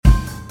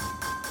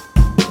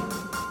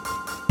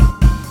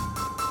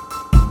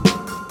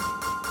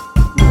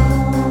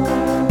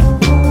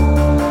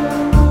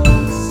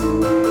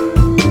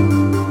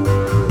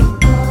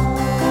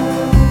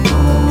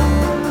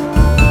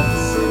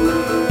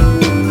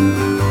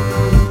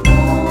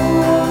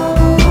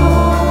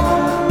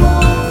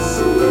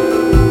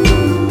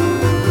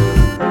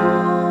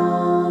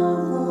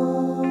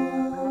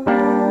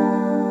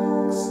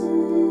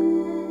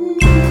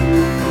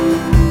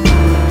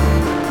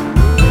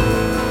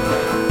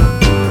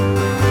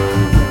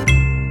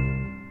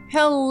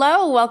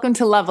Hello, welcome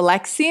to Love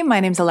Alexi.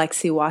 My name's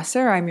Alexi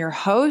Wasser. I'm your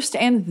host,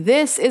 and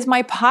this is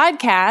my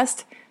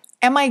podcast.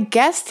 And my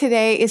guest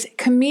today is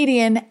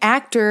comedian,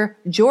 actor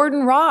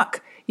Jordan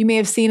Rock. You may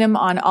have seen him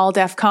on All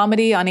Def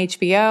Comedy on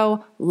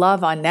HBO,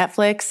 Love on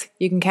Netflix.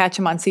 You can catch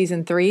him on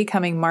season 3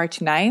 coming March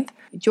 9th.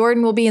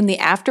 Jordan will be in The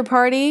After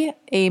Party,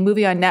 a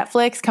movie on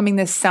Netflix coming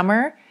this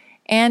summer.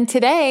 And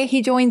today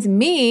he joins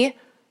me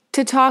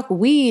to talk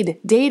weed,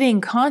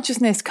 dating,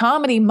 consciousness,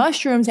 comedy,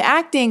 mushrooms,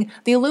 acting,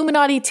 the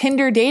Illuminati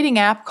Tinder dating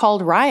app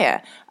called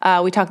Raya.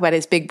 We talk about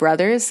his big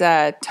brothers,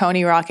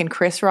 Tony Rock and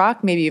Chris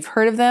Rock. Maybe you've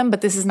heard of them,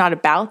 but this is not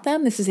about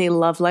them. This is a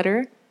love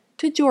letter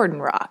to Jordan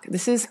Rock.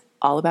 This is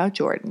all about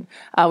Jordan.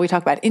 We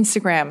talk about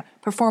Instagram,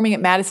 performing at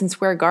Madison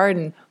Square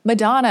Garden,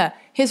 Madonna,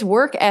 his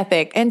work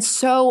ethic, and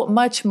so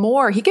much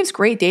more. He gives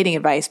great dating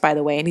advice, by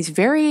the way, and he's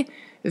very,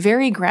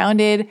 very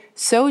grounded,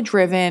 so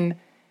driven.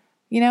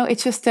 You know,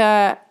 it's just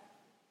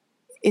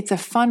it's a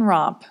fun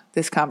romp,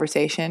 this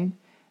conversation,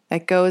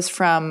 that goes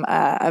from,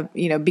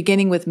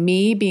 beginning with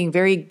me being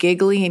very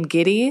giggly and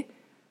giddy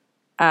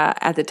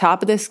at the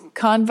top of this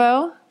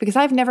convo, because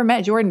I've never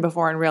met Jordan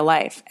before in real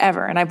life,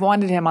 ever. And I've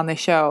wanted him on the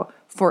show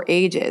for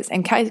ages.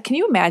 And can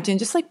you imagine,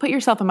 just like put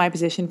yourself in my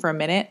position for a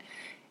minute?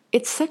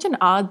 It's such an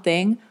odd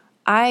thing.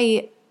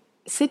 I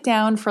sit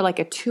down for like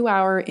a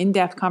 2-hour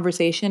in-depth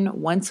conversation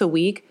once a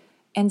week.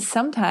 And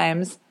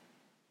sometimes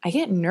I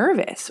get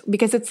nervous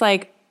because it's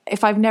like,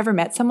 if I've never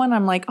met someone,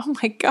 I'm like, oh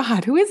my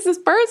God, who is this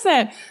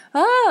person?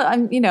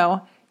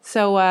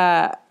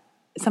 So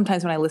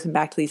sometimes when I listen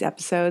back to these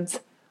episodes,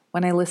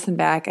 when I listen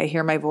back, I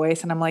hear my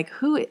voice and I'm like,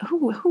 who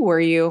were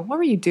you? What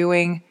were you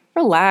doing?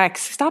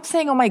 Relax. Stop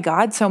saying, oh my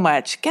God, so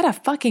much. Get a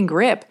fucking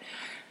grip.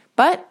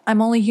 But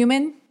I'm only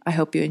human. I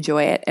hope you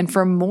enjoy it. And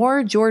for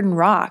more Jordan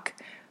Rock,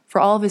 for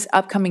all of his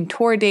upcoming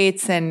tour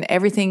dates and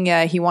everything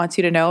he wants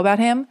you to know about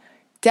him,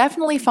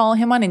 definitely follow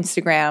him on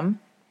Instagram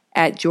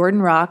at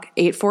Jordan Rock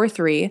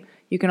 843.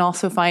 You can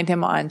also find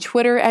him on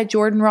Twitter at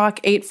Jordan Rock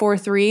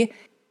 843.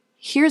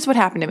 Here's what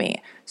happened to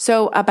me.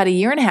 So about 1.5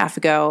 years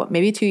ago,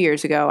 maybe 2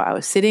 years ago, I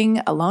was sitting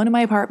alone in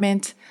my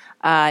apartment,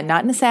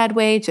 not in a sad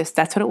way, just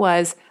that's what it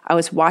was. I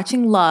was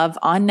watching Love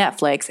on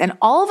Netflix, and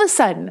all of a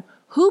sudden,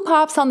 who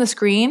pops on the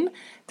screen?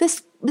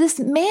 This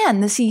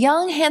man, this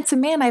young,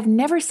 handsome man I've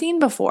never seen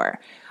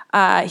before.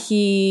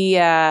 He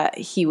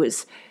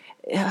was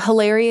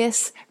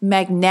hilarious,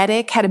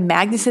 magnetic, had a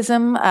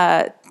magnetism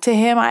to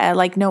him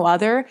like no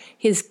other.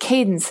 His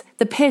cadence,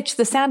 the pitch,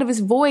 the sound of his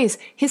voice,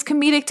 his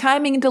comedic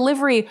timing and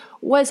delivery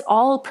was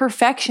all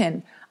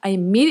perfection. I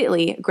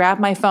immediately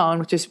grabbed my phone,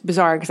 which is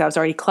bizarre because I was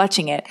already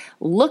clutching it,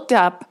 looked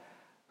up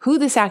who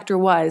this actor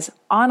was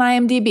on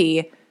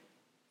IMDb.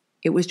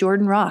 It was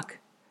Jordan Rock.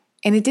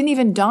 And it didn't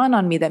even dawn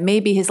on me that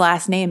maybe his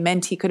last name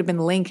meant he could have been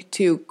linked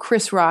to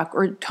Chris Rock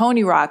or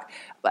Tony Rock.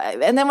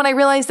 And then when I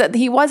realized that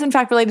he was in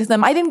fact related to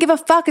them, I didn't give a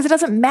fuck because it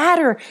doesn't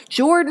matter.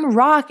 Jordan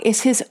Rock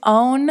is his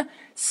own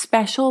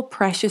special,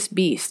 precious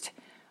beast.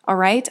 All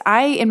right?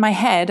 In my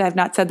head, I've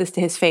not said this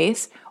to his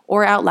face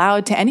or out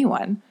loud to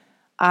anyone.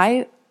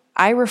 I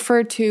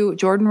refer to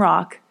Jordan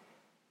Rock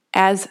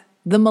as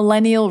the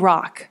millennial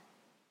Rock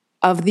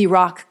of the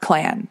Rock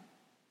clan.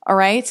 All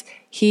right?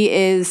 He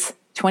is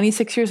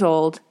 26 years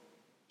old.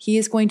 He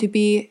is going to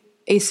be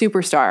a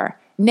superstar,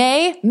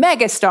 nay,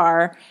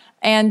 megastar.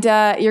 And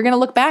you're going to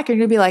look back and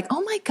you're going to be like,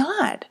 oh my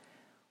God,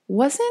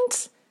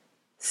 wasn't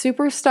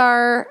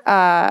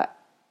superstar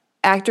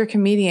actor,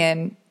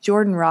 comedian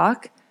Jordan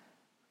Rock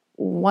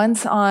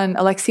once on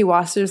Alexi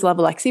Wasser's Love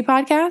Alexi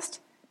podcast?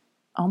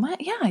 Oh my,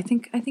 yeah, I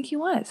think he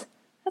was.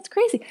 That's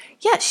crazy.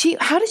 Yeah,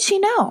 how did she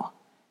know?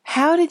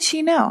 How did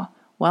she know?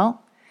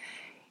 Well,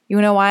 you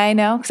know why I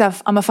know?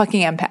 Because I'm a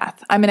fucking empath.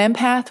 I'm an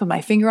empath with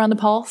my finger on the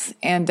pulse,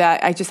 and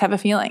I just have a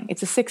feeling.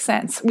 It's a sixth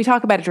sense. We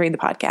talk about it during the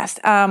podcast,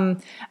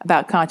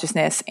 about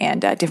consciousness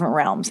and different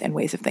realms and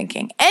ways of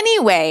thinking.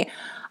 Anyway,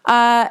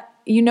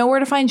 you know where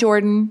to find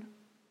Jordan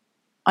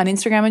on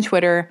Instagram and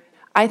Twitter.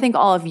 I think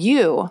all of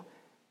you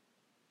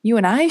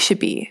and I should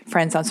be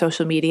friends on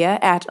social media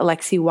at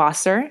Alexi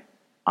Wasser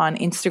on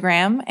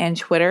Instagram and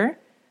Twitter.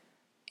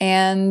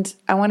 And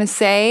I want to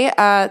say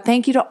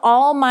thank you to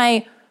all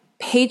my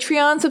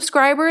Patreon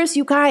subscribers.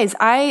 You guys,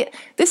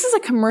 this is a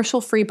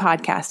commercial-free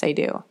podcast I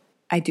do.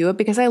 I do it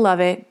because I love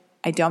it.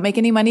 I don't make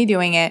any money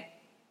doing it.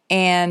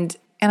 And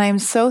I'm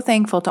so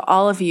thankful to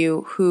all of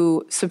you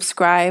who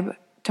subscribe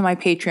to my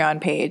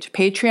Patreon page,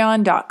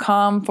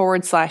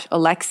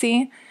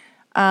 patreon.com/Alexi.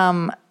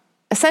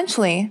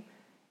 Essentially,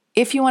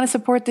 if you want to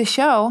support the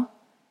show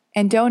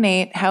and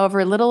donate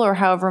however little or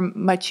however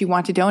much you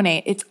want to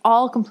donate, it's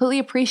all completely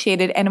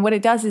appreciated. And what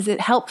it does is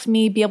it helps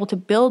me be able to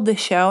build the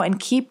show and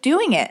keep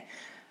doing it,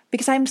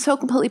 because I'm so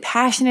completely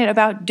passionate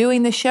about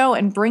doing the show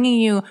and bringing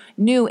you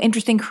new,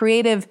 interesting,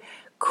 creative,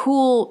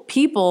 cool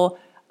people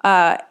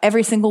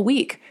every single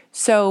week.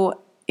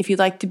 So if you'd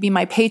like to be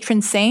my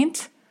patron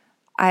saint,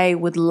 I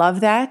would love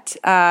that.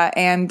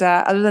 And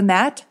other than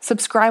that,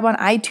 subscribe on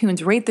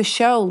iTunes, rate the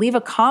show, leave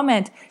a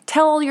comment,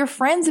 tell all your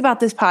friends about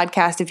this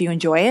podcast if you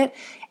enjoy it.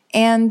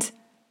 And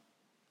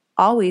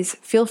always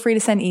feel free to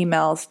send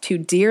emails to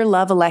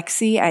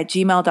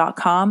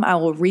dearlovealexi@gmail.com. I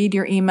will read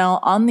your email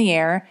on the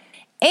air.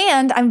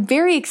 And I'm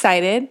very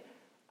excited.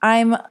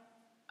 I'm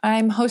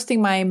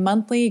hosting my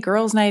monthly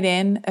Girls Night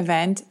In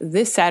event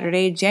this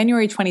Saturday,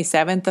 January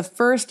 27th, the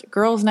first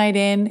Girls Night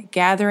In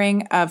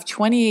gathering of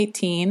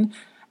 2018,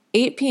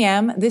 8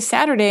 p.m. this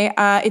Saturday.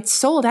 It's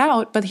sold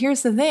out, but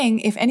here's the thing.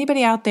 If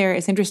anybody out there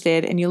is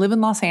interested and you live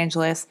in Los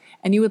Angeles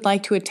and you would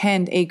like to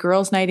attend a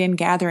Girls Night In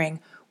gathering,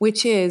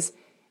 which is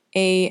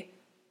a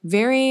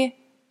very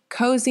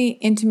cozy,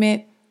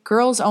 intimate,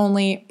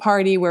 girls-only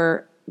party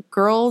where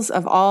girls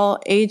of all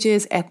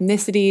ages,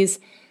 ethnicities,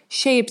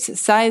 shapes,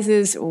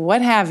 sizes,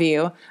 what have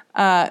you,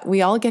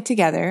 we all get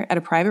together at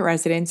a private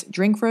residence,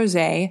 drink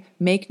rosé,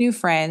 make new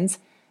friends,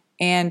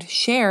 and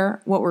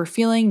share what we're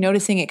feeling,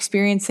 noticing,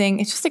 experiencing.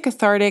 It's just a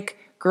cathartic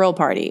girl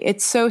party.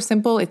 It's so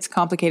simple, it's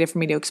complicated for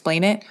me to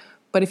explain it.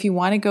 But if you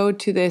want to go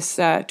to this,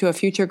 to a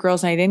future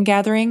Girls Night In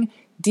gathering,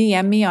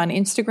 DM me on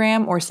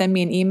Instagram or send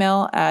me an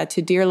email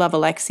to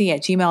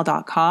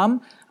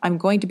dearlovealexi@gmail.com. I'm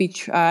going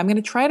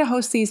to try to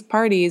host these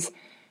parties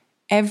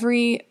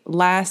every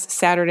last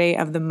Saturday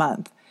of the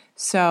month.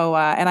 So,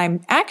 and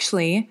I'm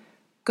actually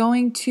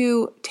going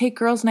to take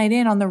Girls Night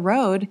In on the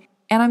road,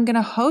 and I'm going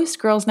to host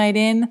Girls Night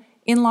In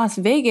Las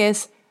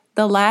Vegas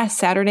the last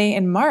Saturday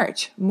in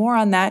March. More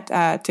on that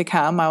to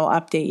come. I will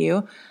update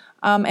you.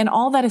 And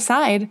all that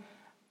aside,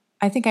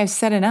 I think I've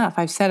said enough.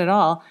 I've said it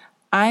all.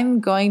 I'm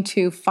going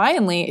to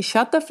finally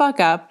shut the fuck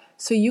up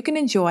so you can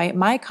enjoy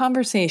my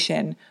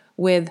conversation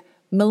with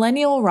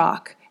millennial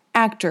rock,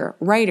 actor,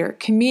 writer,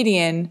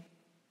 comedian,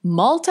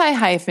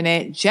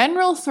 multi-hyphenate,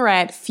 general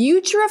threat,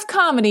 future of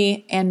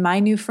comedy, and my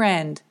new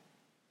friend,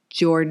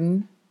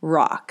 Jordan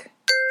Rock.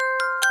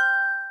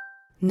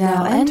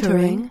 Now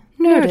entering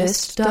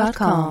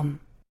Nerdist.com.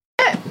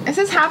 Is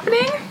this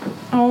happening?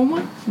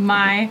 Oh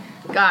my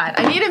God.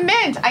 I need a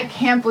mint. I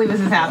can't believe this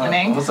is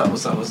happening. What's up?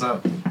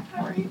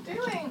 How are you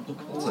doing?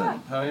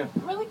 How are you?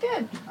 Really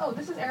good. Oh,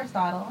 this is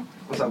Aristotle.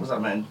 What's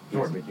up, man?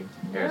 You're over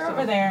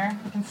there.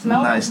 I can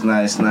smell Nice.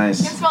 I can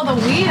smell the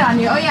weed on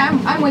you. Oh yeah,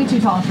 I'm way too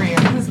tall for you.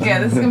 This is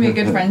good. This is gonna be a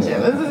good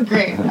friendship. This is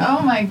great.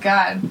 Oh my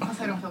God.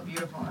 Plus I don't feel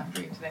beautiful enough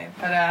for you today.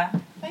 But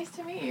nice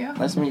to meet you.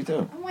 Nice to meet you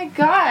too. Oh my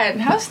God.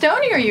 How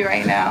stony are you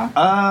right now?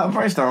 I'm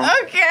pretty stoned.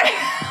 Okay.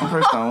 I'm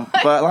pretty stoned,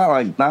 but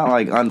not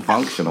like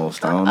unfunctional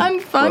stone.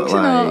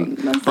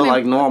 Unfunctional. But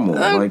like normal.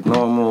 Like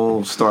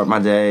normal. Start my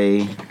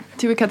day.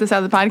 Do we cut this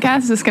out of the podcast?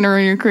 Is this going to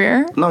ruin your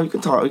career? No, you can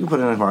talk. You can put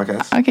it in the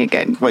podcast. Okay,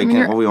 good. Wait,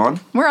 are we on?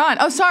 We're on.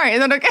 Oh, sorry. Is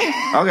that okay?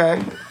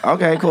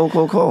 Okay, cool.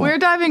 We're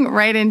diving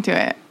right into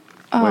it.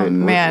 Oh,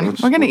 man.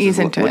 We're going to ease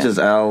into it. Which is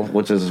L?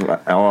 Which is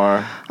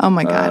R? Oh,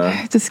 my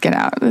God. Just get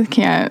out. I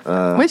can't.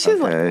 Which is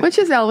L?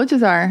 Which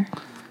is R?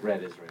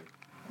 Red is right.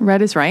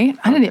 Red is right?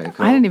 I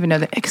didn't even know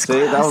that.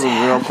 Exclusive. See, that was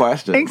a real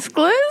question.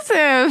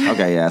 Exclusive.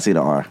 Okay, yeah, I see the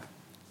R.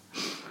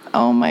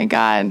 Oh, my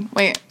God.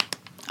 Wait.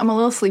 I'm a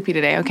little sleepy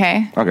today,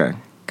 okay? Okay.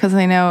 Because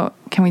I know,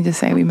 can we just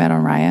say we met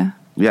on Raya?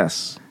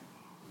 Yes.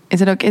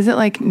 Is it okay? Is it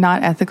like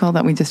not ethical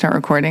that we just start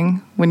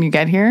recording when you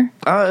get here?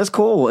 It's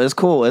cool. It's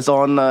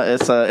on.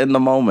 It's in the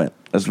moment.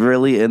 It's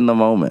really in the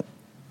moment.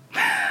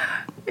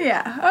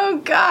 Yeah. Oh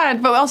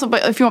God. But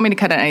if you want me to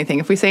cut out anything,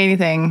 if we say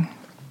anything,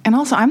 and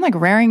also I'm like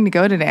raring to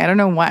go today. I don't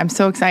know why. I'm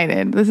so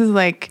excited. This is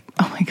like,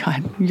 oh my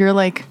God. You're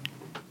like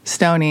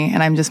stony,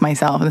 and I'm just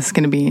myself. This is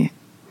gonna be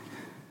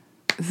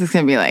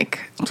like,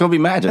 it's gonna be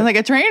magic. Like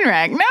a train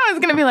wreck. No, it's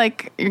gonna be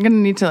like you're gonna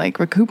need to like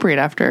recuperate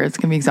after. It's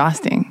gonna be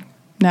exhausting.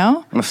 No?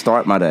 I'm gonna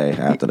start my day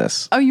after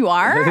this. Oh, you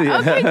are? Yeah.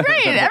 Okay,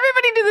 great.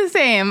 Everybody do the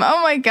same.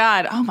 Oh my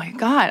God. All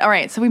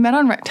right, so we met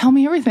on... Tell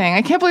me everything.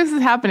 I can't believe this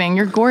is happening.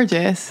 You're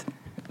gorgeous.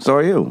 So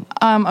are you.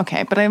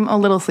 Okay, but I'm a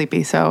little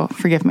sleepy, so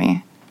forgive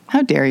me.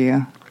 How dare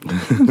you?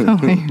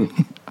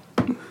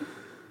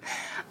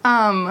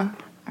 All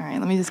right,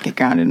 let me just get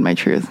grounded in my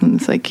truth and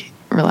just like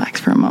relax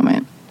for a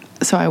moment.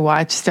 So I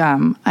watched,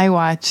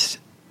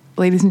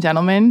 ladies and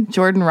gentlemen,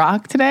 Jordan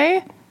Rock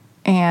today,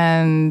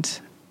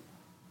 and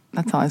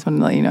that's all. I just wanted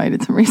to let you know I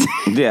did some research.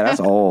 Yeah, that's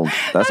old.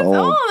 That's old.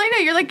 I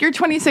know. You're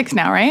 26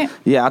 now, right?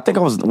 Yeah, I think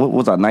I was, what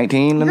was I,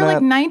 19? You're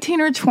like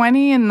 19 or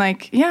 20 and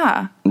like,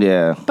 yeah.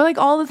 Yeah. But like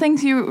all the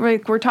things you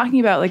like were talking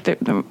about like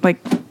like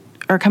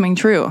are coming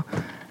true,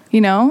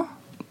 you know?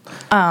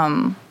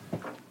 I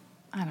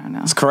don't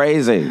know. It's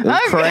crazy. It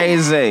was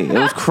crazy. It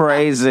was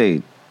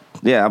crazy.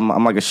 Yeah,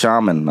 I'm like a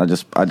shaman. I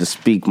just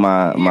speak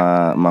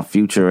my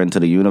future into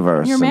the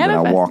universe, and then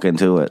I walk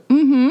into it.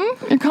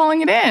 Mm-hmm. You're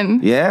calling it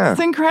in. Yeah.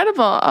 It's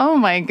incredible. Oh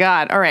my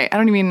God. All right.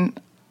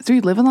 Do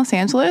you live in Los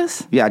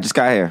Angeles? Yeah, I just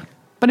got here.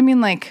 But I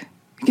mean, like,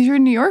 because you're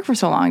in New York for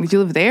so long. Did you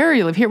live there or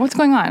you live here? What's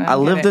going on? I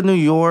lived in New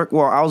York.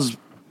 Well, I was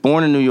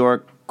born in New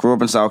York, grew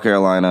up in South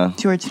Carolina.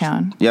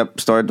 Georgetown. Yep.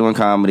 Started doing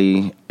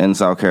comedy in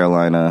South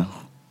Carolina.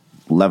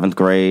 11th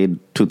grade,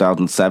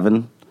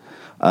 2007.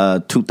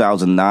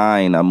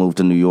 2009, I moved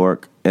to New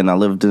York, and I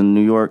lived in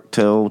New York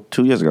till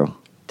 2 years ago.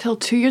 Till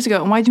 2 years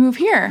ago. And why'd you move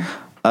here?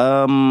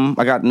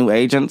 I got new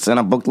agents, and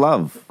I booked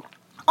Love.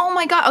 Oh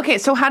my God. Okay,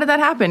 so how did that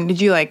happen? Did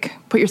you like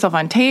put yourself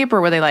on tape,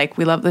 or were they like,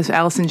 we love this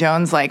Allison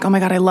Jones, like, oh my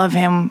God, I love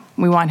him,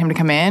 we want him to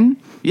come in?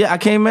 Yeah, I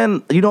came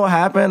in. You know what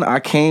happened? I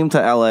came to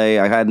LA.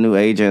 I had new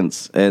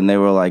agents, and they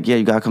were like, yeah,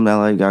 you gotta come to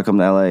LA, you gotta come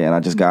to LA. And I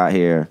just got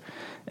here.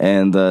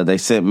 And they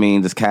sent me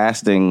this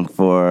casting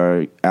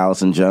for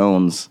Allison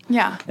Jones.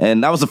 Yeah.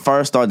 And that was the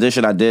first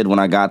audition I did when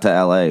I got to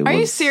LA. Are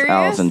you serious?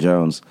 Allison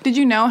Jones. Did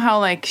you know how,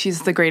 like,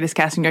 she's the greatest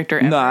casting director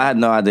ever? No, I had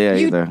no idea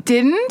either. You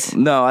didn't?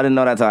 No, I didn't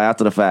know that till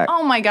after the fact.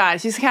 Oh my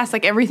God, she's cast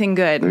like everything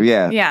good.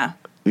 Yeah. Yeah.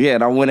 Yeah,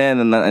 and I went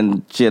in,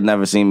 and she had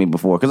never seen me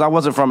before because I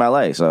wasn't from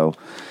LA. So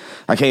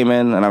I came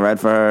in and I read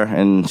for her,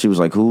 and she was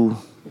like, "Who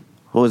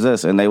is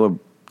this?" And they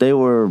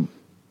were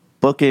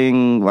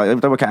booking, like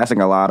they were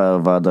casting a lot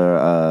of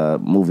other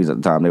movies at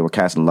the time. They were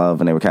casting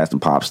Love, and they were casting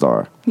Pop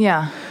Star.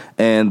 Yeah.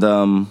 And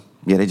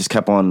yeah, they just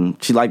kept on.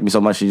 She liked me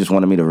so much, she just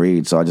wanted me to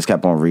read. So I just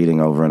kept on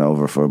reading over and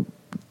over for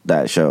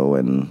that show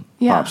and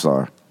Pop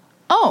Star.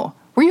 Oh,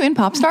 were you in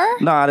Pop Star?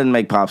 No, I didn't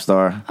make Pop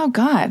Star. Oh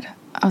God.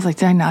 I was like,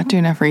 did I not do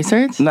enough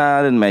research? Nah,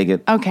 I didn't make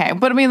it. Okay,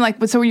 but I mean, like,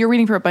 so you're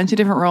reading for a bunch of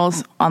different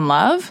roles on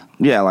Love?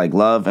 Yeah, like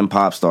Love and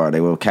Pop Star. They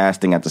were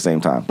casting at the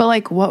same time. But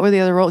like, what were the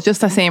other roles?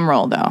 Just the same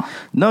role, though?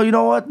 No, you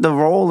know what? The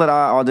role that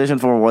I auditioned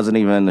for wasn't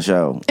even in the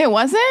show. It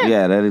wasn't?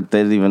 Yeah, he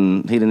didn't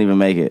even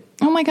make it.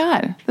 Oh my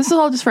God. This was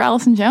all just for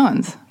Allison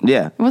Jones.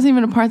 Yeah. It wasn't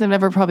even a part that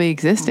ever probably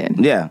existed.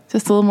 Yeah.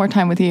 Just a little more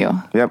time with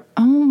you. Yep.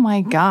 Oh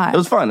my God. It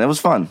was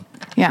fun.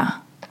 Yeah.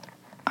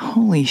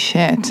 Holy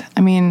shit.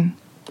 I mean,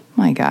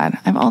 my God.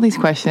 I have all these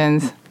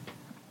questions.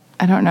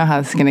 I don't know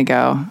how this is going to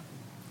go.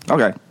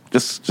 Okay.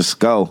 Just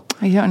go.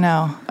 I don't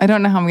know. I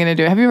don't know how I'm going to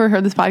do it. Have you ever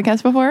heard this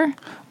podcast before?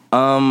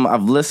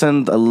 I've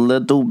listened a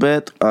little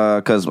bit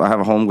because I have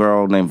a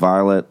homegirl named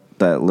Violet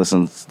that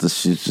listens.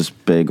 She's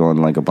just big on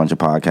like a bunch of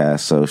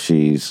podcasts. So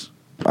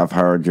I've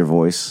heard your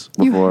voice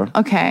before.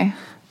 Okay.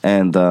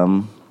 And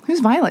who's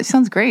Violet? She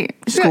sounds great.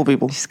 She's cool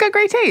people. She's got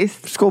great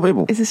taste. She's cool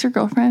people. Is this your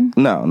girlfriend?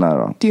 No, not at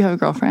all. Do you have a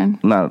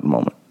girlfriend? Not at the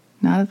moment.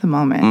 Not at the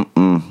moment.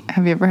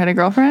 Have you ever had a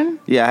girlfriend?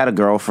 Yeah, I had a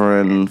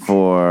girlfriend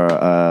for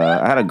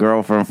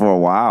a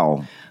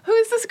while. Who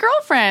is this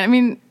girlfriend? I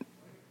mean,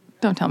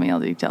 don't tell me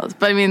all the details,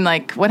 but I mean,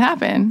 like, what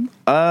happened?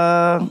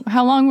 How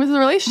long was the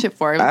relationship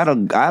for? I had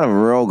a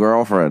real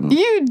girlfriend.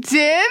 You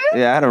did?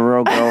 Yeah, I had a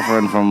real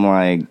girlfriend from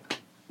like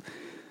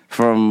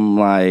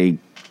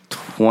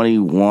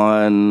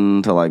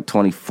 21 to like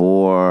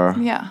 24.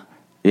 Yeah.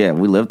 Yeah,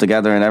 we lived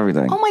together and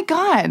everything. Oh my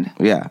God.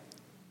 Yeah.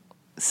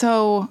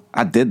 So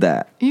I did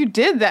that. You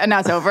did that, and now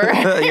it's over.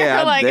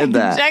 Yeah, I did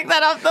that. Check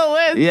that off the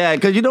list. Yeah,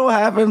 because you know what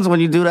happens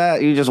when you do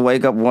that? You just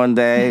wake up one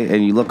day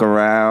and you look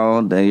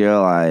around and you're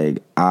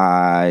like,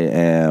 I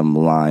am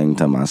lying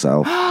to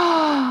myself.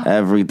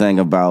 Everything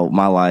about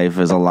my life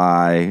is a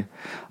lie.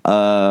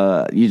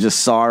 You're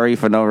just sorry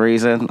for no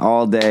reason.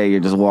 All day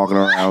you're just walking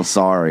around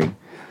sorry.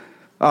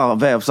 Oh,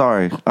 babe, I'm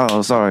sorry.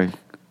 Oh, sorry.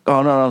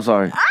 Oh, no, I'm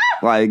sorry.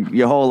 Like,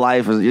 your whole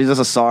life you're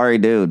just a sorry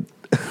dude.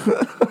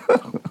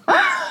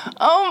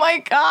 Oh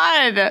my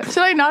God.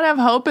 Should I not have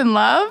hope and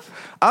love?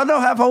 I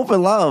don't have hope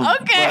and love.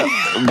 Okay.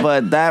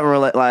 But that,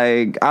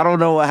 like, I don't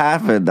know what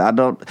happened.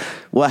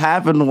 What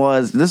happened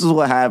was, this is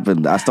what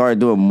happened. I started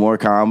doing more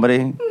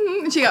comedy.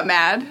 She got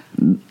mad.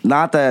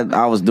 Not that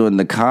I was doing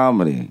the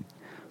comedy,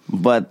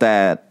 but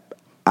that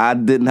I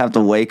didn't have to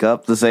wake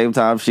up the same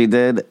time she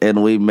did,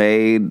 and we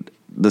made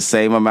the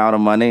same amount of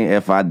money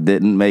if I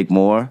didn't make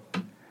more.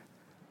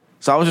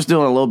 So I was just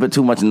doing a little bit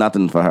too much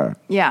nothing for her.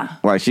 Yeah.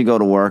 Like, she go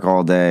to work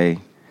all day.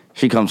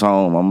 She comes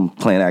home. I'm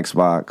playing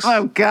Xbox.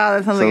 Oh, God.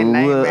 That sounds like a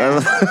nightmare.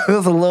 It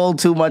was a little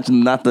too much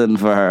nothing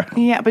for her.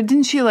 Yeah, but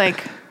didn't she,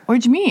 like,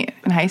 where'd you meet?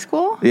 In high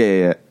school?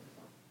 Yeah.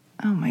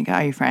 Oh, my God.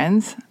 Are you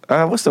friends?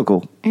 We're still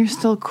cool. You're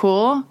still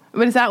cool?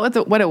 But is that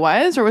what it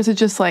was? Or was it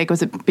just, like,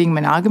 was it being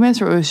monogamous?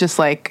 Or it was just,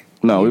 like...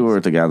 No, we were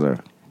together.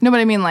 No,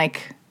 but I mean,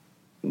 like,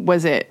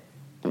 was it...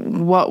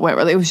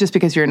 What it was just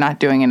because you're not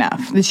doing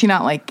enough. Did she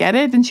not like get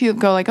it? Didn't she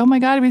go like, oh my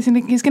God,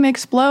 he's gonna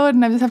explode,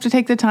 and I just have to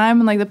take the time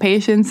and like the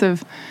patience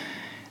of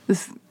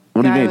this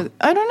what guy? Do you mean?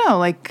 I don't know.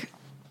 Like,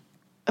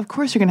 of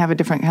course you're gonna have a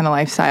different kind of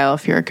lifestyle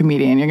if you're a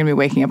comedian. You're gonna be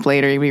waking up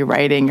later. You're gonna be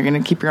writing. You're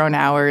gonna keep your own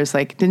hours.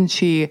 Like, didn't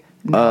she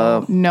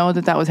know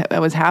that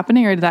was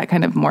happening, or did that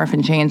kind of morph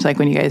and change? Like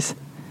when you guys?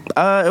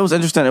 It was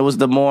interesting. It was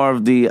the more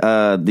of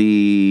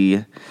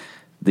the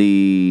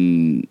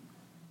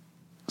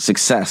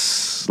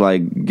success,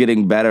 like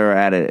getting better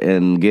at it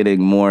and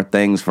getting more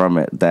things from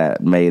it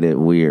that made it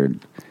weird.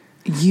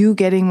 You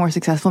getting more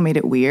successful made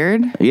it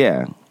weird?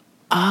 Yeah.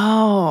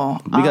 Oh.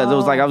 Because it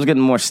was like I was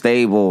getting more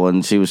stable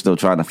and she was still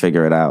trying to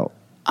figure it out.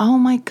 Oh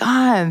my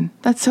God.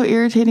 That's so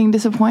irritating and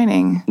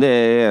disappointing.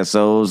 Yeah.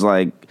 So it was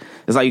like,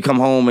 it's like you come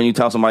home and you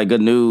tell somebody good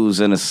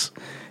news and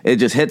it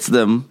just hits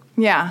them.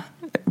 Yeah.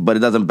 But it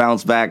doesn't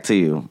bounce back to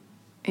you.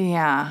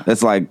 Yeah.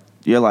 It's like,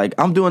 you're like,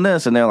 I'm doing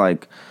this. And they're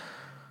like,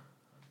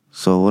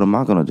 so what am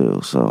I going to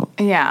do? So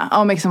yeah.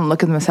 Oh, it makes them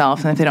look at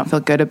themselves, and if they don't feel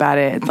good about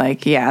it, it's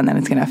like, yeah, and then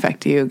it's going to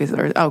affect you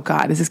because, oh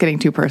God, is this getting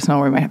too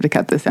personal? We might have to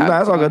cut this out. No,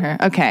 that's all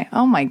good. Okay.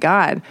 Oh my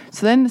God.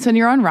 So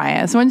you're on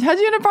Raya. So how'd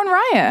you end up on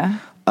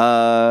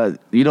Raya?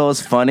 You know,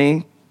 it's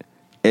funny.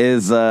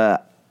 is I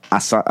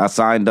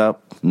signed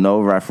up,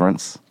 no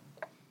reference.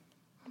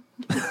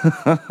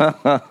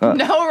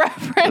 No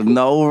reference.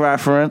 No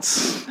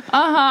reference.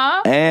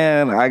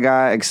 And I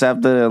got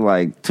accepted in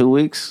like 2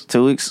 weeks.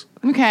 2 weeks.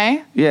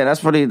 Okay. Yeah, that's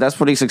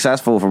pretty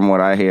successful from what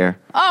I hear.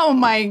 Oh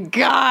my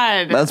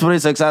God. That's pretty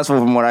successful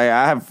from what I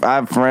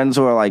have friends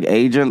who are like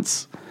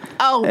agents.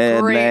 Oh,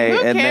 And great.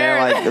 Who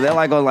cares? they're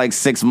like on like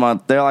 6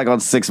 month. They're like on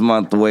 6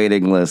 month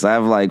waiting list. I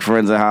have like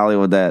friends in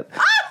Hollywood that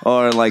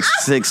are on like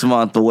 6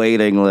 month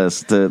waiting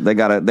list. They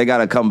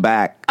gotta come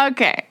back.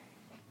 Okay.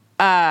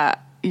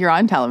 You're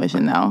on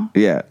television though.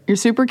 Yeah. You're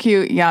super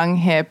cute, young,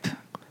 hip.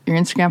 Your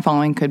Instagram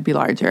following could be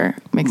larger.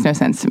 Makes no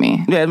sense to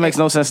me. Yeah, it makes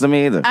no sense to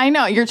me either. I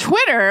know. Your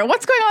Twitter.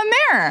 What's going on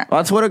there?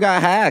 My Twitter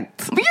got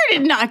hacked. You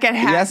did not get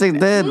hacked. Yes, it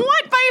did.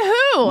 What?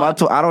 By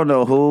who? I don't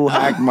know who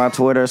hacked my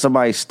Twitter.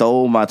 Somebody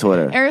stole my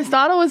Twitter.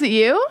 Aristotle, was it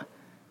you?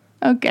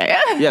 Okay.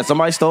 Yeah,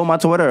 somebody stole my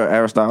Twitter,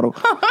 Aristotle.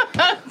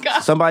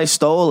 God. Somebody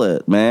stole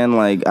it, man.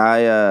 Like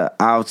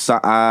Was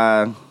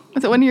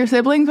it one of your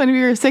siblings? One of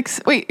your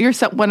six? Wait, you're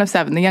one of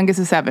seven. The youngest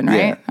is 7, right?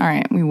 Yeah. All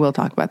right. We will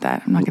talk about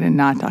that. I'm not going to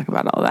not talk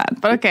about all that.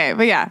 But okay.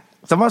 But yeah.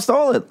 somebody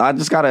stole it. I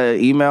just got an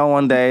email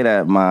one day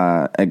that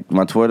my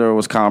Twitter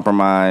was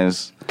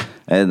compromised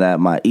and that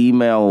my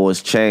email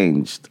was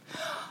changed,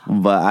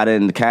 but I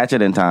didn't catch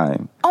it in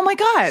time. Oh my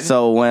God.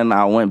 So when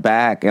I went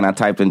back and I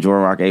typed in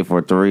Jordan Rock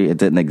 843, it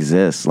didn't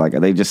exist. Like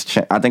they just,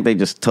 I think they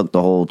just took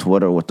the whole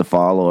Twitter with the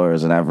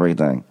followers and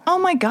everything. Oh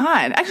my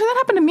God. Actually, that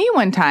happened to me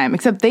one time,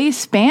 except they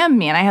spammed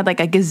me and I had like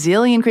a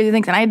gazillion crazy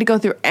things and I had to go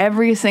through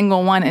every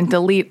single one and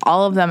delete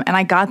all of them. And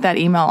I got that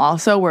email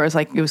also where it was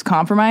like, it was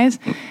compromised.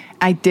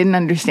 I didn't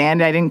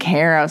understand it. I didn't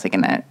care. I was like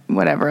in a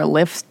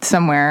lift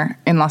somewhere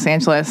in Los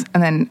Angeles.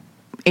 And then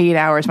 8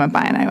 hours went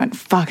by and I went,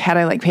 fuck, had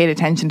I like paid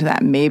attention to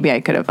that, maybe I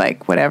could have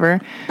like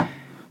whatever.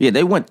 Yeah,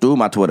 they went through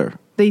my Twitter.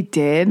 They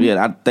did?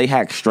 Yeah, they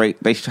hacked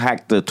straight. They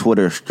hacked the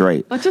Twitter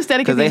straight. Let's just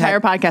dedicate the entire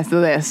podcast to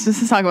this.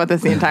 Just to talk about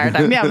this the entire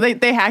time. Yeah,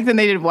 they hacked and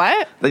they did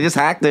what? They just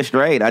hacked it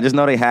straight. I just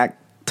know they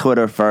hacked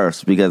Twitter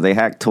first because they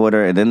hacked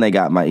Twitter and then they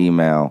got my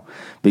email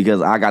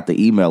because I got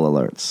the email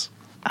alerts.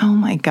 Oh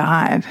my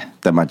God.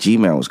 That my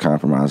Gmail was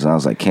compromised. And I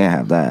was like, can't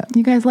have that.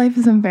 You guys, life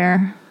is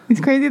unfair. These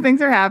crazy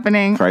things are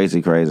happening.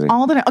 Crazy.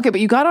 All the time. Okay, but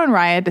you got on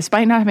Riot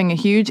despite not having a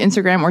huge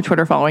Instagram or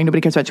Twitter following.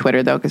 Nobody cares about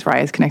Twitter, though, because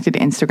Riot is connected to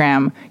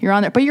Instagram. You're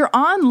on there. But you're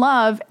on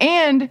Love,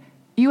 and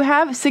you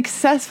have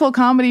successful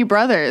comedy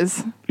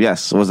brothers.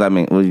 Yes. What does that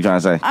mean? What are you trying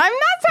to say? I'm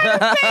not trying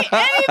to say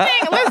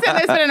anything. Listen,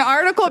 there's been an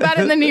article about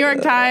it in the New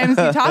York Times.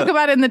 You talk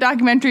about it in the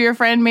documentary your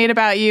friend made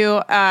about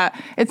you.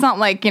 It's not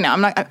like,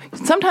 I'm not.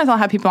 Sometimes I'll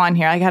have people on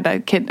here. I had a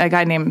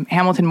guy named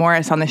Hamilton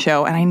Morris on the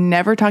show, and I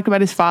never talked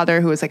about his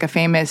father, who was like a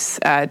famous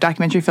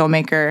documentary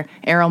filmmaker,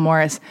 Errol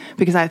Morris,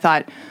 because I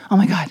thought, oh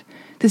my God,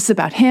 this is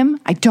about him.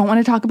 I don't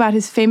want to talk about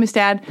his famous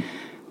dad.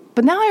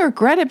 But now I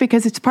regret it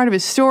because it's part of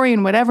his story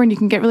and whatever, and you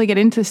can really get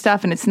into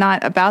stuff, and it's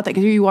not about that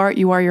because you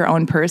are your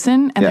own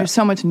person, and there's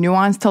so much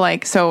nuance to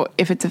like. So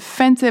if it's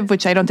offensive,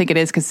 which I don't think it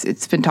is because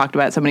it's been talked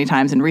about so many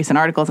times in recent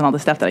articles and all the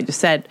stuff that I just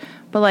said,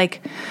 but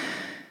like,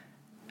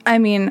 I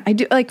mean, I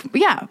do like,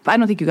 yeah. I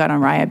don't think you got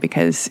on Riot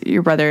because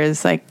your brother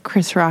is like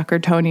Chris Rock or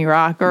Tony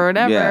Rock or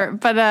whatever. Yeah.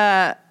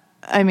 But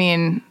I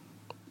mean,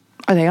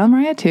 are they on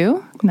Riot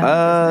too?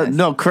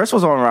 No, Chris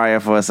was on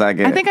Riot for a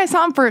second. I think I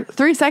saw him for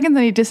 3 seconds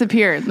and he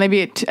disappeared,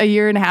 maybe a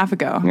year and a half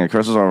ago. Yeah,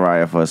 Chris was on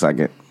Riot for a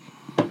second.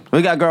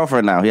 We got a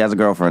girlfriend now. He has a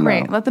girlfriend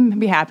Great. now. Let them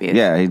be happy.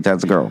 Yeah, he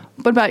has a girl.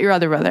 What about your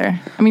other brother?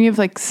 I mean, you have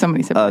like so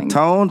many siblings.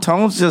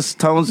 Tone's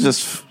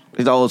just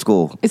he's old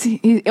school. Is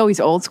he's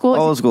old school?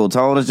 Old school.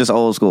 Tone is just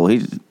old school.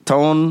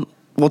 Tone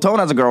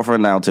has a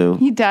girlfriend now too.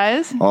 He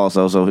does?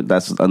 Also, so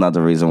that's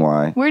another reason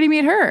why. Where did he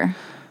meet her?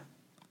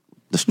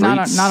 The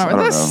streets. Not I don't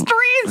the know.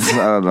 streets.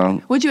 I don't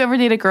know. Would you ever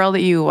date a girl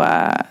that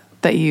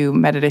you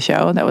met at a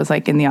show that was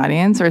like in the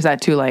audience, or is that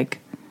too like?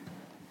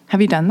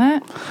 Have you done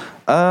that?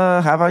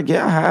 Have I?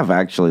 Yeah, I have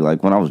actually.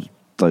 Like when I was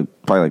like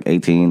probably like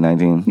 18,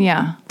 19.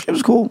 Yeah. It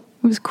was cool.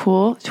 It was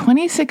cool.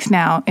 26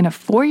 now, in a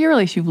 4-year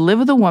relationship, you live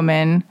with a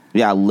woman.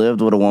 Yeah, I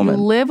lived with a woman.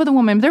 You live with a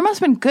woman. There must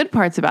have been good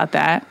parts about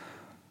that.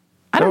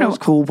 I don't know. There was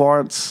cool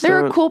parts.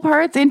 There were cool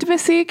parts.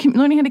 Intimacy,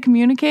 learning how to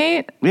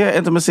communicate. Yeah,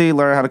 intimacy,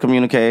 learn how to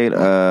communicate.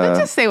 Let's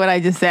just say what I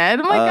just said.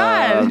 Oh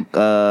my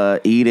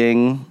God.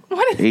 Eating.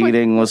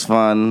 Eating was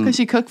fun. Could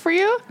she cook for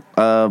you?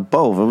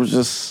 Both. It was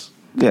just,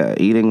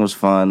 eating was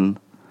fun.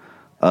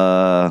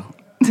 Oh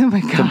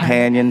my God.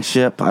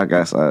 Companionship, I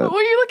guess. What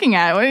are you looking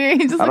at?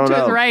 You just looked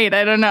to his right.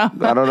 I don't know.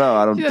 I don't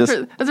know.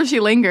 That's where she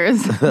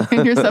lingers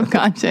in your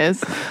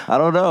subconscious. I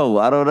don't know.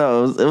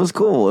 It was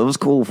cool. It was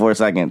cool for a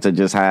second to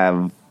just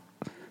have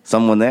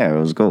someone there. It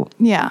was cool.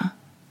 Yeah.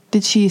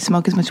 Did she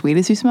smoke as much weed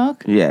as you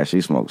smoke? Yeah, she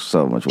smoked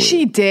so much weed.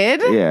 She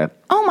did? Yeah.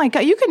 Oh my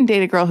God. You couldn't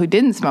date a girl who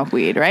didn't smoke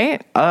weed,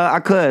 right? I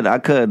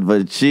could,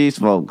 but she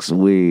smokes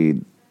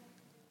weed.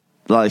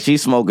 Like,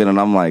 she's smoking and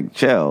I'm like,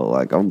 chill.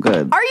 Like, I'm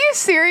good. Are you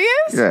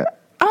serious? Yeah.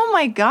 Oh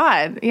my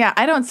God. Yeah,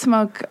 I don't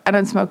smoke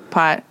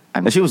pot.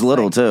 And she was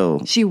little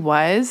too. She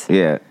was?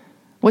 Yeah.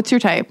 What's your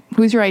type?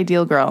 Who's your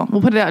ideal girl?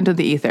 We'll put it out into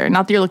the ether.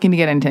 Not that you're looking to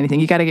get into anything.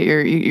 You got to get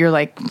your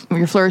like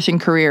your flourishing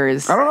career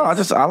is. I don't know.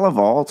 I love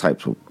all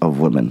types of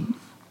women.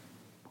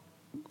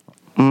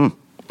 I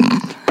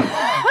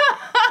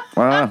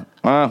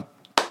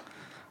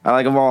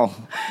like them all.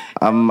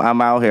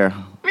 I'm out here.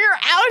 You're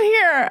out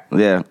here.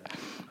 Yeah.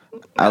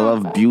 I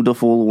love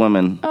beautiful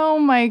women. Oh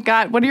my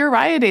God. What are your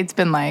Raya dates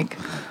been like?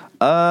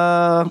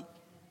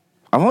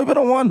 I've only been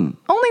on one.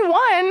 Only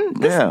one?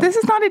 This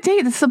is not a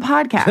date. This is a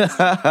podcast.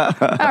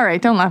 All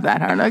right. Don't laugh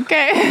that hard,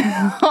 okay?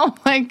 Oh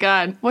my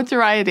God. What's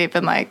your Raya date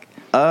been like?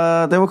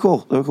 They were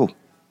cool.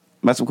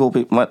 Met some cool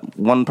people. Met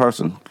one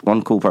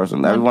cool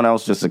person. Everyone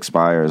else just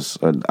expires.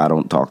 I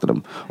don't talk to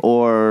them.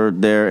 Or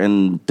they're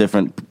in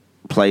different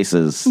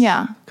places.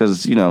 Yeah.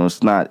 Because,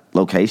 it's not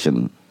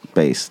location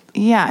based.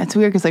 Yeah. It's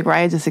weird because like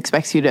Raya just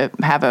expects you to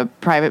have a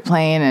private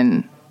plane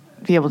and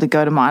be able to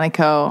go to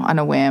Monaco on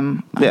a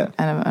whim. Yeah.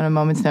 On a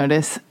moment's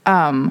notice.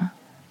 Yowzers.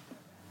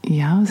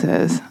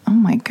 Oh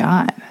my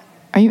God.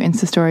 Are you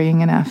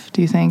Insta-storying enough,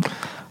 do you think?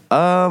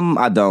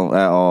 I don't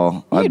at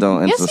all. I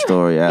don't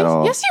Insta-story at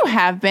all. Yes, you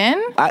have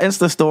been. I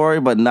Insta-story,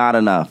 but not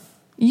enough.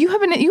 You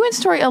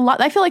Insta-story a lot.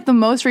 I feel like the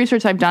most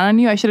research I've done on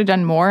you, I should have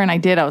done more, and I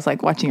did. I was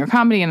like watching your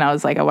comedy, and I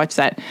was like, I watched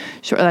that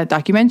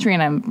documentary,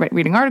 and I'm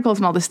reading articles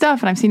and all this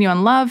stuff, and I've seen you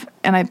on Love.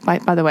 And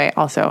by the way,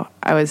 also,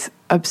 I was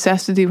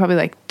obsessed with you probably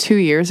like 2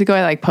 years ago.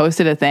 I like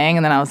posted a thing,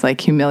 and then I was like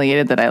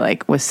humiliated that I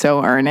like was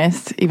so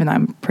earnest, even though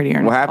I'm pretty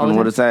earnest. What happened?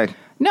 What did it say?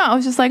 No, I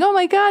was just like, oh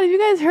my God, have you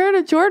guys heard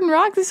of Jordan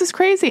Rock? This is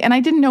crazy. And I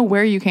didn't know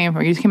where you came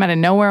from. You just came out of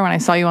nowhere. When I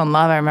saw you on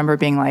Love, I remember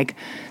being like,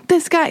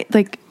 this guy,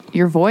 like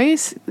your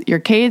voice, your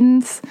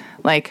cadence,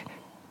 like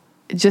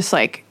just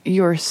like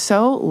you're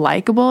so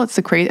likable. It's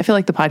the crazy. I feel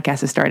like the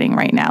podcast is starting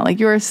right now. Like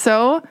you're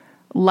so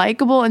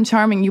likable and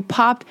charming. You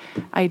popped.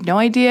 I had no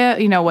idea,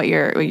 what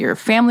your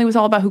family was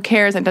all about. Who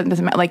cares? It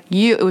doesn't matter. Like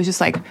you, it was just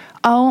like,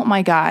 oh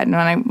my God.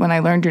 And when I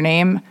learned your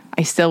name,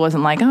 I still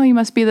wasn't like, oh, you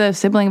must be the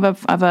sibling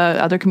of a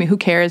other comedian. Who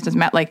cares? Doesn't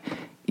matter. Like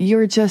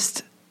you're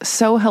just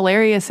so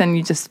hilarious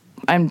and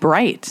I'm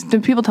bright. Do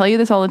people tell you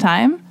this all the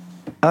time?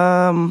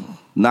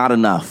 Not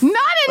enough. Not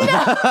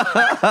enough.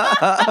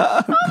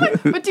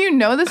 But do you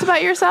know this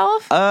about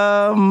yourself?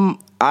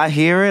 I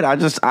hear it. I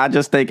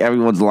just think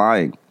everyone's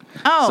lying.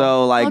 Oh,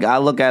 so like I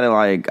look at it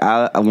like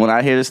when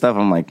I hear this stuff,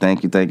 I'm like,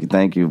 thank you.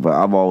 But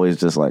I'm always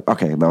just like,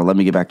 okay, no, let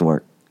me get back to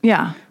work.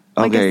 Yeah.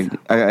 Okay,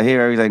 I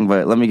hear everything,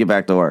 but let me get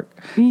back to work.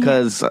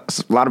 Because a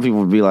lot of people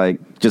would be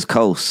like, just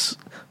coast.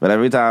 But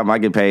every time I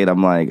get paid,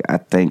 I'm like, I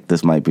think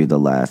this might be the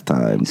last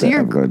time that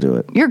I'm going to do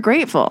it. You're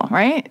grateful,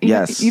 right?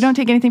 Yes. You don't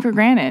take anything for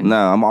granted.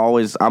 No, I'm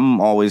always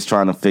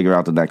trying to figure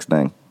out the next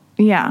thing.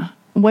 Yeah.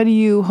 What do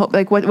you hope?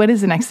 Like, what is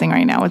the next thing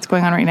right now? What's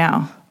going on right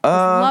now?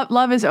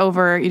 Love is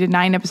over. You did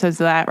 9 episodes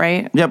of that,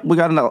 right? Yep, we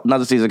got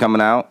another season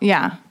coming out.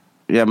 Yeah.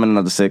 Yeah, I'm in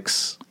another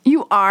 6.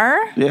 You are?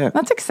 Yeah.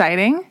 That's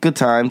exciting. Good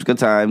times.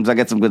 I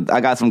got some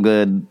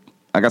good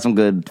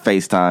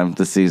FaceTime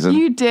this season.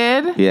 You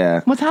did? Yeah.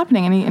 What's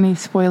happening? Any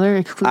spoiler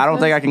exclusive? I don't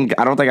think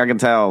I can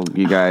tell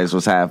you guys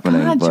what's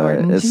happening, God, but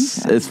Jordan,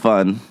 it's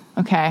fun.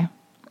 Okay.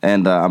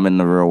 And I'm in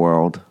the real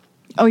world.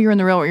 Oh, you're in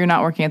the real world. You're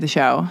not working at the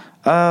show.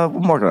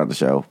 I'm working at the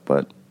show,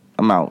 but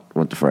I'm out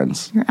with the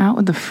friends. You're out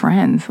with the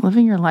friends,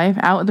 living your life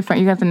out with the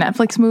friends. You got the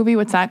Netflix movie.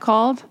 What's that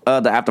called?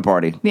 The After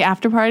Party. The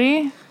After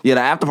Party? Yeah,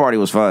 the After Party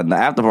was fun. The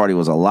After Party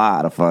was a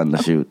lot of fun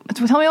to shoot.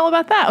 So tell me all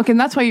about that. Okay, and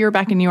that's why you were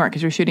back in New York,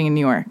 because you're shooting in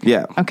New York.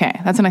 Yeah. Okay,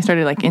 that's when I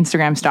started like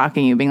Instagram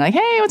stalking you, being like,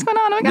 hey, what's going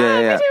on? Oh my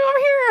God, me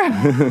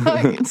too,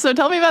 over here. So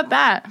tell me about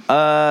that.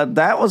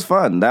 That was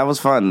fun.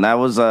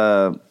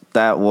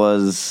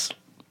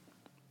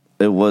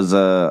 It was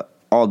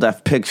All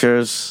Deaf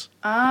Pictures.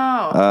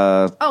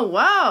 Oh. Oh,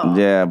 wow.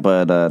 Yeah,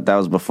 but that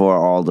was before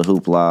all the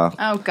hoopla.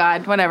 Oh,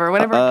 God.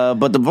 Whatever.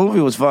 But the movie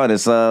was fun.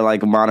 It's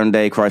like a modern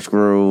day Crush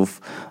Groove.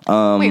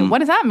 Wait, what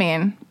does that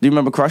mean? Do you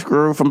remember Crush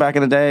Groove from back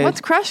in the day? What's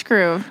Crush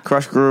Groove?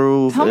 Crush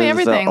Groove Tell me is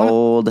everything. An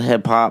old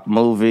hip hop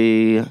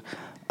movie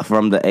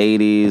from the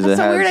 80s. That's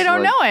so weird. I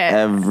don't know it.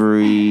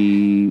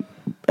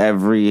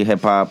 Every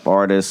hip hop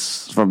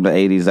artist from the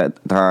 80s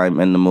at the time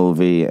in the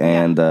movie,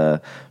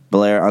 and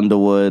Blair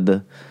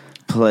Underwood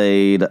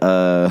played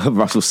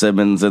Russell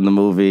Simmons in the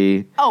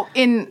movie. Oh,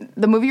 in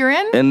the movie you're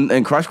in?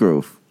 In Crush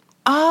Groove.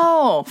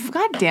 Oh,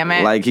 God damn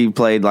it! Like he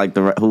played like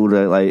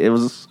it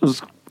was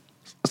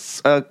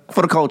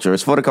for the culture.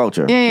 It's for the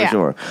culture, for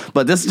sure.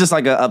 But this is just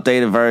like an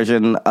updated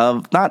version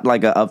of not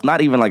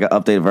even like an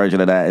updated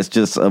version of that. It's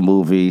just a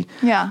movie,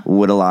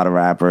 with a lot of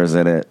rappers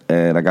in it,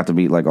 and I got to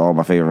meet like all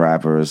my favorite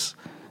rappers.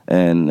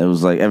 And it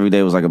was like every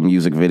day was like a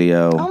music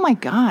video. Oh my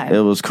God!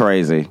 It was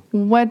crazy.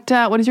 What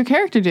does your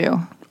character do?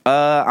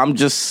 I'm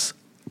just,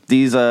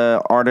 these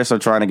artists are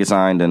trying to get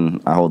signed,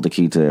 and I hold the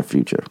key to their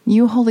future.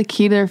 You hold the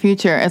key to their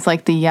future. It's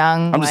like the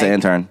young. I'm just an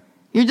intern.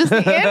 You're just the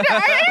intern.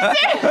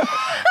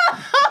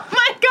 Oh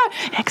my God!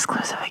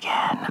 Exclusive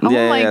again. Oh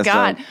my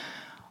God. So.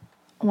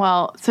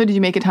 Well, so did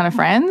you make a ton of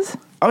friends?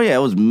 Oh yeah,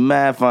 it was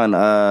mad fun.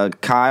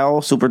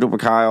 Kyle, Super Duper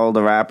Kyle,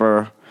 the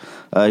rapper.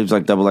 He was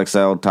like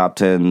XXL top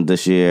 10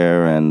 this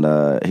year, and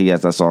he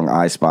has that song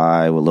I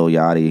Spy with Lil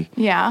Yachty.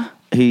 Yeah.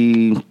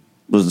 He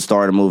was the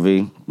star of the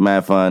movie.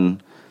 Mad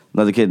fun.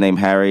 Another kid named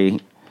Harry.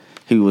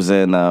 He was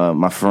in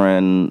my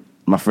friend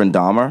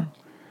Dahmer.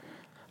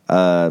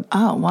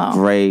 Oh, wow.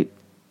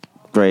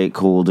 Great,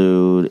 cool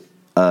dude.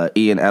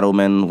 Ian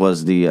Edelman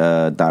was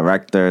the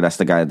director. That's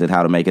the guy that did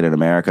How to Make It in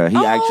America. He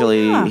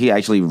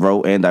actually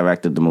wrote and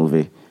directed the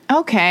movie.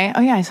 Okay.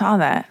 Oh, yeah, I saw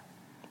that.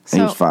 So,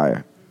 And he was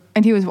fire.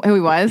 And he was who he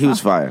was? He was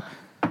fire.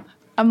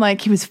 I'm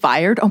like, he was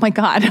fired? Oh, my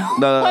God.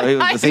 No,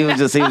 he was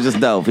just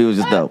dope. He was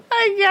just dope.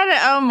 I get it.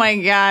 Oh, my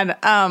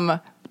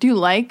God. What do you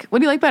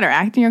like better,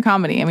 acting or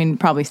comedy? I mean,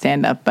 probably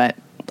stand-up, but...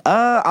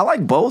 I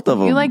like both of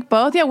them. You like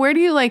both? Yeah, where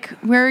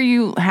are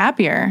you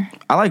happier?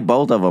 I like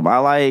both of them. I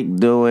like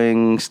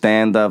doing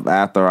stand-up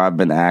after I've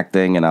been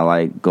acting, and I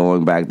like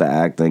going back to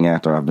acting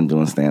after I've been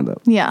doing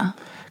stand-up. Yeah.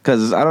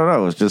 Because, I don't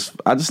know,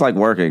 I just like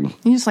working.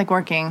 You just like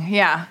working,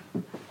 yeah.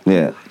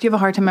 Yeah. Do you have a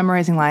hard time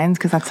memorizing lines?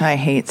 Because that's what I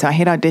hate. So I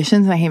hate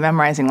auditions and I hate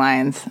memorizing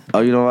lines.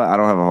 Oh, you know what? I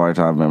don't have a hard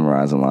time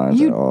memorizing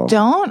lines at all. You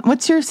don't?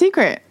 What's your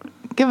secret?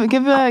 Give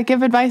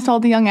advice to all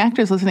the young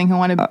actors listening who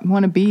want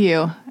to be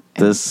you.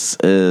 This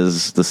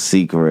is the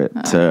secret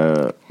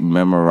to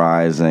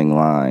memorizing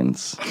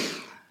lines.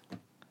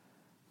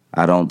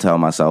 I don't tell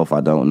myself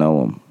I don't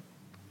know them.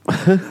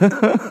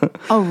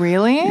 Oh,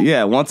 really?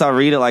 Yeah, once I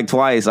read it like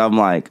twice, I'm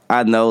like,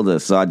 I know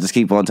this. So I just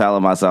keep on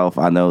telling myself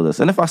I know this.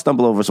 And if I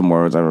stumble over some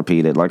words, I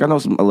repeat it. Like I know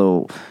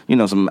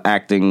some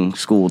acting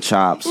school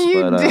chops.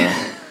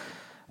 I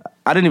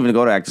didn't even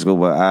go to acting school,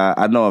 but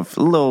I know a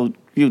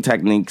few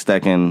techniques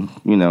that can,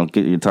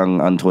 get your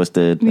tongue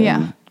untwisted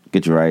and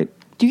get you right.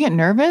 Do you get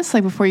nervous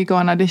like before you go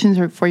on auditions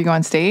or before you go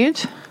on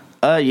stage?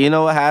 You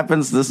know what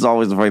happens? This is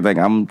always the funny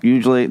thing.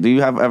 Do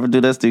you ever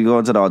do this? Do you go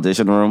into the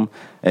audition room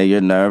and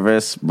you're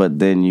nervous, but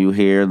then you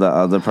hear the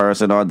other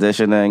person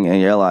auditioning and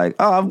you're like,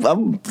 oh,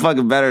 I'm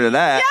fucking better than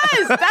that.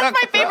 Yes, that's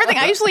my favorite thing.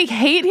 I usually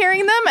hate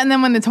hearing them, and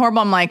then when it's horrible,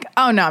 I'm like,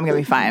 oh no, I'm going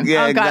to be fine.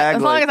 Yeah, oh, God. exactly.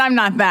 As long as I'm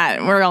not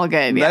that, we're all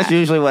good. Yeah. That's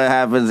usually what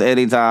happens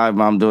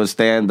anytime I'm doing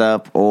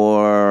stand-up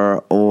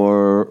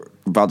or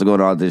about to go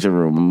to the audition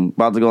room. I'm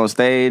about to go on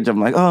stage. I'm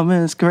like, oh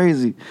man, it's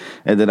crazy.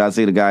 And then I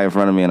see the guy in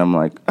front of me and I'm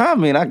like, I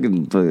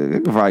can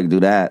probably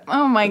do that.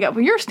 Oh my God.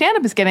 Well, your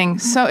stand-up is getting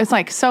so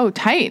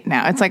tight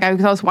now. It's like I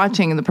was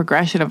watching the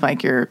progression of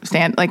like your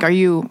like, are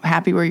you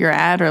happy where you're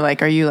at, or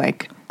like, are you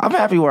like... I'm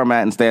happy where I'm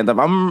at in stand-up.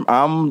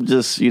 I'm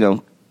just,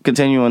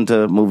 continuing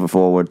to move it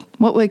forward.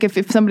 What, like,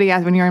 if somebody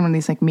asked, when you're in one of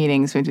these like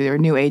meetings with your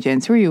new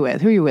agents, who are you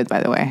with, by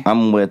the way?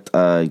 I'm with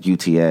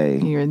UTA.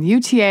 You're in the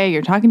UTA,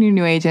 you're talking to your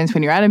new agents.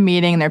 When you're at a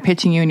meeting and they're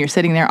pitching you and you're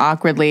sitting there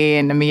awkwardly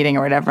in a meeting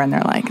or whatever, and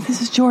they're like,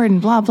 this is Jordan,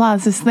 blah, blah,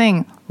 it's this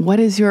thing. What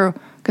is your...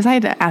 Because I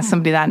had to ask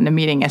somebody that in a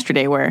meeting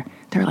yesterday where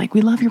they're like,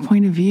 we love your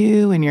point of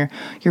view and your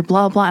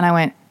blah, blah. And I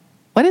went,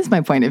 what is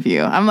my point of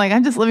view? I'm like,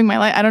 I'm just living my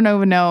life. I don't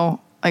even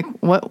know... Like,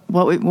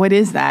 what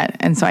is that?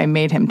 And so I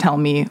made him tell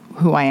me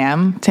who I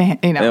am to,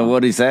 And what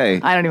did he say?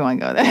 I don't even want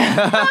to go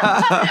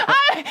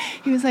there.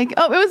 He was like,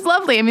 oh, it was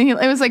lovely. I mean,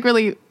 it was like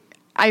really,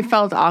 I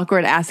felt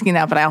awkward asking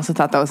that, but I also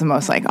thought that was the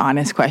most like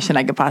honest question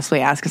I could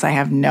possibly ask because I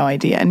have no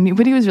idea.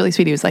 But he was really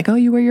sweet. He was like, oh,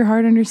 you wear your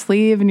heart on your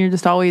sleeve and you're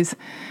just always,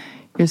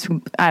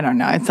 I don't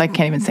know. It's like, I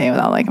can't even say it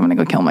without like, I'm going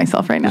to go kill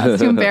myself right now.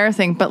 It's too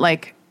embarrassing. But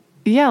like,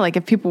 yeah, like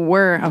if people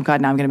were, oh God,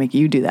 now I'm going to make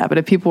you do that. But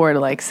if people were to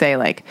like say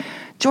like,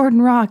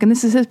 Jordan Rock, and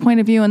this is his point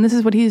of view, and this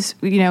is what he's,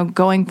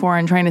 going for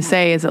and trying to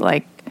say, is it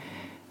like,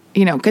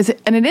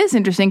 and it is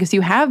interesting because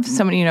you have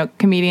so many,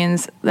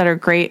 comedians that are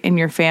great in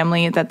your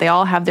family that they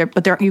all have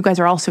but you guys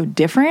are all so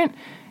different.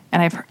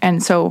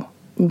 And so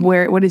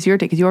what is your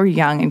take? Because you're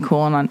young and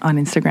cool and on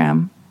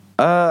Instagram.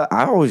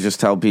 I always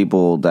just tell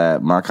people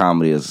that my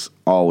comedy is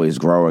always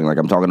growing. Like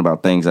I'm talking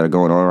about things that are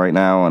going on right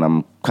now, and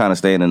I'm kind of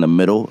staying in the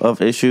middle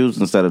of issues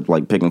instead of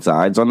like picking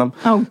sides on them.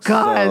 Oh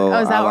God, so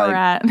is that where we're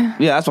at?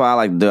 Yeah, that's what I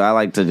like to do. I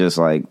like to just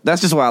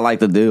that's just what I like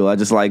to do. I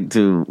just like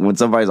to, when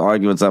somebody's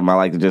arguing something, I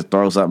like to just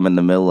throw something in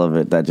the middle of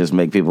it that just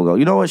make people go,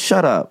 you know what,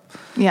 shut up.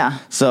 Yeah.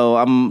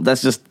 So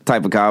that's just the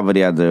type of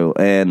comedy I do,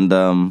 and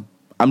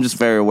I'm just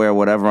very aware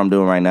whatever I'm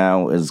doing right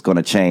now is going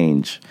to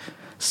change.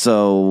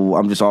 So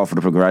I'm just all for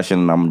the progression.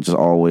 And I'm just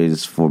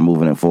always for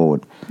moving it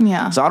forward.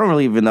 Yeah. So I don't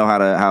really even know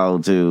how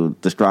to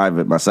describe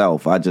it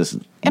myself. I just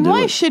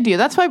why should you?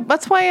 That's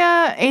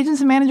why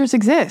agents and managers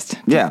exist.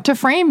 To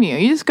frame you.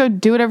 You just go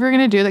do whatever you're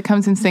going to do that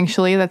comes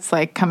instinctually. That's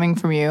like coming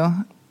from you.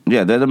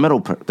 Yeah, they're the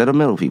middle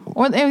people.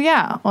 Or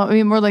yeah. Well, I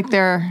mean, we're like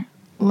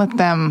let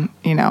them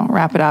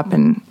wrap it up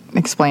and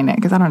explain it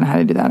because I don't know how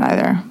to do that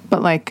either.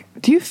 But like,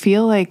 do you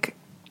feel like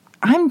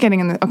I'm getting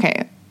in the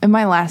okay? In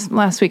my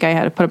last week, I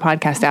had to put a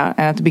podcast out,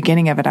 and at the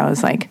beginning of it, I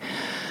was like,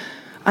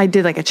 I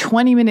did like a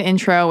 20-minute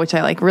intro, which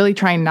I like really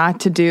trying not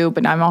to do,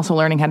 but I'm also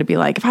learning how to be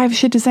like, if I have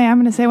shit to say, I'm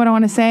going to say what I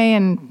want to say,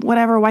 and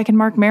whatever. Why can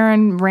Mark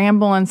Maron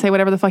ramble and say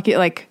whatever the fuck you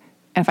like?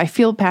 And if I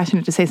feel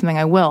passionate to say something,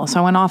 I will. So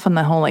I went off on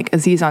the whole like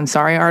Aziz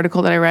Ansari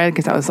article that I read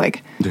because I was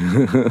like,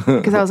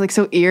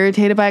 so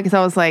irritated by it because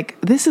I was like,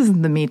 this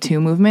isn't the Me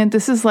Too movement.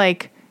 This is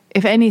like,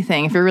 if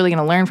anything, if you're really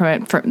going to learn from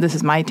it, this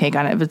is my take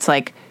on it. But it's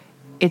like,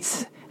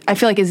 I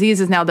feel like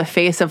Aziz is now the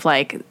face of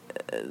like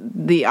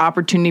the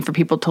opportunity for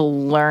people to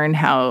learn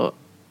how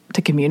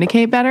to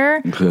communicate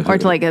better, or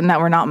to like, and that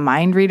we're not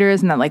mind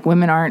readers, and that like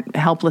women aren't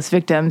helpless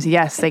victims.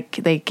 Yes, they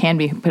can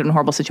be put in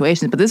horrible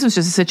situations, but this was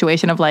just a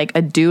situation of like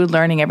a dude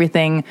learning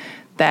everything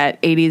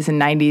that 80s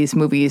and 90s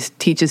movies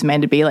teaches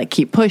men to be, like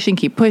keep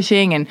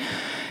pushing, and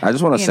I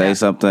just want to say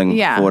something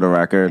for the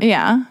record.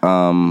 Yeah.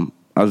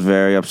 I was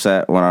very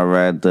upset when I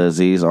read the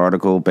Z's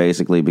article,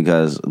 basically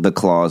because the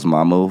claw is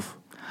my move.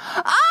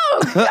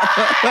 Oh,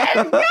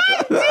 God! God damn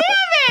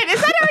it!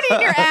 Is that already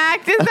in your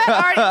act? Is that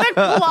already the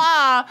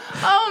claw?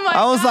 Oh, my God.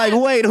 I was like,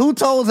 wait, who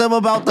told him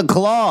about the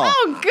claw?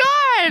 Oh, God!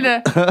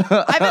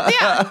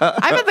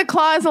 I bet the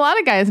claw is a lot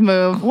of guys'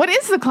 move. What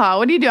is the claw?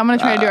 What do you do? I'm going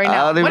to try to do it right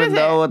now. I don't even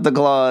know what the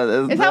claw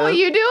is. Is that what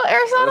you do,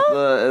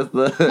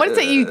 Aristotle? What is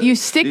it? You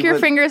stick your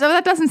fingers... Oh,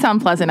 that doesn't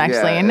sound pleasant,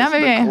 actually. Yeah, and it's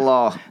the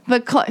claw. The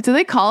claw. Do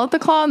they call it the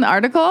claw in the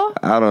article?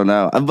 I don't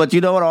know. But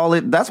you know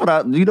what? That's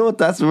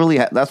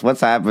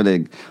what's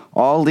happening.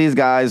 All these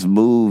guys'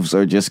 moves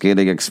are just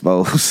getting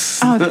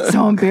exposed. Oh, that's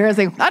so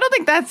embarrassing. I don't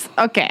think that's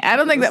okay. I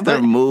don't think that's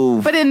their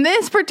move. But in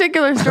this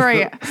particular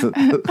story,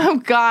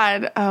 oh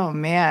God, oh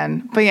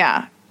man. But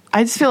yeah,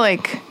 I just feel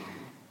like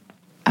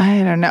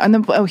I don't know. And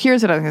then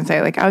here's what I was gonna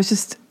say. Like I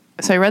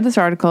read this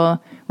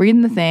article,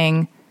 reading the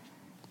thing.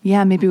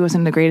 Yeah, maybe it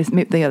wasn't the greatest.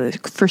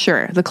 For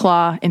sure, the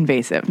claw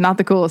invasive, not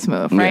the coolest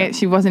move, right? Yeah.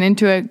 She wasn't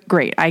into it.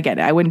 Great, I get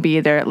it. I wouldn't be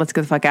either. Let's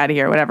get the fuck out of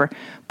here, or whatever.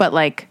 But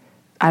like,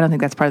 I don't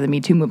think that's part of the Me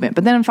Too movement.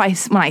 But then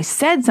when I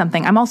said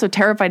something, I'm also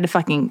terrified to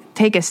fucking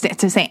take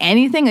to say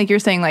anything. Like you're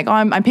saying, like, oh,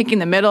 I'm picking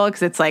the middle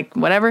because it's like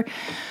whatever.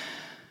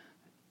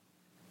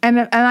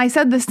 And I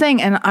said this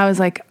thing, and I was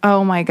like,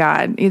 oh my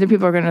God, either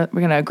people are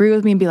gonna agree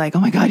with me and be like, oh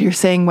my God, you're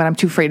saying what I'm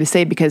too afraid to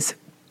say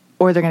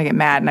or they're gonna get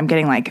mad. And I'm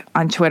getting like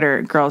on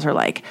Twitter, girls are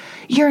like,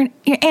 you're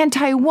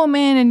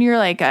anti-woman, and you're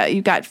like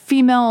you got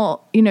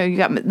female, you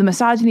got the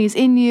misogyny's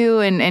in you,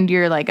 and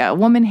you're like a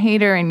woman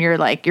hater, and you're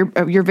like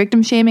you're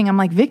victim shaming. I'm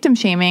like, victim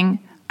shaming?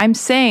 I'm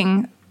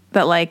saying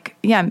that like,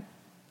 yeah,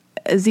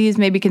 Aziz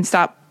maybe can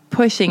stop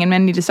pushing and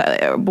men need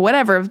to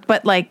whatever,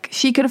 but like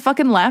she could have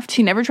fucking left.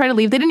 She never tried to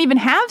leave. They didn't even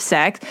have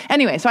sex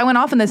anyway. So I went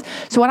off on this.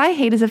 So what I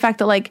hate is the fact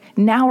that like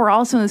now we're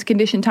also in this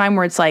conditioned time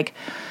where it's like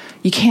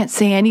you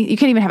can't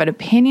even have an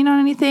opinion on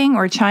anything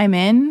or chime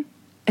in,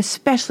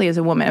 especially as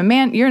a woman. A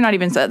man, you're not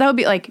even, that would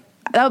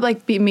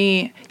be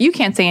me. You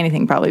can't say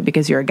anything probably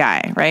because you're a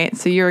guy, right?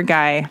 So you're a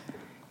guy.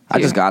 I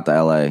just got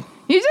to LA.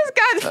 You just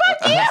got, fuck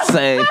you.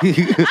 Say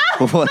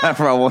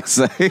whatever I want to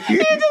say. You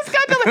just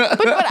got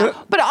to,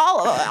 but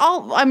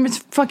all I'm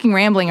just fucking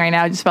rambling right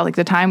now just about like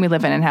the time we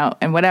live in and how,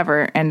 and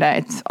whatever. And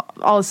it's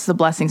all this is a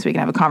blessing so we can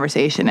have a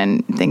conversation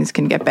and things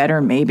can get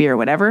better maybe or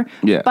whatever.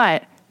 Yeah.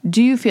 But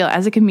do you feel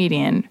as a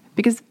comedian,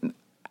 because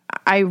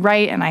I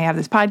write and I have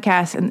this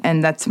podcast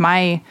and that's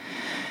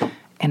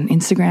and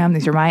Instagram,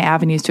 these are my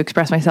avenues to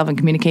express myself and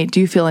communicate. Do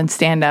you feel in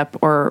stand-up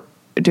or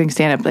doing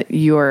stand-up that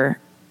your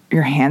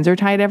hands are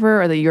tied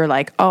ever, or that you're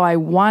like, oh, I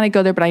want to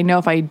go there, but I know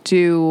if I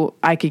do,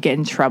 I could get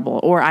in trouble,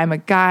 or I'm a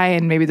guy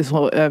and maybe this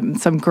will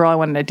some girl I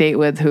wanted to date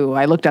with who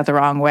I looked at the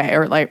wrong way,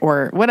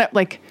 or what?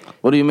 Like,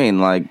 what do you mean?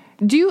 Like,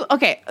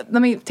 okay,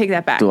 let me take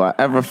that back. Do I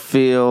ever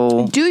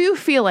feel? Do you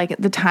feel like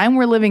the time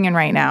we're living in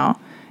right now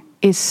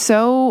is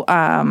so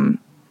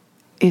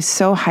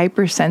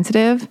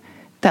hypersensitive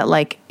that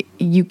like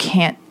you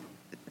can't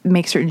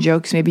make certain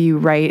jokes maybe you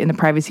write in the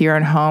privacy of your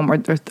own home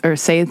or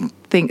say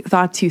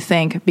thoughts you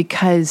think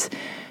because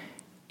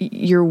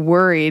you're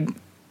worried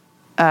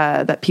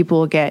that people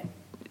will get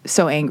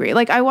so angry.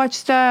 Like I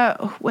watched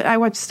God, what did I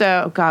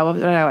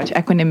watch?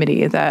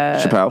 Equanimity,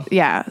 Chappelle.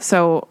 Yeah.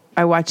 So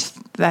I watched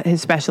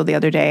his special the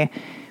other day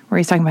where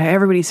he's talking about how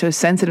everybody's so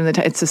sensitive.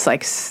 It's just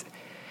like,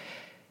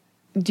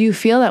 do you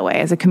feel that way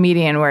as a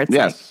comedian where it's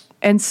yes. like,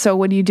 and so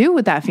what do you do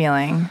with that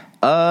feeling?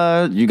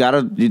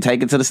 You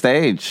take it to the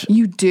stage.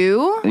 You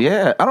do?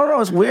 Yeah. I don't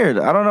know. It's weird.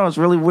 It's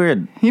really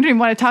weird. You don't even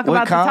want to talk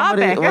about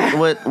comedy, the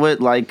topic. with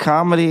like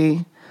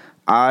comedy,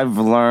 I've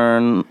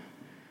learned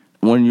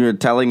when you're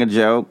telling a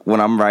joke, when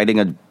I'm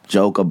writing a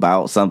joke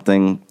about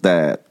something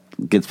that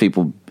gets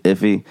people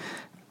iffy,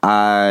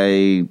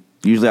 I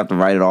usually have to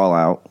write it all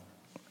out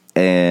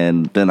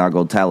and then I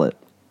go tell it.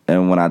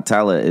 And when I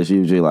tell it, it's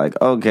usually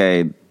like,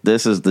 okay,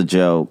 this is the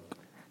joke.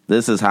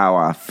 This is how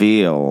I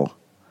feel.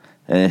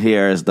 And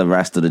here is the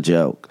rest of the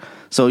joke.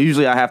 So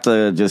usually I have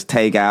to just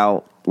take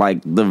out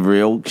like the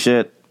real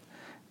shit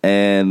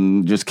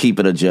and just keep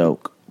it a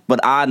joke. But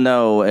I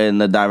know in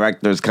the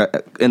director's cut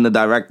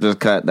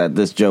that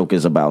this joke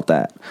is about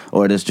that,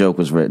 or this joke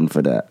was written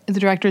for that. The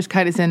director's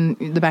cut is in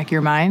the back of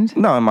your mind?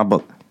 No, in my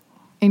book.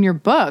 In your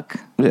book?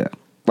 Yeah,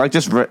 like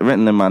just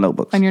written in my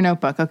notebooks. On your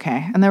notebook,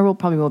 okay. And there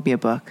probably will be a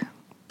book.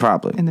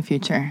 Probably in the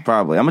future.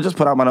 Probably. I'm gonna just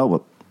put out my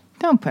notebook.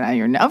 Don't put out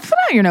your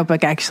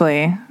notebook.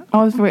 Actually,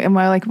 am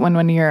I like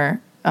when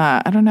your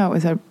I don't know,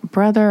 is it a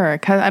brother or a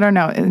cousin? I don't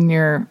know.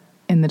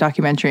 In the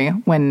documentary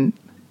when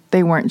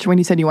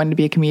you said you wanted to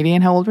be a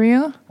comedian, how old were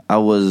you? I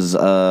was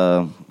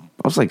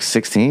like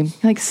 16.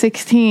 Like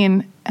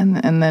 16,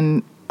 and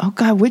then oh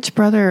God, which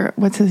brother?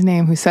 What's his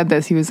name? Who said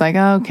this? He was like,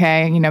 oh,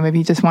 okay, maybe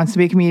he just wants to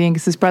be a comedian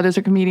because his brothers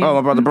are comedians. Oh,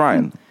 my brother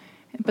Brian.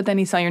 But then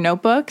he saw your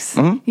notebooks?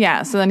 Mm-hmm.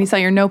 Yeah, so then he saw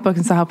your notebook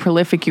and saw how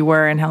prolific you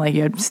were and how like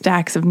you had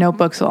stacks of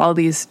notebooks with all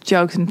these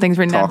jokes and things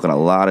written down. Talking a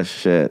lot of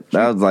shit.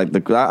 That was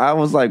like I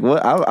was like,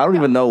 what? I don't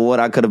even know what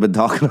I could have been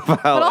talking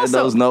about in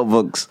those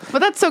notebooks. But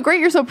that's so great.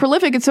 You're so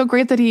prolific. It's so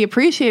great that he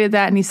appreciated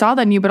that and he saw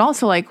that in you. But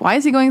also, like, why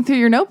is he going through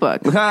your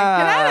notebook? Like, get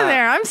out of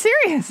there. I'm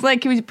serious.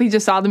 Like, he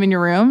just saw them in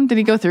your room. Did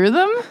he go through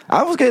them?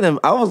 I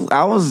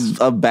was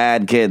a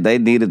bad kid. They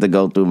needed to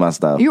go through my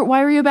stuff.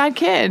 Why were you a bad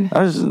kid?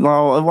 I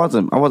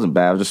wasn't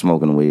bad. I was just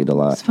smoking weed a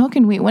lot.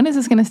 Smoking weed. When is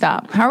this going to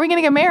stop? How are we going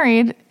to get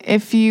married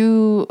if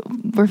you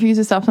refuse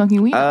to stop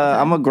smoking weed?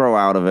 I'm gonna grow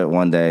out of it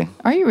one day.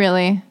 Are you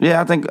really?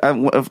 Yeah, I think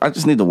I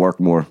just need to work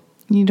more.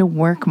 You need to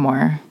work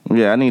more.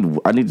 Yeah, I need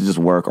to just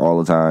work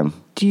all the time.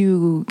 Do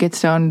you get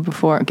stoned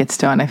before? Get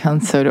stoned. I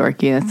sound so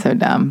dorky. That's so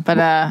dumb. But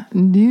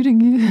do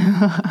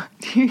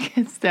you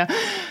get stoned?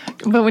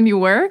 But when you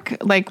work,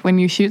 like when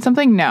you shoot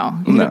something, no.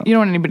 You don't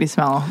want anybody to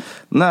smell.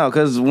 No,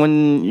 because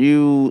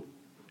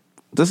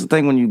this is the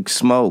thing when you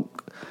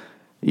smoke,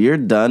 you're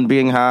done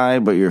being high,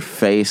 but your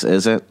face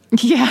isn't.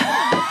 Yeah.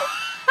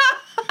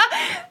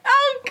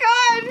 Oh,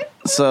 God.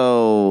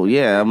 So,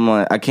 yeah, I'm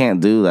like, I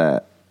can't do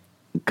that.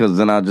 Because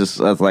then it's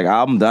like,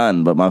 I'm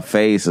done, but my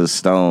face is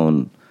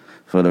stoned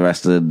for the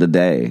rest of the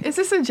day. Is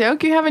this a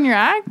joke you have in your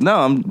act?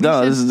 No,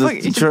 this is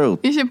just the truth.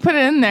 You should put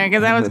it in there,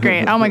 because that was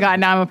great. Oh, my God.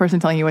 Now I'm a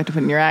person telling you what to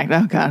put in your act.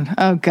 Oh, God.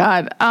 Oh,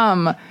 God.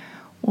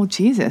 Well,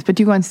 Jesus. But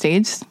do you go on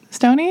stage,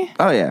 Stoney?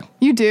 Oh, yeah.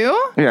 You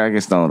do? Yeah, I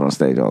get stoned on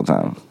stage all the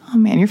time. Oh,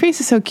 man, your face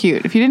is so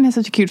cute. If you didn't have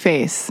such a cute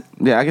face.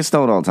 Yeah, I get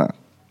stoned all the time.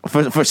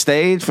 For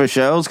stage, for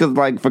shows, because,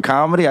 like, for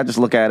comedy, I just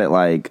look at it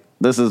like,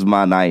 this is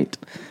my night.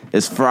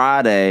 It's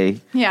Friday.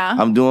 Yeah.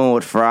 I'm doing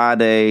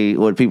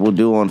what people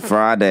do on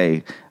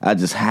Friday. I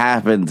just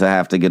happen to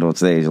have to get on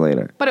stage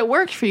later. But it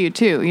worked for you,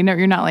 too. You know,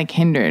 you're not, like,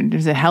 hindered.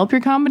 Does it help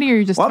your comedy, or are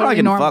you just I'm not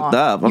getting normal? fucked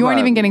up. You weren't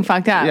even getting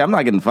fucked up. Yeah, I'm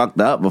not getting fucked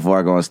up before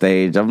I go on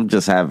stage. I'm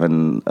just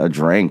having a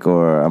drink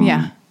or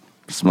I'm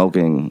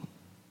smoking.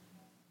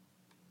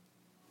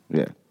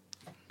 Yeah.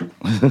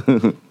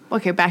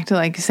 Okay, back to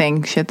like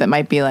saying shit that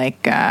might be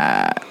like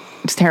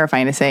it's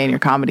terrifying to say in your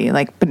comedy.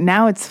 Like, but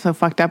now it's so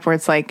fucked up where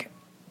it's like,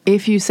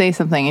 if you say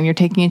something and you're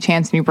taking a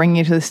chance and you're bringing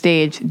it to the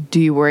stage, do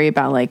you worry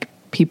about like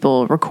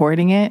people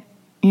recording it,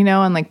 you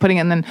know, and like putting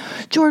it, and then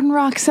Jordan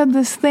Rock said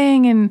this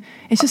thing, and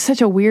it's just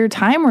such a weird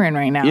time we're in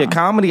right now. Yeah,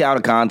 comedy out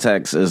of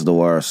context is the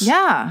worst.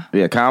 Yeah.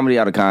 Yeah, comedy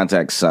out of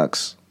context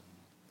sucks.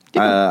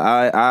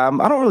 I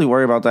don't really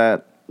worry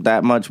about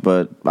that much,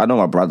 but I know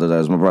my brother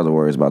does. My brother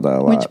worries about that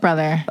a lot. Which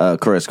brother?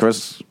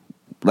 Chris.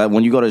 Like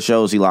when you go to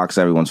shows, he locks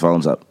everyone's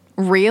phones up.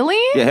 Really?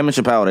 Yeah, him and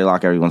Chappelle, they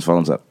lock everyone's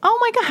phones up. Oh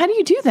my God, how do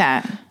you do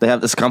that? They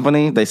have this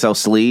company, they sell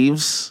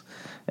sleeves,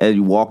 and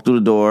you walk through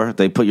the door,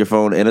 they put your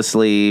phone in a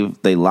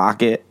sleeve, they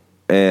lock it,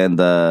 and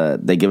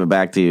they give it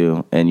back to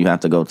you, and you have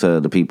to go to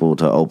the people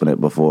to open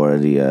it before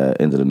the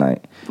end of the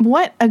night.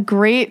 What a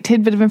great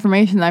tidbit of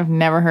information that I've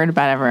never heard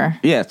about ever.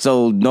 Yeah,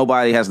 so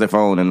nobody has their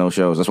phone in those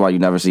shows. That's why you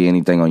never see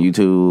anything on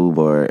YouTube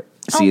or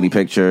see any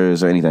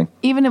pictures or anything.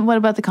 What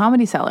about the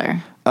Comedy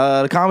Cellar?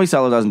 The Comedy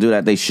Cellar doesn't do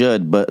that. They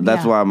should, but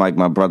that's why I'm like,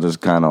 my brother's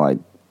kind of like...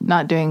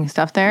 Not doing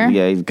stuff there?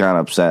 Yeah, he's kind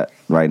of upset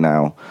right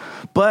now.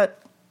 But,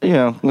 you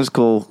know, it's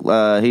cool.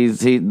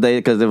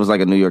 Because there was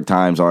like a New York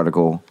Times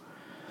article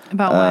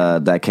about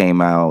what? that came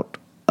out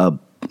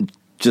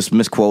just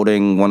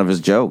misquoting one of his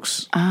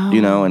jokes. Oh.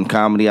 You know, and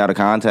comedy out of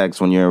context,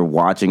 when you're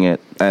watching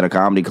it at a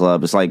comedy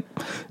club, it's like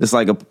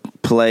a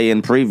play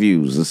in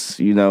previews. It's,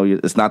 you know,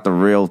 it's not the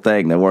real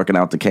thing. They're working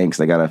out the kinks.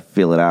 They got to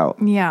feel it out.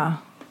 Yeah.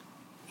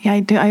 Yeah, I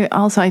do.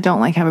 I don't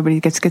like how everybody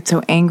gets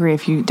so angry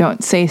if you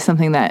don't say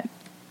something that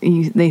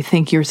they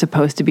think you're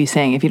supposed to be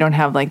saying. If you don't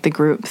have like the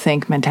group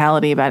think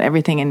mentality about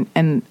everything,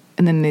 and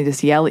then they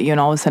just yell at you,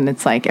 and all of a sudden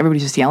it's like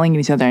everybody's just yelling at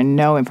each other, and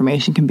no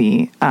information can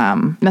be,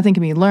 nothing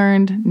can be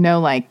learned, no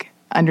like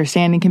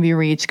understanding can be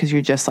reached, because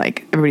you're just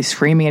like everybody's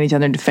screaming at each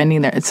other,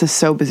 defending their. It's just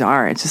so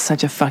bizarre. It's just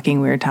such a fucking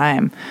weird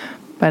time.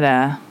 But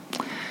ay.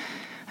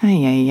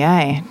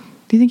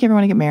 Do you think you ever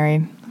want to get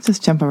married? Let's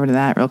just jump over to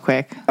that real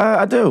quick.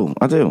 I do.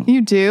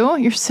 You do?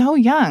 You're so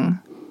young.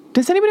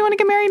 Does anybody want to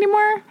get married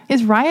anymore?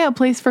 Is Raya a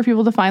place for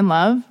people to find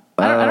love?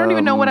 I don't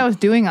even know what I was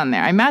doing on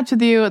there. I matched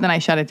with you, and then I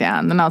shut it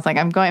down. Then I was like,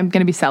 I'm going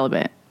to be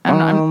celibate.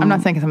 I'm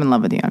not saying because I'm in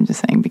love with you. I'm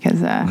just saying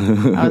because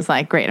I was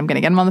like, great, I'm going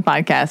to get him on the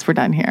podcast. We're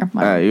done here.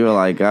 You were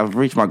like, I've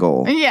reached my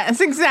goal. Yes,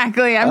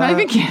 exactly. I'm not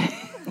even kidding.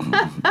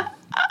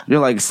 You're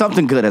like,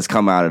 something good has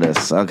come out of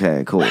this.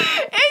 Okay, cool.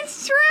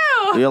 It's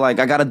true. You're like,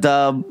 I got a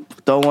dub.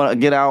 Don't want to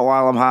get out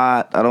while I'm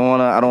hot. I don't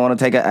want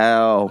to take an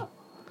L.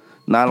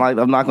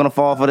 I'm not going to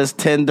fall for this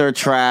Tinder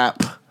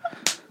trap.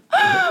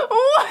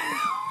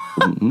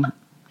 Mm-hmm.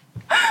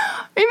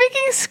 Are you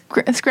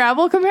making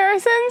Scrabble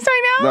comparisons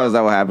right now? No, is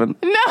that what happened?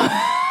 No.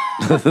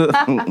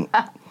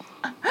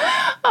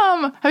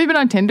 Have you been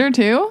on Tinder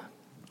too?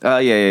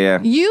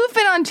 Yeah. You've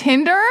been on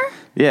Tinder?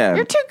 Yeah.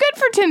 You're too good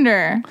for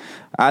Tinder.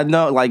 I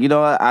know, like, you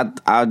know what?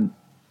 I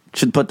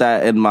should put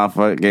that in my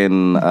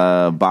fucking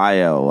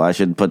bio. I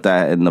should put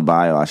that in the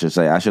bio. I should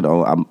say I should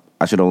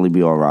only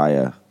be on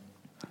Raya.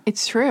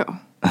 It's true.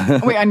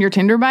 Wait, on your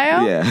Tinder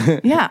bio? Yeah.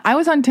 Yeah, I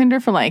was on Tinder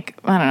for like,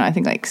 I don't know, I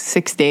think like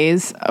 6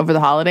 days over the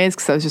holidays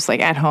because I was just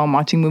like at home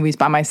watching movies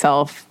by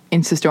myself,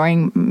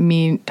 Insta-storying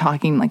me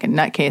talking like a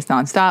nutcase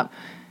nonstop.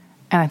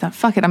 And I thought,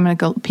 fuck it, I'm going to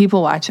go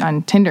people watch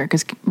on Tinder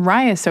because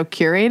Raya is so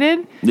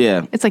curated.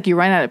 Yeah. It's like you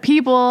run out of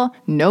people.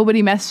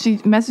 Nobody messages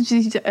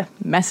each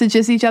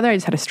other. I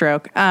just had a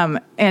stroke.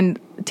 And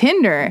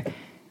Tinder,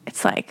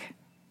 it's like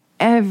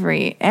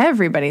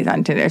everybody's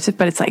on Tinder.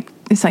 But it's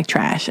like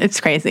trash.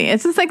 It's crazy.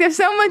 It's just like there's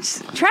so much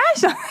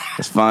trash on there.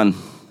 It's fun.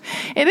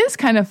 It is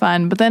kind of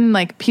fun. But then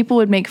like people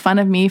would make fun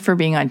of me for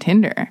being on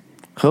Tinder.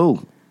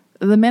 Who?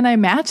 The men I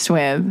matched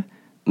with.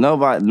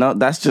 Nobody. No,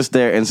 that's just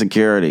their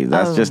insecurity.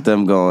 That's just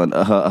them going,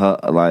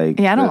 like.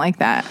 Yeah, I don't like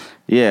that.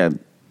 Yeah.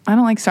 I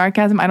don't like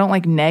sarcasm. I don't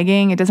like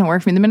negging. It doesn't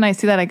work for me. The minute I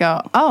see that, I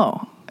go,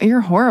 oh,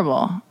 you're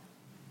horrible.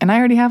 And I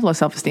already have low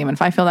self-esteem. And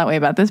if I feel that way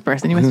about this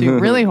person, you must be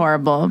really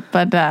horrible.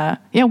 But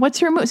yeah,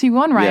 what's your move? So you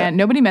go on Raya. Yeah.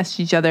 Nobody messaged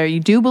each other.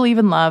 You do believe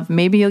in love.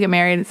 Maybe you'll get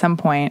married at some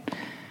point.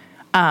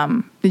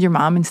 Did your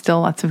mom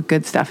instill lots of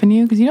good stuff in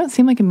you? Because you don't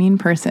seem like a mean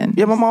person.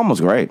 Yeah, my mom was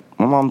great.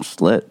 My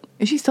mom's lit.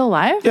 Is she still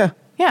alive? Yeah.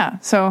 Yeah.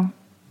 So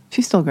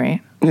she's still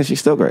great. Yeah,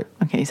 she's still great.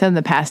 Okay, you said in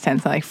the past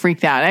tense, I like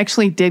freaked out. I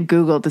actually did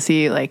Google to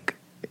see like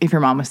if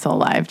your mom was still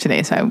alive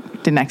today, so I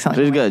didn't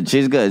accidentally. She's good.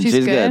 She's good. She's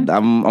She's good.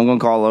 I'm gonna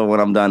call her when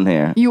I'm done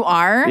here. You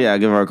are? Yeah,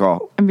 give her a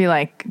call. And be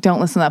like,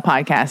 don't listen to that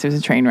podcast. There's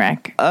a train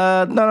wreck.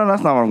 No,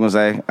 that's not what I'm gonna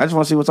say. I just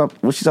want to see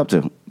what she's up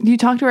to. Do you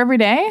talk to her every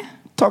day?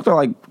 Talk to her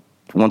like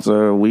once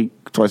a week,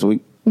 twice a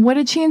week. What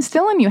did she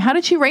instill in you? How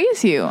did she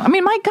raise you? I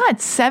mean, my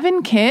God,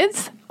 7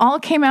 kids all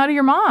came out of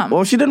your mom.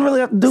 Well, she didn't really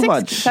have to do 6,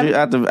 much. 7?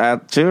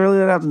 She really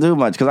didn't have to do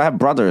much because I had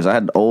brothers. I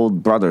had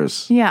old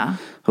brothers. Yeah.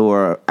 Who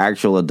were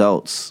actual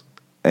adults,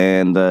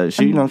 and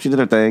she, she did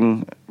her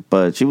thing.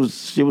 But she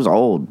was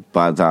old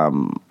by the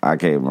time I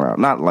came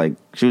around. Not like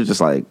she was just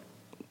like,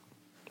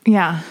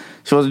 yeah.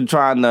 She wasn't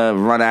trying to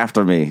run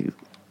after me.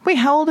 Wait,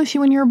 how old was she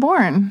when you were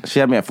born? She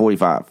had me at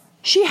 45.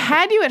 She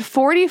had you at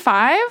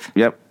 45?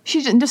 Yep.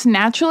 She just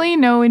naturally,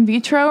 no in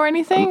vitro or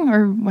anything,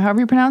 or however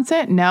you pronounce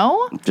it?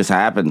 No? Just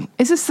happened.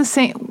 Is this the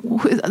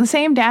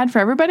same dad for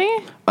everybody?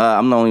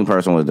 I'm the only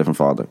person with a different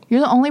father. You're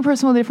the only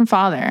person with a different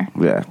father.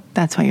 Yeah.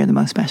 That's why you're the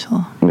most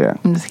special. Yeah.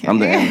 I'm just kidding. I'm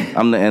the end.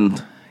 I'm the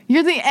end.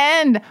 You're the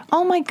end.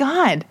 Oh my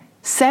God.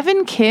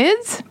 7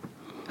 kids?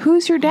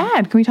 Who's your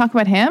dad? Can we talk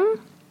about him?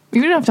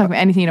 You don't have to talk about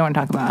anything you don't want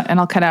to talk about, and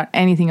I'll cut out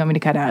anything you want me to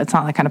cut out. It's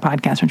not that kind of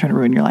podcast where I'm trying to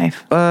ruin your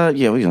life.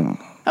 Yeah, we don't.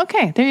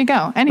 Okay, there you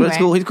go. Anyway, but it's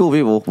cool. He's cool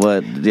people,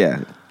 but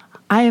yeah.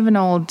 I have an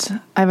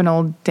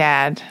old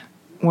dad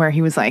where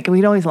he was like,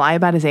 we'd always lie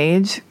about his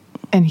age,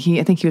 and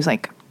I think he was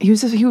like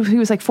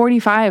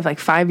 45, like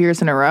 5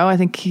 years in a row. I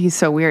think he's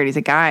so weird. He's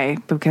a guy,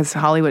 but because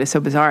Hollywood is so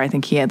bizarre, I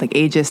think he had like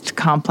ageist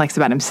complex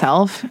about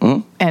himself,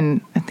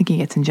 and I think he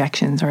gets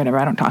injections or whatever.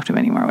 I don't talk to him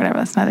anymore, or whatever.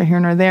 That's neither here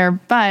nor there.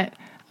 But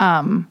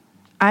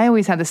I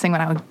always had this thing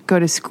when I would go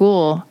to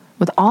school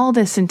with all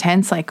this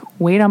intense like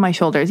weight on my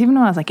shoulders, even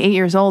when I was like 8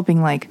 years old,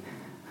 being like,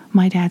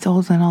 my dad's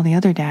older than all the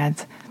other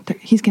dads.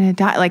 He's going to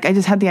die. Like, I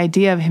just had the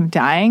idea of him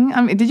dying.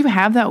 I mean, did you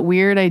have that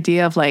weird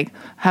idea of like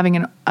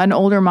having an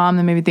older mom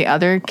than maybe the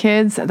other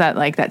kids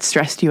that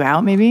stressed you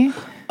out maybe?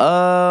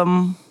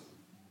 No,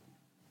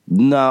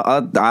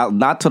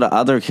 not to the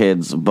other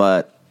kids,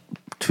 but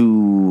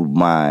to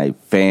my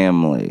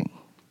family.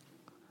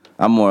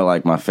 I'm more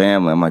like my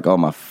family. I'm like, oh,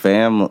 my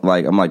family.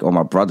 Like, I'm like, oh,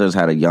 my brothers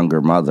had a younger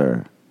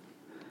mother.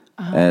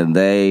 And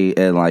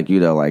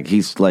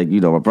he's like,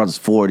 my brother's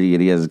 40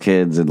 and he has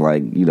kids and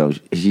like,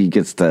 he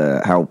gets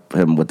to help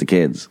him with the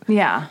kids.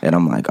 Yeah. And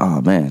I'm like, oh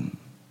man,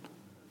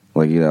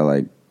 like,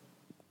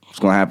 what's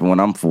going to happen when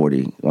I'm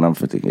 40, when I'm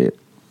 50? Yeah.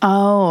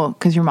 Oh,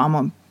 because your mom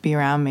won't be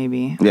around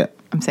maybe. Yeah.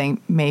 I'm saying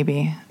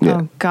maybe. Yeah.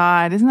 Oh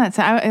God. Isn't that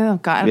sad?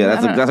 Oh God.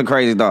 Yeah. That's a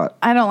crazy thought.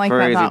 I don't like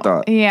crazy that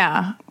thought.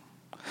 Yeah.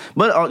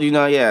 But,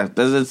 yeah,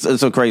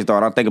 it's a crazy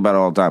thought. I think about it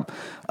all the time.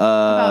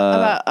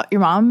 About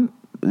your mom?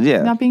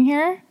 Yeah. Not being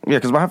here? Yeah,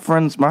 because I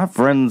have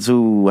friends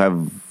who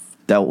have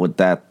dealt with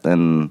that,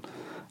 and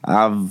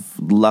I've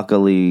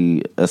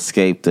luckily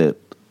escaped it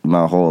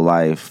my whole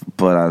life,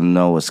 but I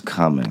know it's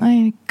coming.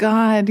 My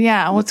God,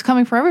 yeah. Well, it's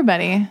coming for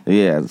everybody.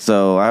 Yeah,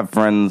 so I have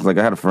friends, like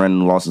I had a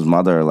friend who lost his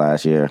mother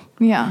last year.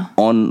 Yeah.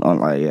 On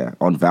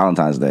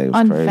Valentine's Day. It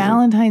was crazy.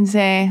 Valentine's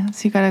Day.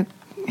 So you got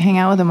to hang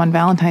out with him on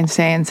Valentine's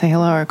Day and say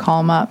hello or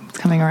call him up. It's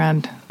coming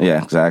around.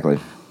 Yeah, exactly.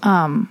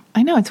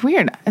 I know, it's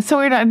weird. It's so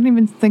weird. I didn't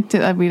even think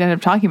we'd end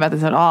up talking about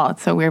this at all.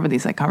 It's so weird where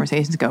these like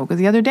conversations go. Because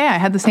the other day I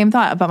had the same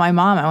thought about my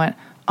mom. I went,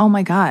 oh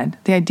my God,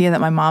 the idea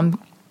that my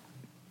mom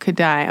could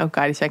die. Oh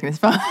God, he's checking his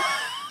phone.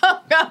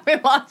 Oh God, we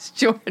lost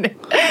Jordan.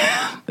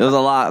 There was a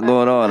lot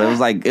going on. It was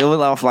like it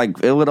went off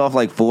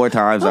like 4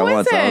 times at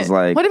once. I was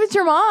like, what if it's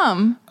your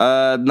mom?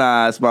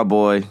 Nah, it's my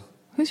boy.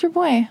 Who's your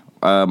boy?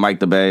 Mike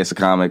the Bay. It's a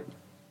comic.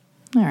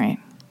 All right.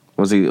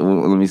 Was he?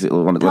 Let me see.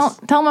 Tell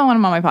him I want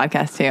him on my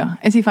podcast too.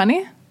 Is he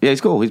funny? Yeah, he's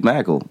cool. He's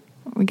mad cool.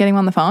 We getting him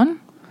on the phone?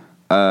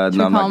 No, I'm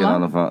not getting on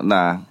the phone.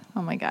 Nah.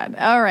 Oh my God.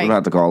 All right. We don't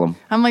have to call him.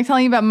 I'm like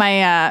telling you about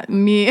my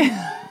me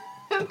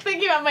I'm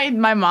thinking about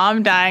my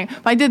mom dying.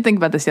 But I did think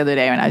about this the other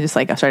day, and I just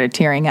I started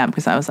tearing up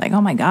because I was like,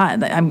 oh my God,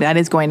 that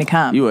is going to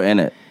come. You were in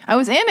it. I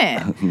was in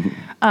it.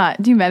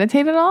 Do you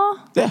meditate at all?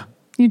 Yeah.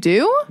 You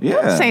do?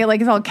 Yeah. Say it like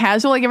it's all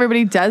casual, like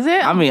everybody does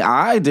it? I mean,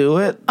 I do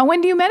it. Oh,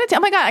 when do you meditate?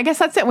 Oh my God, I guess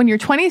that's it. When you're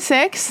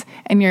 26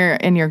 and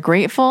you're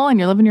grateful and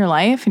you're living your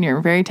life and you're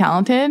very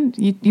talented,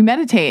 you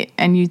meditate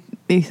and you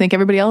think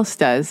everybody else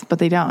does, but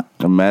they don't.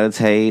 I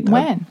meditate.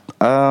 When?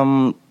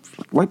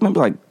 Maybe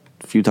a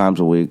few times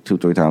a week,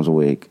 2-3 times a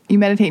week. You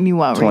meditate and you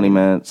what? 20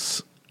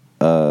 minutes,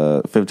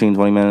 15,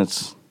 20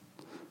 minutes.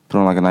 Put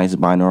on a nice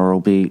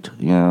binaural beat,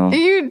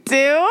 You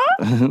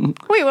do?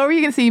 Wait, what were you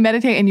going to say? You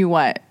meditate and you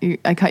what?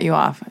 I cut you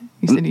off.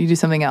 You said you do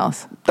something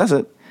else. That's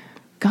it.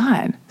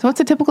 God. So what's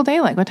a typical day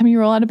like? What time do you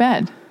roll out of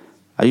bed?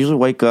 I usually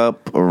wake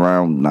up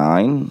around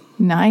 9.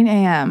 9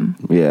 a.m.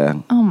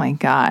 Yeah. Oh my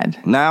God.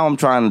 Now I'm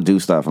trying to do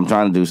stuff.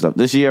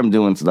 This year I'm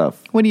doing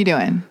stuff. What are you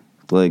doing?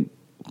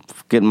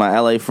 Getting my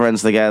LA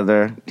friends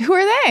together. Who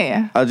are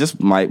they? Just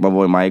Mike, my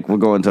boy Mike. We're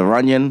going to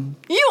Runyon.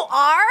 You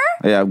are?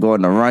 Yeah, I'm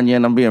going to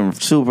Runyon. I'm being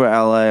super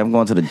LA. I'm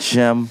going to the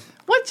gym.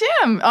 What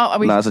gym? Oh,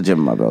 No, it's a gym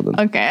in my building.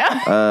 Okay.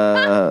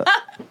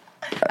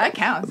 That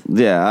counts.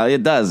 Yeah,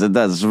 it does.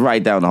 It's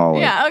right down the hallway.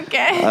 Yeah,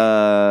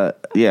 okay.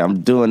 Yeah, I'm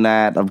doing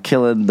that. I'm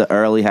killing the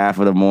early half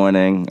of the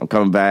morning. I'm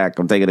coming back.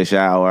 I'm taking a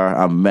shower.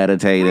 I'm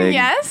meditating.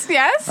 Yes.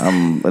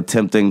 I'm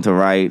attempting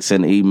to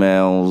send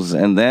emails,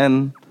 and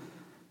then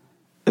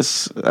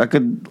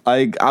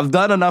I've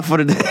done enough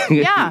for the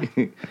day. Yeah.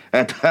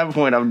 At that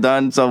point, I've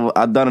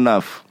done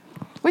enough.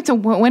 Wait, so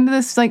when did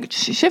this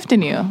shift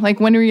in you?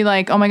 When were you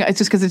oh my God, it's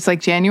just because it's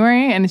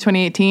January and it's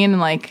 2018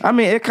 and I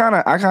mean, I kind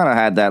of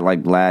had that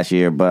last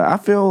year, but I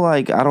feel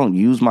like I don't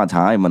use my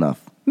time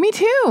enough. Me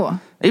too.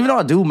 Even though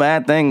I do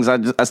mad things,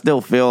 I still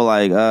feel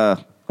like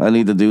I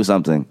need to do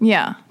something.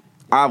 Yeah.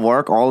 I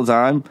work all the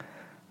time,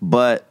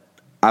 but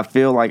I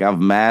feel like I've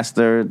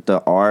mastered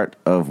the art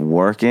of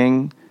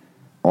working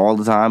all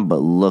the time, but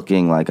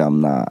looking like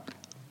I'm not.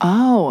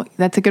 Oh,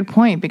 that's a good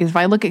point. Because if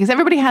I look at, because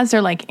everybody has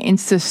their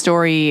Insta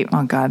story,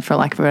 oh God, for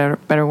lack of a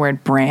better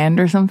word, brand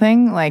or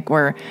something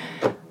and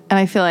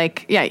I feel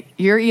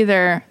you're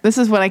either, this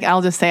is what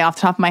I'll just say off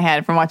the top of my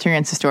head from watching your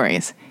Insta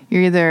stories.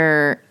 You're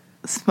either,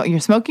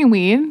 you're smoking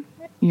weed,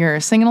 you're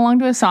singing along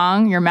to a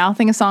song, you're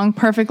mouthing a song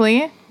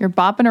perfectly, you're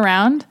bopping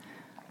around.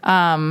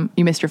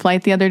 You missed your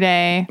flight the other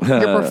day.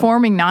 You're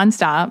performing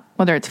nonstop,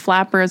 whether it's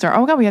flappers or,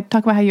 oh God, we had to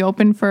talk about how you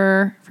opened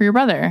for your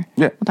brother.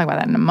 Yeah. We'll talk about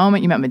that in a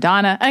moment. You met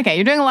Madonna. Okay,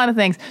 you're doing a lot of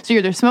things. So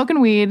you're either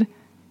smoking weed,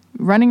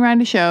 running around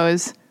to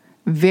shows,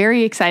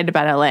 very excited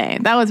about LA.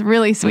 That was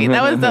really sweet.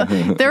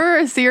 There were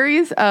a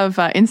series of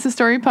Insta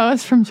story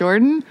posts from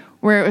Jordan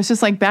where it was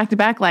just back to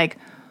back,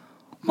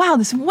 wow,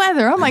 this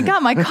weather. Oh my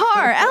God, my car,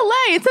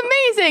 LA, it's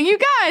amazing. You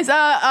guys,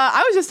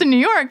 I was just in New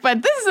York,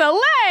 but this is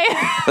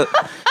LA.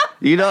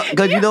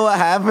 Because you know what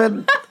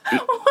happened?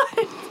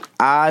 What?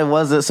 I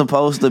wasn't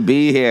supposed to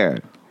be here.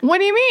 What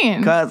do you mean?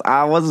 Because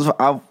I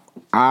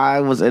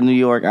was in New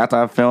York after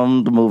I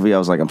filmed the movie. I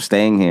was like, I'm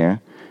staying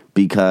here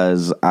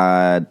because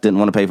I didn't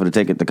want to pay for the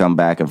ticket to come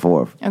back and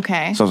forth.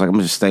 Okay. So I was like,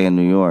 I'm just staying in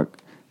New York.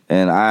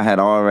 And I had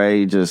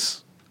already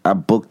I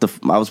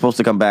was supposed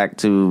to come back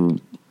to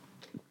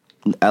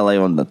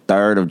LA on the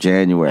 3rd of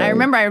January. I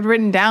remember I had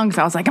written down because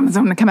I was like, I'm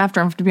going to come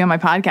after him to be on my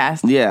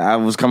podcast. Yeah, I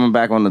was coming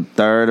back on the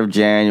 3rd of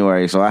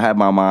January, so I had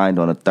my mind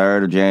on the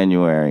 3rd of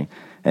January.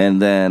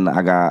 And then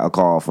I got a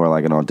call for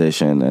an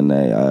audition, and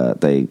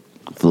they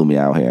flew me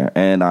out here.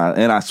 And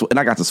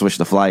I got to switch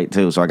the flight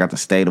too, so I got to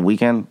stay the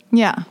weekend.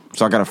 Yeah.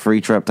 So I got a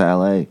free trip to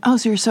LA. Oh,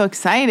 so you're so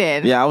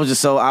excited. Yeah, it was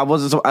so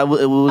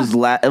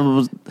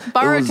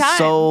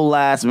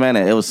last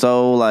minute. It was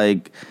so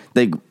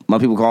my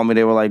people called me.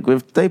 They were like,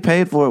 if they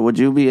paid for it, would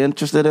you be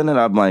interested in it?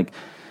 I'm like,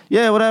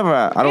 yeah, whatever.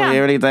 I don't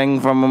hear anything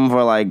from them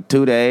for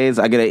 2 days.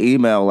 I get an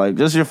email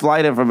just your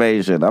flight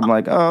information. I'm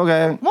like, oh,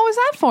 okay. What was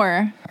that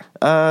for?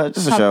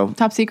 Just a show.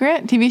 Top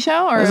secret TV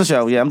show or? It's a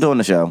show. Yeah, I'm doing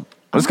the show.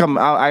 It's coming.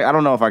 I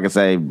don't know if I can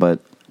say, but.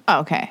 Oh,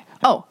 okay.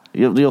 Oh.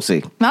 You'll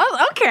see.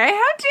 Oh, okay.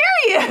 How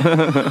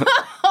dare you?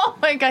 Oh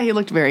my God, he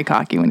looked very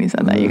cocky when he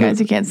said that. You guys,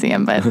 you can't see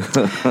him, but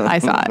I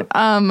saw it.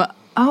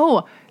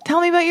 Oh, tell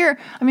me about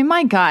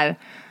my God.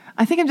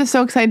 I think I'm just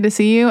so excited to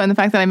see you, and the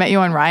fact that I met you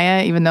on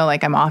Raya, even though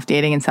I'm off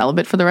dating and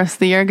celibate for the rest of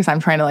the year because I'm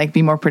trying to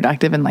be more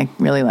productive and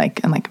really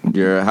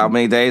You're how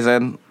many days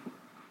in?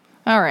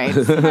 All right.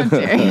 How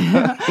dare you?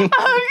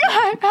 Oh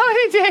God, how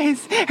many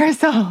days? Or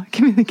so?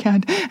 Give me the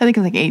count. I think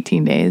it's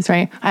 18 days,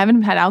 right? I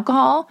haven't had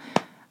alcohol.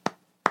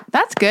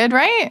 That's good,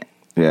 right?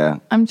 Yeah.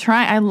 I'm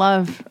trying. I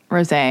love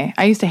rosé.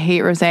 I used to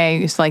hate rosé. I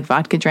used to like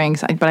vodka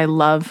drinks, but I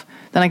love.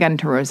 Then I got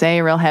into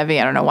rosé real heavy.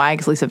 I don't know why,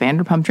 because Lisa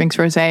Vanderpump drinks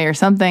rosé or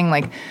something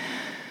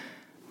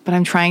But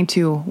I'm trying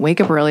to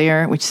wake up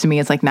earlier, which to me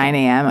is 9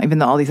 a.m., even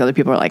though all these other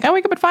people are like, I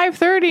wake up at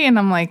 5:30, and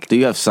I'm like... Do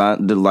you have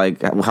sun?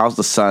 How's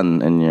the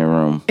sun in your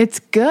room? It's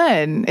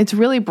good. It's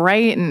really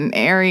bright and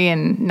airy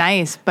and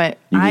nice, but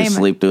You can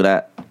sleep through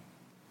that?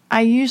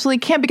 I usually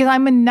can't because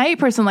I'm a night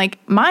person. Like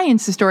my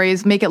Insta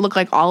stories make it look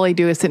like all I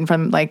do is sit in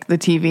front of like the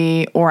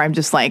TV, or I'm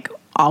just like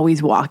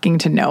always walking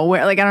to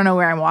nowhere. Like I don't know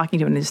where I'm walking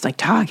to, and just like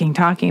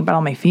talking about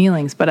all my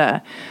feelings.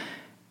 But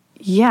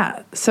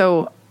yeah.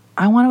 So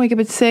I want to wake up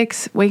at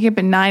 6. Waking up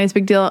at 9 is a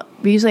big deal.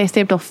 Usually I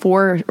stay up till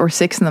 4 or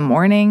 6 in the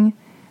morning.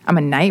 I'm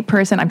a night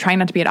person. I'm trying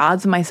not to be at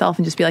odds with myself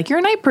and just be like, you're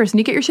a night person.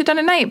 You get your shit done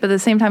at night. But at the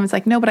same time, it's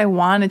like, no, but I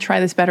want to try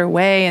this better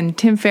way. And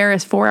Tim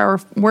Ferriss, 4-hour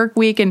work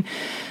week, and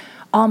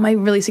all my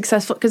really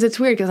successful, because it's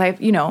weird because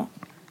I've, you know,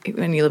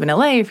 when you live in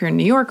LA, if you're in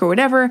New York or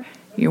whatever,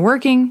 you're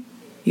working,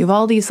 you have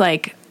all these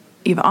like,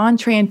 you have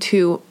entree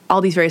into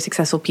all these very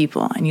successful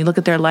people, and you look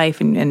at their life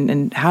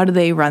and how do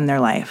they run their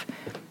life.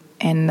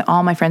 And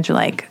all my friends are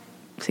like,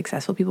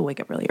 successful people wake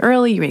up really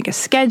early, you make a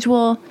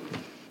schedule.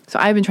 So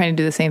I've been trying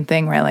to do the same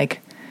thing where I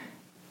like,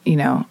 you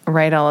know,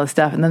 write all this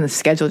stuff, and then the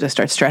schedule just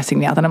starts stressing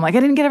me out. And I'm like, I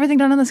didn't get everything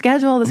done on the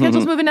schedule. The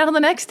schedule's moving out on the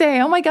next day.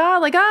 Oh my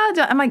God. Like,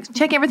 I'm like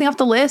checking everything off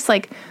the list.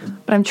 Like,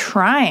 but I'm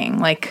trying,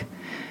 like,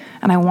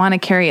 and I want to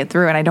carry it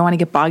through, and I don't want to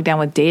get bogged down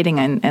with dating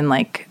and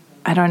like,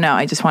 I don't know.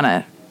 I just want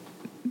to,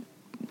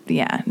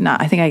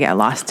 I think I get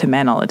lost to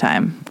men all the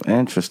time.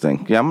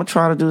 Interesting. Yeah, I'm going to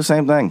try to do the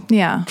same thing.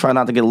 Yeah. Try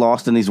not to get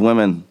lost in these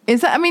women.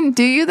 Is that, I mean,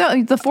 do you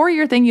though? The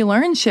 4-year thing, you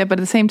learn shit, but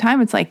at the same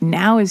time, it's like,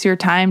 now is your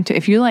time to,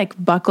 if you like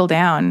buckle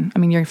down, I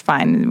mean, you're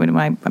fine.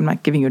 I'm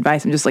not giving you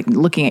advice. I'm just like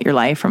looking at your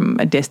life from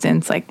a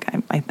distance. Like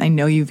I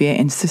know you via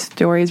Insta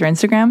stories or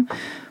Instagram,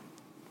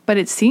 but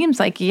it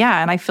seems like,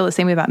 yeah. And I feel the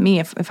same way about me.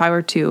 If I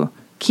were to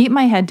keep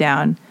my head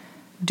down,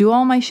 do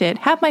all my shit,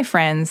 have my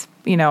friends,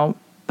 you know,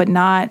 but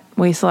not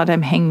waste a lot of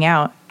time hanging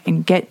out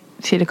and get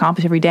shit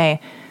accomplished every day,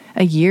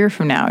 a year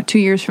from now, 2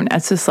 years from now,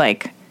 it's just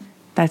like,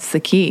 that's the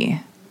key.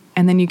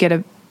 And then you get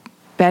a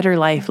better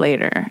life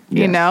later,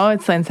 you know?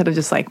 It's instead of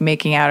just like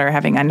making out or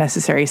having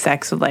unnecessary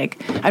sex with like,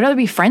 I'd rather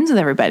be friends with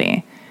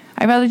everybody.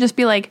 I'd rather just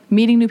be like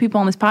meeting new people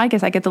on this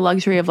podcast. I get the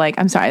luxury of like,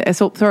 I'm sorry, I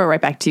throw it right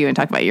back to you and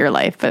talk about your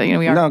life. But you know,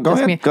 we are. No, go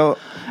ahead. Go.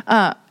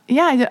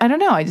 Yeah, I don't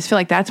know. I just feel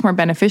like that's more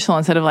beneficial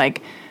instead of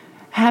like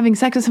having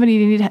sex with somebody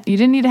you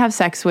didn't need to have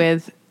sex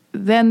with.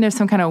 Then there's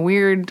some kind of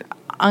weird,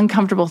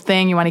 uncomfortable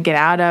thing you want to get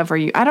out of, or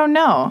I don't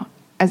know.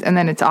 And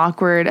then it's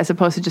awkward, as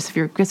opposed to just if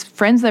you're just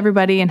friends with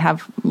everybody and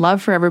have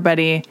love for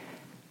everybody,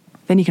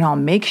 then you can all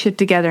make shit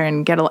together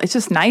and it's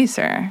just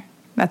nicer.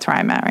 That's where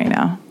I'm at right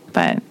now.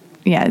 But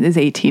yeah, it is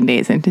 18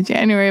 days into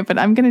January, but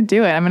I'm going to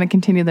do it. I'm going to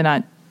continue the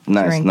not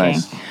drinking.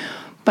 Nice.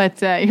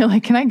 But you're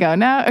like, can I go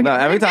now? Okay. No,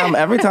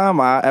 every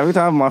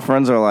time my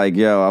friends are like,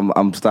 yo,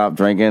 I'm stopped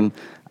drinking.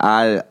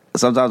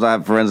 Sometimes I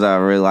have friends that I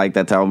really like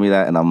that tell me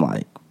that, and I'm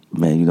like,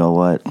 man, you know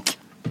what?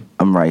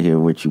 I'm right here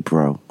with you,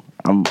 bro.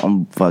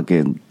 I'm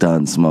fucking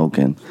done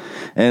smoking.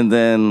 And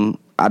then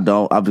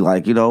I'll be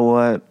like, you know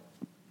what?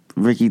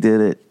 Ricky did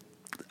it.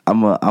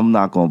 I'm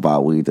not gonna buy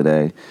weed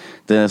today.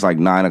 Then it's like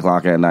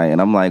 9:00 at night,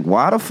 and I'm like,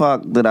 why the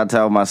fuck did I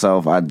tell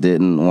myself I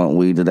didn't want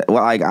weed today?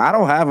 Well, like, I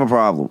don't have a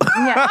problem.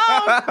 Yeah.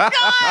 Oh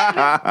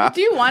God!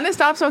 Do you want to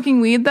stop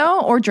smoking weed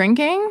though, or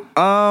drinking?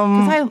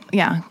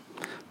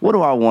 What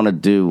do I want to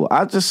do?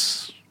 I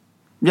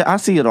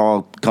see it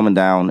all coming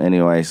down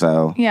anyway.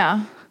 So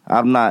yeah.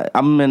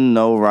 I'm in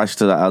no rush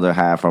to the other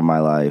half of my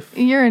life.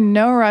 You're in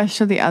no rush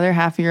to the other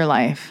half of your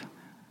life.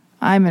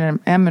 I'm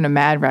in a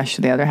mad rush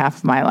to the other half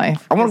of my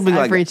life. I want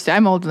to be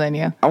I'm older than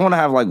you. I want to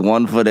have like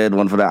one foot in,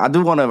 one foot out. I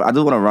do want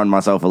to run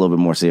myself a little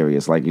bit more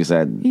serious. Like you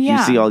said, yeah.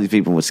 You see all these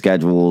people with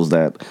schedules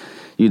that,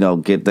 you know,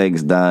 get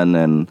things done,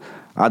 and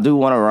I do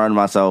want to run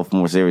myself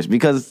more serious,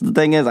 because the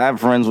thing is, I have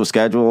friends with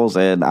schedules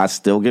and I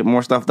still get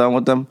more stuff done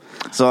with them.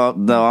 So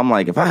no, I'm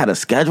like, if I had a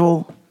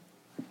schedule,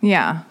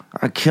 yeah,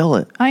 I'd kill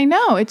it. I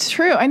know, it's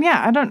true. And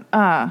yeah, I don't,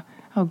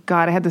 oh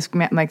God, I had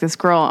this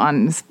girl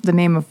on the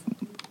name of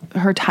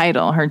her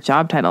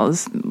job title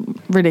is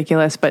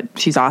ridiculous, but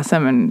she's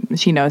awesome, and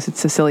she knows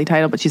it's a silly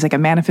title, but she's like a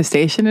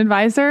manifestation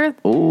advisor.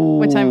 Ooh.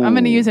 Which I'm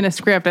going to use in a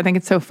script. I think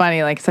it's so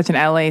funny, like such an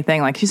LA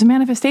thing. Like, she's a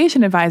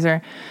manifestation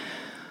advisor,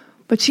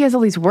 but she has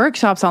all these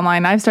workshops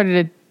online. I've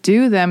started to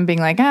do them, being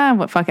like,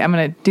 what fuck it, I'm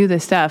going to do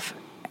this stuff.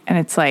 And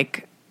it's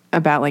like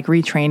about like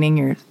retraining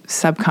your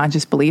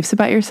subconscious beliefs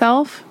about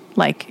yourself.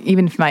 Like,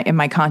 even if in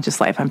my conscious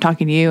life, I'm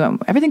talking to you,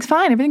 everything's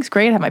fine, everything's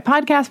great. I have my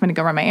podcast, I'm going to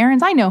go run my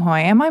errands. I know who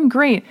I am. I'm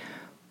great.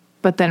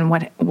 But then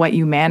what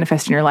you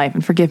manifest in your life,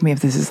 and forgive me if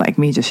this is like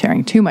me just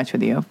sharing too much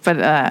with you,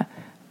 but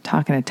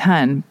talking a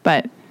ton,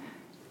 but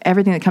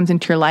everything that comes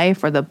into your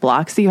life or the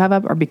blocks that you have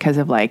up are because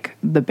of like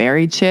the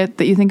buried shit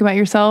that you think about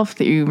yourself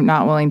that you're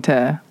not willing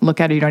to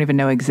look at or you don't even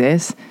know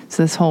exists.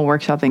 So this whole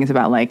workshop thing is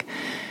about like,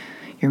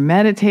 you're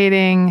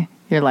meditating,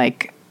 you're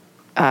like,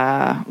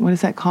 what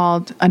is that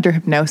called? Under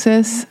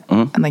hypnosis.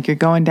 Mm-hmm. And like you're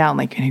going down,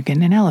 like you get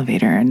in an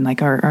elevator and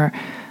like, or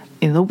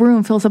you know, the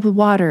room fills up with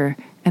water.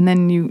 And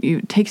then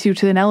you takes you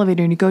to an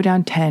elevator and you go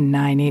down 10,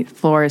 9, 8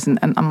 floors. And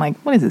I'm like,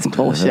 what is this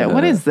bullshit?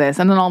 What is this?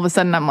 And then all of a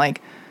sudden I'm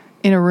like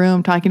in a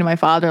room talking to my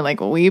father,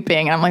 like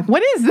weeping. And I'm like,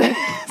 what is this?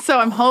 So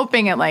I'm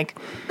hoping it like,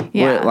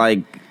 yeah. Wait, like,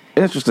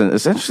 interesting.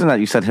 It's interesting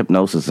that you said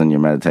hypnosis in your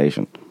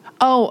meditation.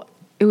 Oh,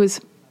 it was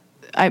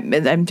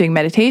I'm doing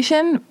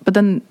meditation, but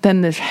then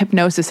there's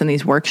hypnosis in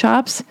these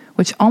workshops,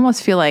 which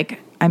almost feel like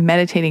I'm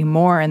meditating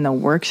more in the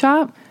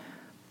workshop.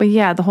 But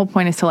yeah, the whole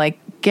point is to like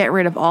get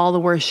rid of all the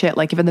worst shit.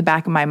 Like if in the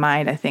back of my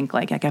mind, I think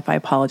like if I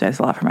apologize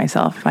a lot for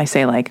myself, if I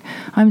say like,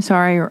 I'm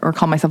sorry, or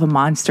call myself a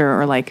monster,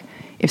 or like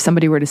if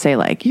somebody were to say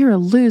like, you're a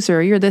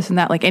loser, you're this and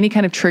that, like any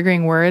kind of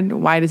triggering word,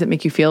 why does it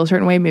make you feel a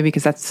certain way? Maybe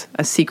because that's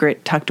a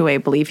secret tucked away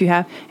belief you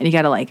have. And you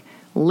got to like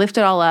lift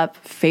it all up,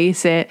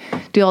 face it,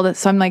 do all this.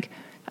 So I'm like,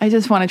 I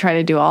just want to try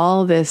to do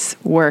all this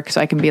work so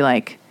I can be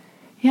like,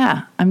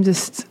 yeah, I'm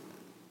just,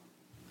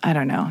 I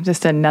don't know,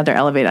 just another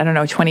elevate. I don't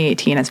know,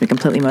 2018 has me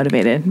completely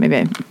motivated. Maybe,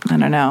 I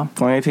don't know.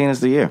 2018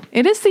 is the year.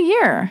 It is the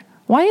year.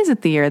 Why is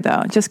it the year,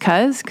 though? Just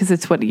because? Because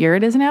it's what year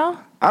it is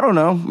now? I don't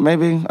know.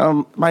 Maybe.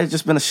 Might have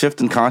just been a shift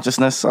in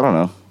consciousness. I don't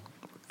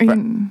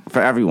know.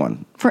 For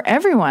everyone. For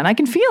everyone. I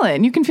can feel it.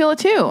 And you can feel it,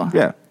 too.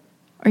 Yeah.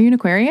 Are you an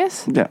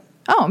Aquarius? Yeah.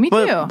 Oh, me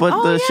too.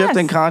 But the shift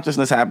in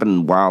consciousness happened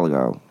a while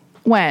ago.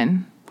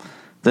 When?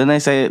 Didn't they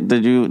say,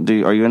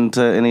 are you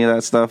into any of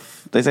that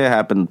stuff? They say it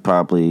happened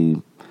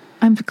probably...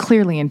 I'm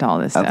clearly into all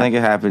this stuff. I think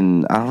it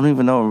happened, I don't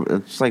even know,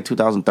 it's like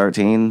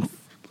 2013.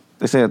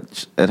 They say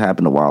it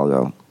happened a while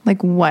ago.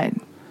 Like what?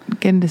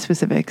 Get into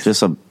specifics.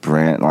 Just a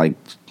brand, like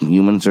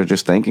humans are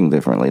just thinking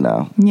differently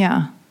now.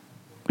 Yeah.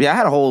 Yeah, I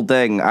had a whole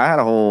thing. I had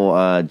a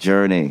whole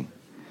journey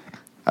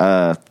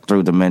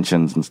through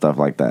dimensions and stuff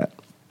like that.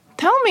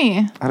 Tell me.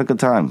 I had a good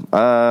time.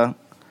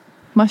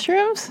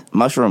 Mushrooms?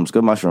 Mushrooms,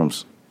 good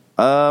mushrooms.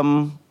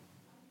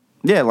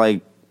 Yeah,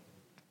 like,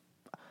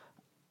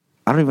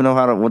 I don't even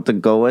know what to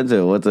go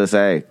into, what to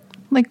say.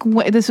 Like,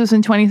 this was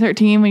in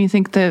 2013 when you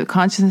think the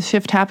consciousness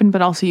shift happened,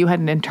 but also you had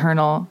an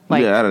internal,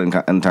 like... Yeah, I had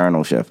an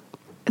internal shift.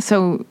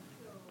 So,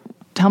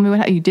 tell me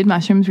how you did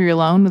mushrooms. Were you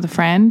alone with a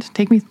friend?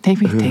 Take me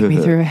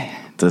through it.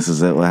 This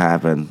is it, what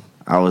happened.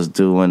 I was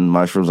doing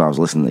mushrooms, I was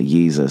listening to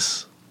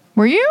Yeezus.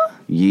 Were you?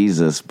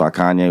 Yeezus by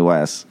Kanye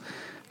West.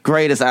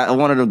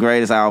 One of the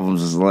greatest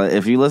albums. Is like,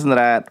 if you listen to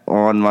that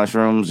on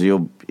mushrooms,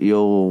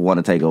 you'll want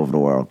to take over the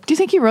world. Do you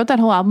think he wrote that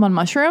whole album on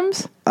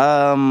mushrooms?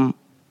 Or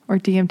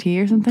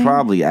DMT or something?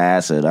 Probably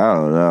acid. I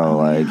don't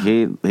know.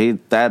 He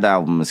that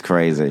album is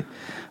crazy.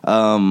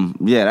 Yeah,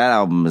 that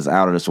album is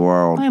out of this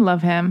world. I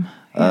love him.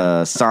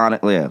 Yeah.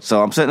 Sonic. Yeah.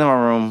 So I'm sitting in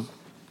my room,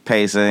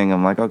 pacing.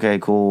 I'm like, okay,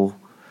 cool.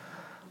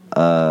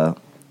 I'm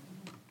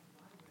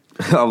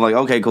like,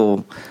 okay,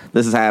 cool.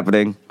 This is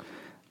happening.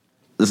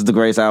 This is the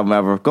greatest album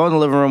ever. Go in the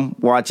living room,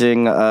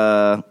 watching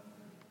that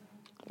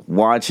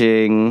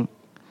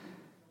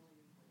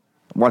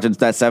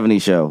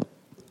 70s show.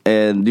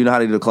 And you know how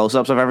they do the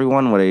close-ups of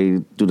everyone, where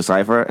they do the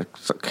cipher?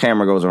 So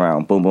camera goes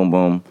around, boom, boom,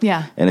 boom.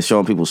 Yeah. And it's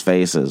showing people's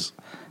faces.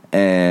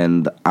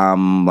 And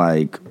I'm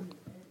like,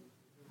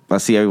 I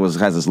see everyone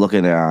has this look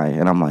in their eye.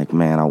 And I'm like,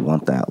 man, I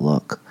want that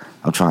look.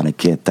 I'm trying to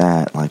get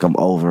that. Like, I'm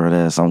over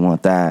this. I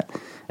want that.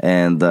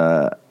 And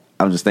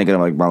I'm just thinking of,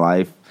 like, my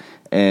life.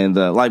 And,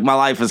 like, my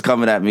life is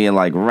coming at me and,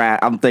 like,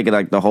 I'm thinking,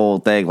 like, the whole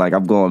thing. Like,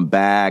 I'm going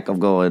back. I'm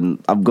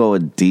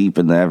going deep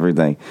into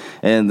everything.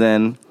 And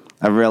then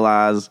I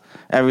realized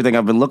everything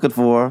I've been looking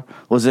for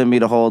was in me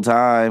the whole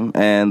time.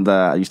 And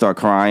you start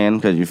crying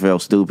because you feel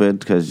stupid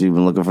because you've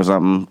been looking for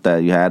something that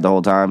you had the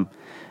whole time.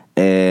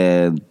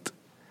 And,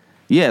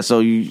 yeah,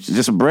 so you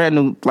just a brand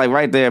new, like,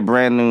 right there,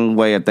 brand new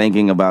way of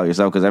thinking about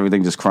yourself because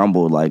everything just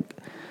crumbled. Like,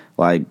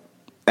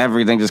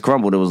 everything just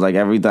crumbled. It was like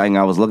everything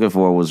I was looking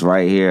for was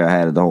right here. I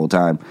had it the whole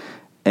time.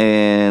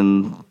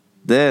 And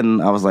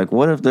then I was like,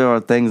 what if there are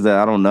things that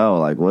I don't know?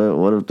 Like,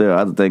 what if there are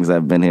other things that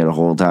have been here the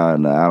whole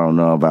time that I don't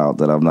know about,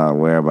 that I'm not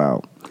aware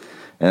about?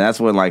 And that's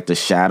when, like, the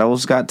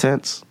shadows got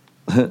tense.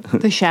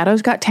 The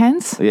shadows got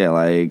tense? Yeah,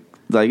 like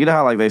you know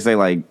how, like, they say,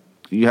 like,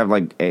 you have,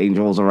 like,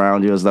 angels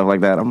around you and stuff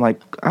like that? I'm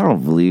like, I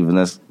don't believe in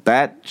this.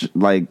 That,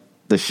 like,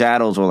 the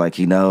shadows were like,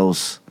 he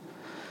knows.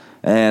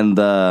 And,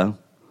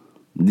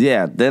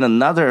 yeah, but it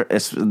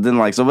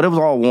was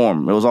all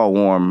warm. It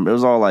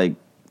was all like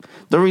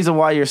the reason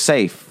why you're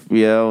safe,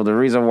 you know, the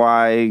reason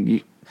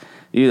why,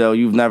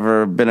 you've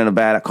never been in a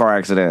bad car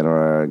accident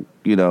or,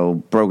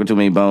 broken too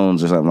many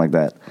bones or something like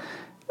that.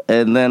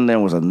 And then there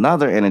was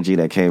another energy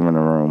that came in the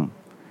room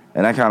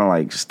and I kind of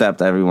like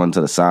stepped everyone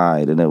to the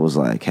side and it was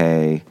like,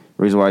 hey,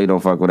 the reason why you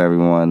don't fuck with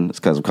everyone is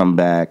because I'll come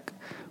back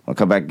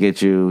and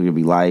get you, you'll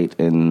be light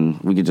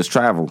and we could just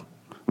travel.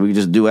 We could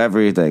just do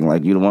everything.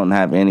 Like, you won't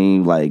have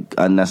any, like,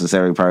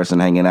 unnecessary person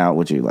hanging out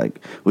with you.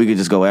 Like, we could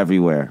just go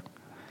everywhere.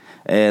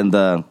 And,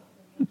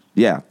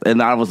 yeah.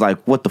 And I was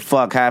like, what the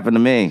fuck happened to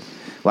me?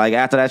 Like,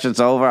 after that shit's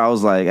over, I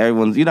was like,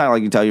 everyone's,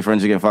 like, you tell your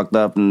friends you get fucked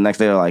up, and the next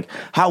day they're like,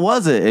 how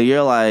was it? And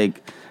you're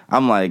like,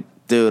 I'm like,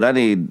 dude, I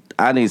need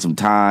some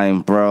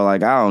time, bro.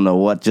 Like, I don't know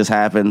what just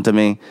happened to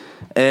me.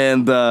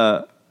 And,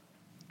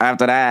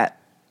 after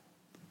that,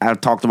 I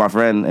talked to my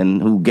friend,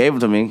 and who gave it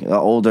to me, an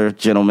older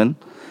gentleman.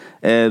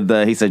 And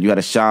he said, you had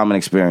a shaman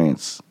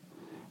experience.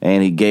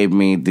 And he gave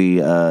me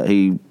a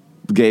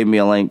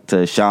link to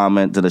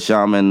the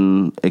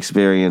shaman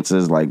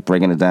experiences, like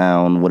breaking it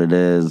down, what it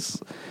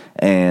is.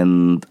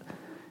 And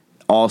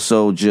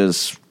also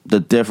just the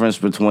difference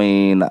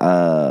between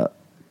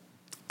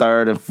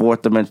third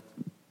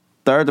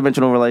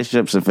dimensional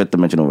relationships and fifth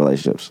dimensional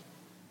relationships.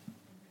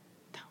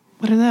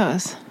 What are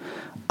those?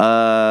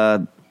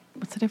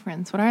 What's the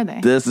difference? What are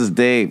they? This is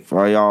deep.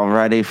 Are y'all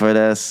ready for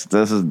this?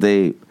 This is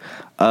deep.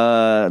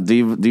 Do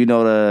you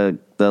know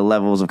the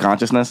levels of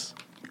consciousness?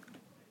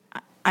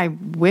 I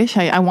wish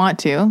I want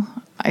to.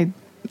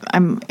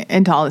 I'm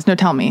into all this. No,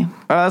 tell me.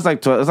 It's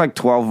like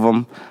 12 of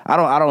them. I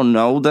don't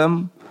know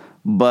them,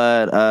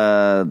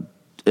 but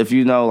if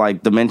you know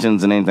like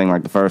dimensions and anything,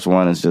 like the first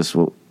one is just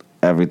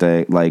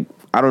everything. Like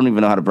I don't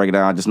even know how to break it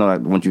down. I just know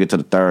that once you get to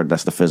the third,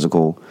 that's the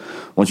physical.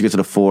 Once you get to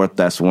the fourth,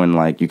 that's when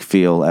like you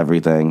feel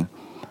everything,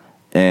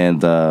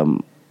 and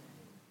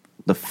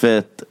the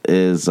fifth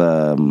is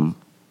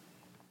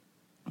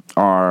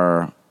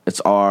our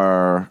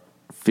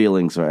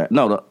feelings.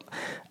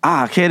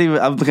 I can't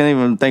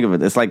even think of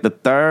it. It's like the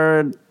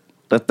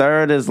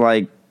third is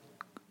like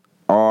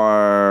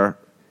our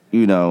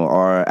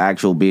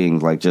actual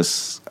beings, like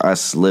just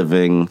us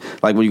living.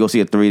 Like when you go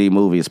see a 3D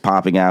movie, it's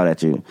popping out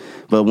at you.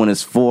 But when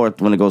it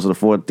goes to the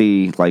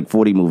 4D, like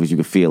 4D movies, you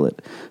can feel it.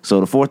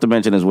 So the fourth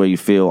dimension is where you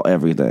feel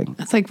everything.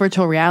 That's like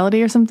virtual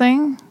reality or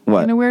something?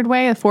 What? In a weird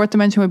way? The fourth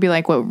dimension would be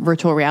like what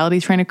virtual reality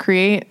is trying to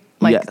create?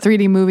 Like Yeah.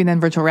 3D movie, then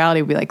virtual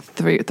reality would be like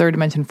third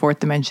dimension, fourth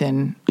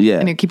dimension. Yeah.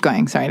 And you keep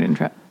going. Sorry, I didn't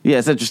interrupt. Yeah,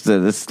 it's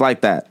interesting. It's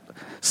like that.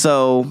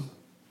 So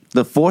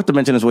the fourth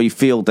dimension is where you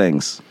feel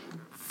things.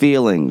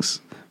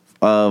 Feelings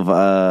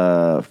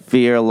of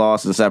fear,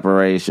 loss, and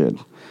separation.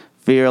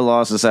 Fear,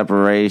 loss, and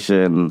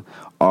separation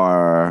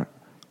are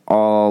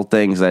all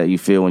things that you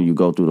feel when you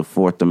go through the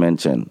fourth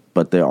dimension.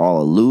 But they're all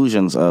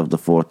illusions of the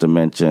fourth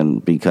dimension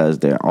because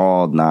they're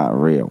all not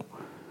real.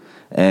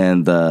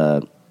 And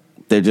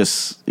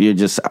you're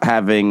just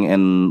having,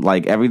 and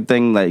like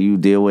everything that you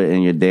deal with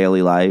in your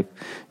daily life,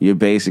 you're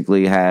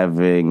basically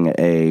having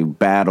a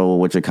battle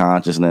with your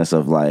consciousness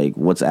of like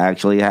what's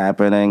actually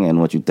happening and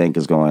what you think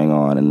is going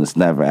on, and it's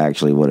never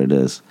actually what it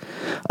is.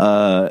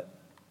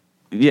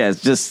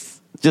 It's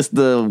just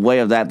the way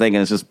of that thing,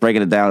 and it's just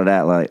breaking it down to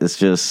that. Like it's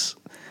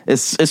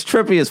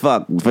trippy as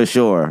fuck for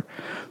sure,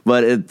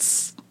 but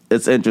it's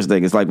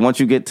interesting. It's like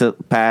once you get to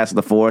past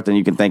the fourth and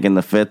you can think in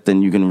the fifth,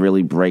 then you can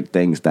really break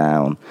things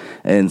down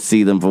and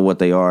see them for what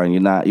they are. And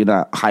you're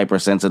not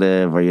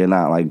hypersensitive, or you're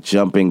not like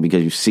jumping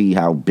because you see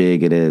how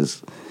big it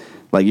is.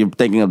 Like you're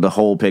thinking of the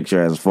whole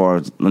picture as far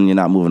as, and you're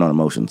not moving on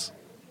emotions.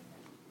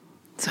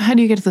 So how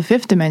do you get to the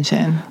fifth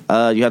dimension?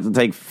 You have to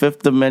take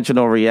fifth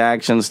dimensional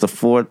reactions to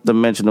fourth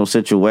dimensional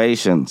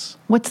situations.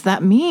 What's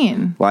that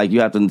mean? Like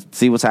you have to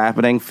see what's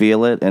happening,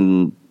 feel it,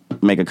 and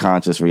make a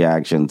conscious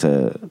reaction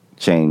to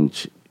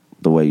change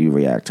the way you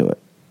react to it.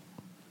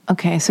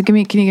 Okay, so can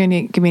you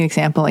give me an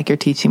example? Like you're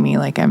teaching me,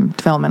 like I'm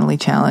developmentally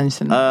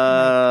challenged, and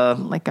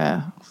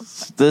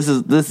this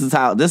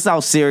is how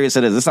serious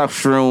it is. This is how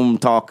shroom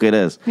talk it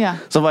is. Yeah.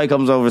 Somebody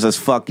comes over and says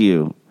 "fuck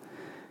you."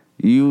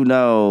 You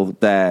know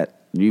that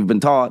you've been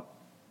taught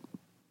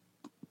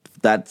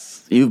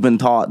that's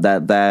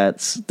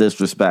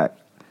disrespect.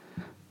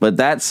 But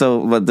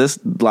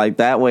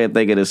that way of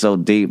thinking is so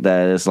deep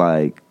that it's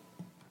like.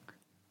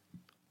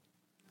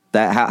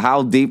 That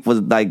how deep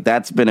was like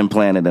that's been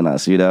implanted in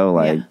us,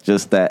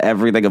 just that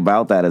everything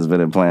about that has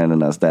been implanted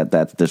in us,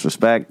 that's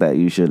disrespect, that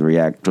you should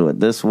react to it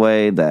this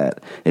way,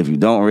 that if you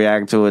don't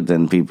react to it,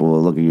 then people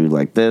will look at you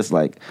like this,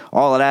 like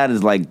all of that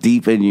is like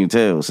deep in you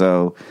too.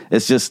 So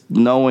it's just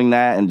knowing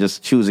that and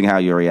just choosing how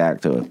you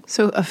react to it.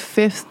 So a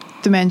fifth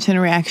dimension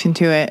reaction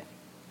to it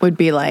would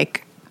be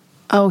like,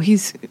 oh,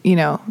 he's,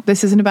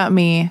 this isn't about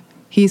me.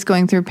 He's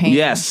going through pain.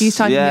 Yes. He's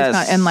talking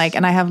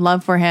and I have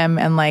love for him,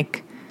 and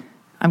like,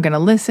 I'm going to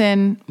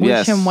listen,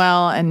 wish him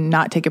well, and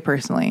not take it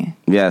personally.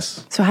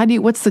 Yes. So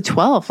what's the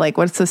 12? Like,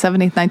 what's the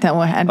 7th, 8th, 9th,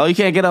 10th? Oh, you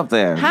can't get up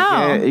there.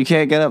 How? You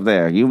can't get up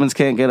there. Humans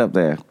can't get up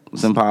there.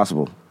 It's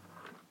impossible.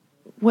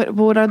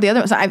 What are the other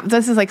ones?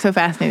 This is like so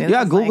fascinating.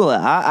 Yeah, Google it.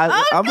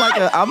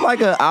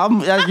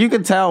 You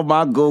can tell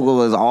my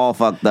Google is all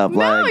fucked up.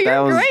 No,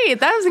 you're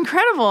great. That was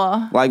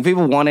incredible. Like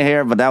people want to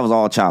hear it, but that was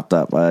all chopped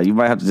up. You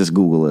might have to just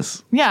Google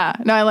this. Yeah.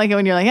 No, I like it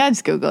when you're like, yeah,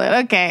 just Google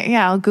it. Okay.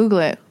 Yeah, I'll Google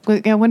it.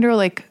 I wonder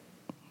like,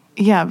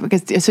 yeah,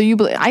 because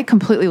I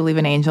completely believe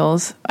in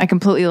angels. I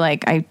completely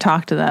I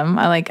talk to them.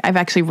 I've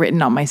actually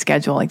written on my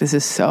schedule, like this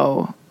is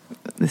so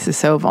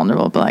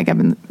vulnerable, but like I've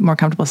been more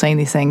comfortable saying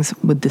these things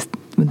with these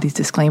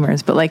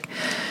disclaimers. But like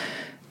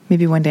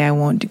maybe one day I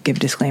won't give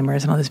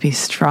disclaimers and I'll just be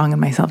strong in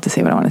myself to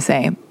say what I want to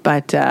say.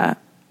 But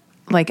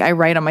like I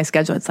write on my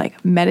schedule, it's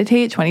like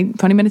meditate 20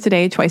 minutes a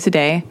day, twice a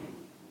day,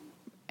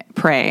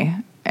 pray,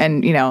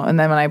 and and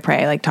then when I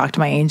pray, like talk to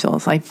my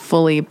angels. I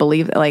fully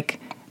believe that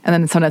and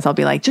then sometimes I'll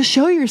be like, just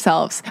show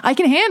yourselves. I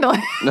can handle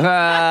it.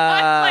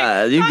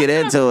 You get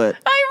into it.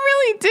 I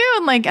really do.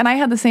 And I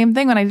had the same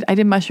thing when I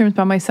did mushrooms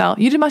by myself.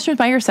 You did mushrooms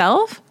by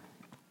yourself?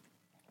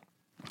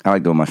 I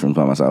like doing mushrooms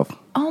by myself.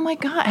 Oh my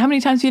God. How many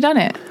times have you done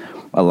it?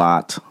 A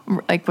lot.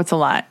 Like, what's a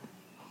lot?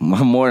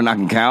 More than I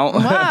can count.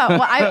 Wow.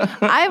 Well,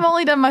 I've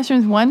only done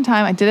mushrooms one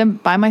time. I did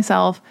it by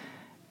myself.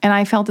 And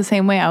I felt the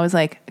same way. I was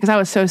like, because I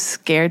was so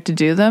scared to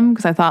do them,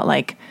 because I thought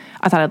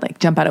I thought I'd like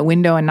jump out a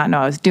window and not know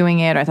I was doing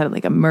it, or I thought I'd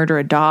like murder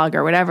a dog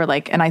or whatever.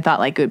 Like, and I thought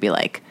like it would be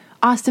like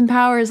Austin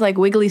Powers, like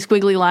wiggly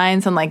squiggly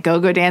lines and like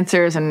go-go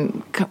dancers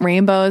and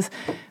rainbows.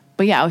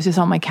 But yeah, I was just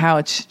on my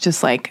couch,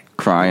 just like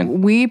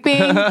crying, weeping.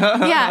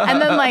 Yeah.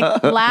 And then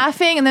like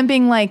laughing and then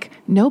being like,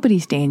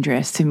 nobody's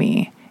dangerous to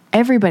me.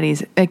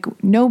 Everybody's like,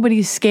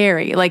 nobody's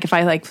scary. Like if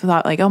I like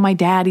thought like, oh, my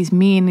dad, he's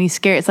mean and he's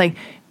scary. It's like,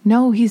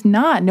 no, he's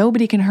not.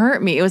 Nobody can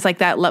hurt me. It was like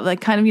that,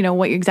 like kind of, you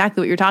know,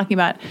 exactly what you're talking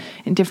about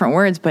in different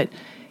words. But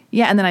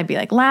yeah. And then I'd be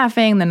like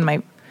laughing.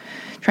 Then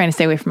trying to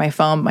stay away from my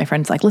phone. My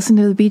friend's like, listen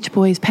to the Beach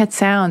Boys, Pet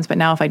Sounds. But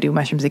now if I do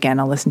mushrooms again,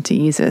 I'll listen to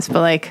Yeezus. But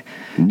like,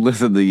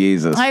 listen to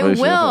Yeezus. I will.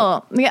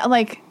 Sure. Yeah.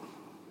 Like,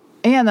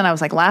 and then I was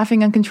like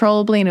laughing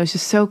uncontrollably and it was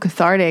just so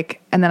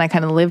cathartic. And then I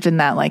kind of lived in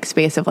that like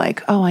space of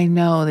like, oh, I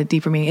know the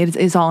deeper meaning. It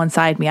is all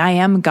inside me. I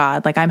am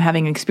God. Like I'm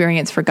having an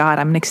experience for God.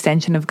 I'm an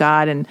extension of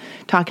God and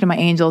talking to my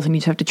angels, and you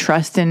just have to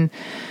trust in.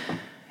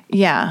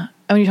 Yeah.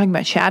 And when you're talking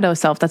about shadow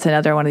self, that's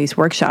another one of these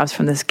workshops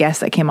from this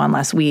guest that came on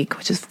last week,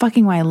 which is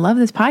fucking why I love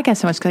this podcast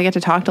so much, because I get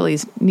to talk to all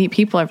these neat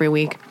people every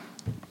week.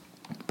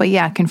 But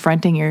yeah,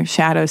 confronting your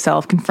shadow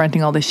self,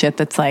 confronting all the shit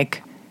that's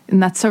like,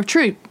 and that's so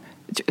true.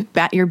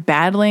 You're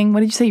battling,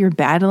 what did you say? You're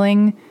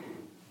battling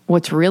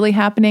what's really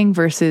happening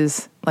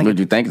versus like. What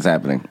do you think is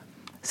happening?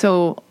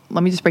 So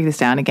let me just break this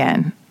down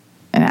again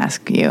and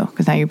ask you,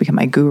 because now you become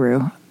my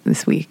guru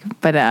this week.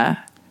 But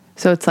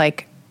so it's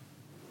like,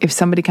 if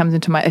somebody comes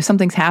if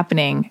something's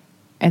happening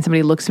and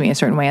somebody looks at me a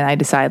certain way and I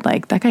decide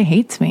like, that guy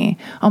hates me.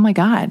 Oh my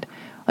God.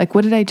 Like,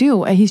 what did I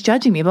do? He's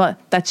judging me. But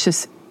that's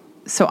just,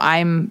 so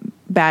I'm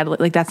bad.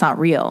 Like, that's not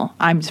real.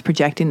 I'm just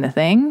projecting the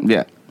thing.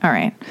 Yeah. All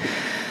right.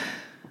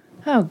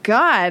 Oh,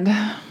 God.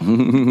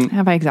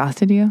 Have I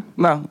exhausted you?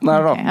 No,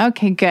 not at all.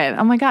 Okay, good.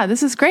 Oh, my God.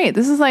 This is great.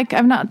 This is like,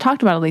 I've not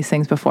talked about all these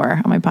things before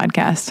on my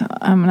podcast.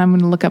 I'm going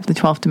to look up the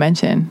 12th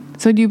dimension.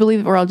 So do you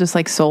believe that we're all just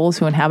like souls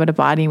who inhabit a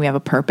body and we have a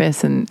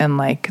purpose and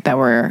like that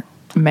we're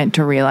meant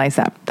to realize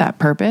that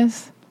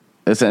purpose?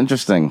 It's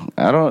interesting.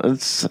 I'm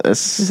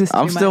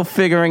still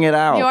figuring it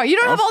out. You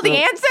don't have all the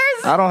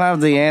answers? I don't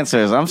have the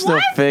answers. I'm still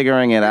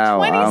figuring it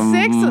out.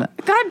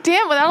 26? God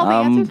damn, without all the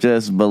answers? I'm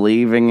just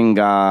believing in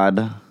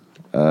God.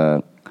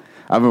 I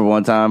remember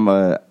one time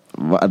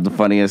the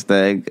funniest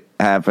thing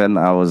happened.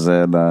 I was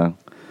in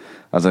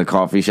a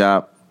coffee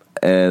shop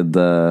and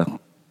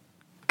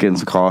getting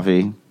some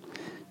coffee.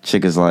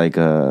 Chick is like,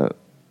 I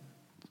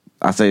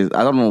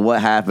don't know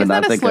what happened. Is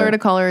that I think a slur to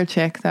call her a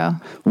chick, though?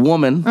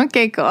 Woman.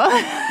 Okay, cool.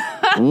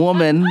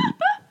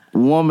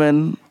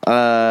 woman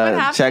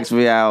checks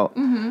me out.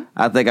 Mm-hmm.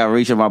 I think I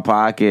reach in my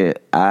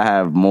pocket. I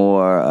have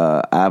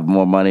more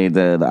money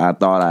than I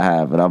thought I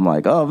have. And I'm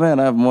like, oh man,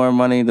 I have more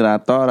money than I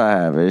thought I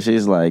have. And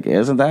she's like,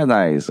 isn't that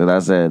nice? And I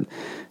said,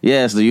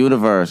 yeah, it's the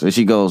universe. And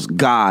she goes,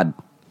 God.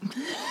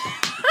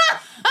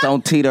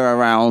 Don't teeter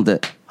around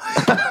it.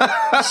 She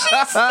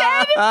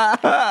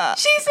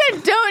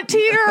said, don't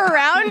teeter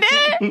around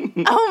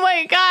it? Oh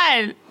my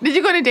God. Did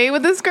you go on a date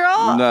with this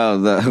girl?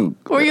 No.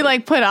 Were you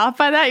like put off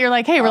by that? You're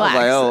like, hey, relax.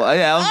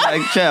 I was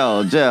like,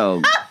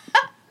 chill.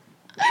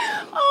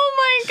 Oh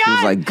my God. She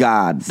was like,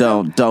 God,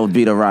 don't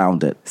beat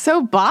around it.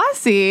 So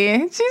bossy.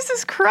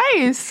 Jesus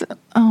Christ.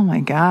 Oh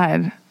my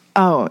God.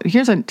 Oh,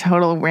 here's a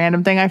total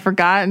random thing I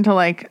forgot until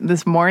like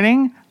this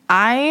morning.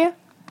 I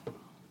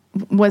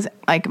was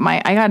like,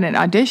 I got an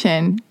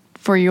audition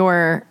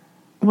for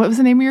what was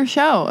the name of your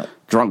show?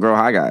 Drunk Girl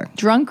High Guy.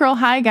 Drunk Girl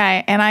High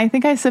Guy. And I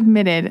think I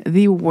submitted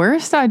the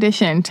worst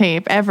audition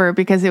tape ever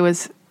because it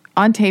was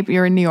on tape.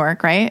 You're in New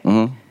York, right?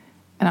 Mm-hmm.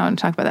 And I want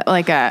to talk about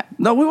that.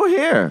 No, we were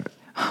here.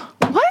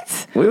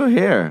 What? We were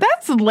here.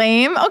 That's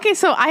lame. Okay,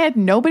 so I had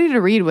nobody to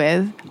read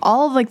with.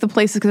 All of like the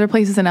places, because there are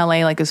places in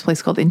LA, like this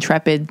place called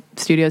Intrepid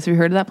Studios. Have you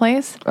heard of that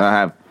place? I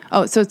have.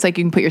 Oh, so it's like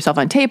you can put yourself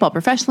on tape all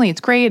professionally. It's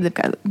great.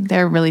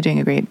 They're really doing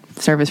a great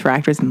service for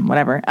actors and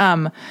whatever.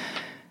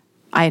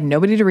 I had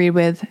nobody to read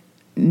with.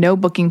 No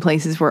booking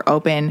places were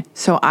open.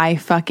 So I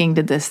fucking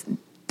did this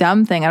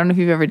dumb thing. I don't know if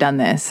you've ever done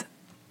this.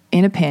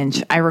 In a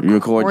pinch, I recorded. You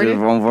record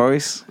your own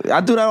voice?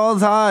 I do that all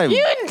the time.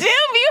 You do?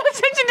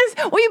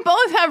 We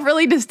both have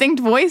really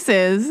distinct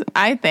voices,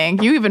 I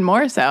think. You even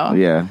more so.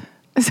 Yeah.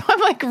 So I'm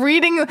like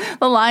reading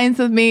the lines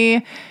with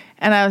me.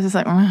 And I was just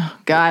like, oh,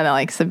 God. And I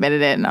like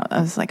submitted it. And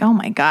I was like, oh,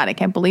 my God, I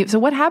can't believe. So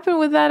what happened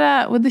with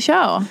that, with the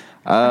show?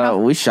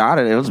 We shot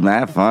it. It was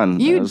mad fun.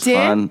 You it was did?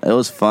 Fun. It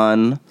was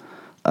fun.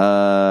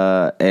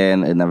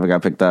 And it never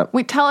got picked up.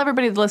 We tell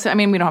everybody to listen. I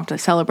mean, we don't have to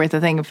celebrate the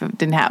thing if it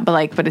didn't happen,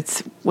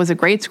 but was a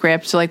great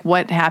script. So like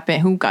what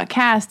happened, who got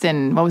cast,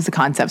 and what was the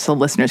concept so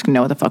listeners can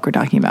know what the fuck we're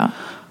talking about?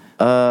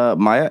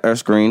 Maya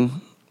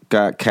Erskine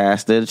got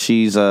casted.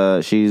 She's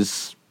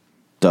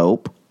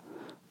dope.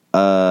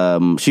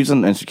 She's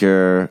an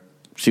Insecure.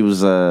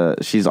 She's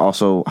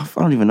also, I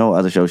don't even know what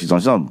other shows she's on.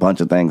 She's on a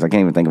bunch of things. I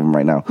can't even think of them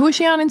right now. Who is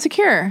she on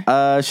Insecure?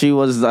 She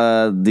was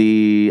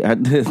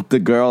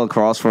the girl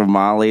across from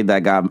Molly that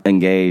got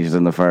engaged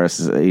in the first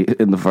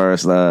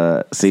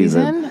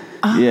season.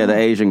 Oh. Yeah, the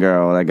Asian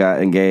girl that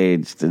got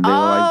engaged. They were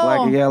like black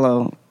and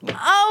yellow.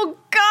 Oh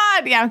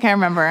God, yeah, okay, I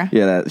remember.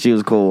 Yeah, she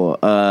was cool.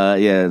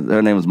 Yeah,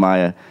 her name was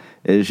Maya.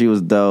 And she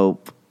was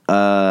dope.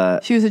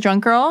 She was a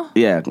drunk girl?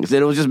 Yeah,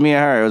 it was just me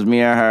and her. It was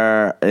me and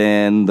her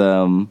and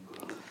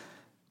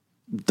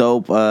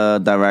dope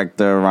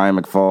director Ryan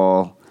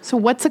McFall. So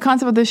what's the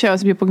concept of the show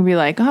so people can be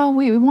like, oh,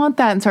 we want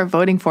that and start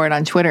voting for it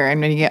on Twitter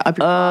and then you get up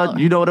your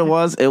You know what it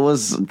was? It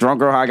was Drunk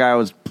Girl Hot Guy. It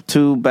was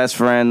two best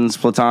friends,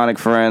 platonic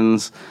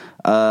friends,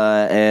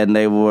 and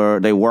they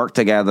worked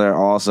together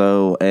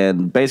also.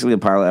 And basically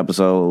the pilot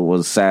episode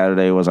was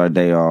Saturday was our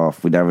day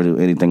off. We never do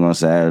anything on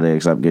Saturday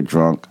except get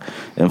drunk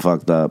and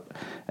fucked up.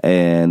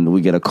 And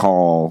we get a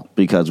call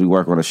because we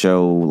work on a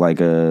show, like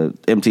a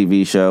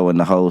MTV show, and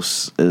the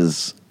host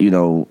is,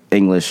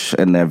 English,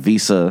 and their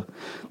visa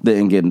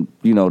didn't get,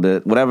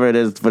 whatever it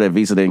is for their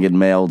visa didn't get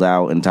mailed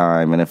out in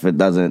time. And if it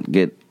doesn't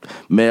get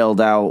mailed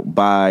out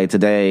by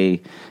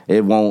today,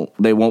 they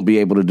won't be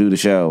able to do the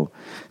show.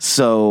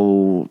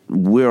 So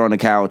we're on the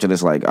couch and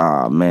it's like,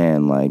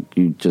 man, like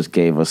you just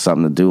gave us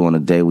something to do on a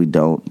day we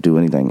don't do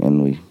anything.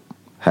 And we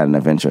had an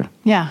adventure.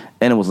 Yeah.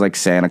 And it was like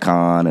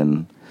SantaCon,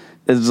 and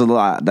there's a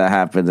lot that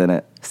happened in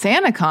it.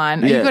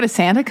 SantaCon? You go to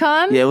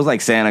SantaCon? Yeah, it was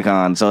like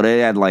SantaCon. So they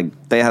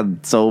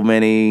had so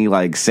many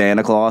like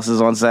Santa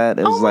Clauses on set.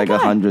 It was like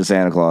 100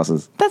 Santa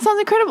Clauses. That sounds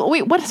incredible.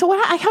 Wait, what? So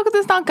what? How could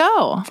this not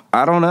go?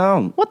 I don't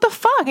know. What the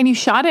fuck? And you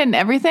shot it and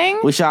everything?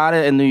 We shot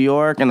it in New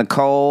York in the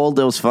cold.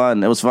 It was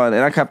fun. And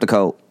I kept the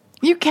coat.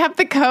 You kept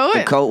the coat?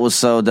 The coat was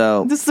so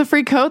dope. This is a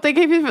free coat they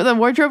gave you? The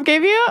wardrobe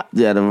gave you?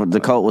 Yeah, the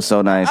coat was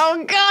so nice.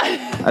 Oh, God.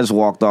 I just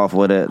walked off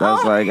with it. I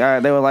was like, all right.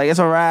 They were like, it's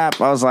a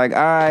wrap. I was like, all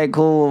right,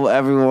 cool,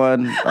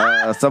 everyone.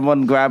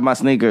 Someone grab my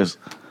sneakers.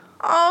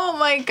 Oh,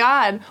 my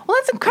God. Well,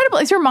 that's incredible.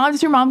 Does your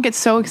mom get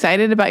so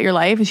excited about your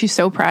life? Is she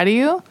so proud of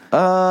you?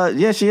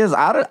 Yeah, she is.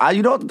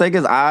 You don't think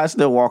I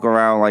still walk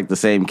around like the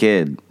same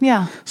kid.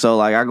 Yeah. So,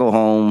 like, I go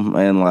home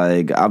and,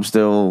 like, I'm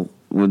still...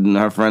 When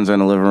her friends are in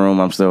the living room,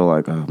 I'm still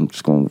like, I'm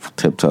just going to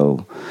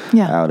tiptoe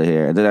out of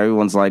here. And then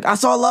everyone's like, I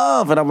saw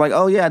love. And I'm like,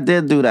 oh, yeah, I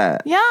did do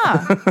that.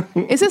 Yeah.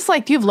 Is this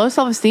like, do you have low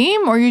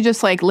self-esteem, or are you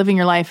just like living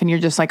your life and you're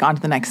just like on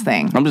to the next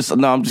thing? I'm just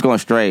going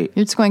straight.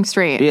 You're just going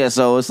straight. Yeah,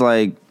 so it's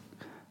like,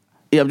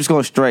 I'm just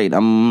going straight.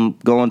 I'm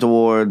going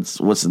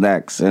towards what's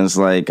next. And it's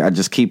like, I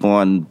just keep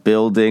on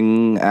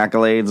building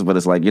accolades, but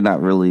it's like, I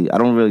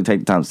don't really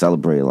take the time to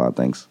celebrate a lot of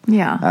things.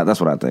 Yeah.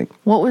 That's what I think.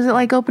 What was it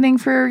like opening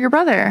for your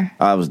brother?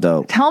 I was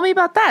dope. Tell me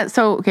about that.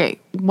 So, okay,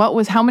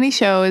 how many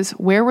shows?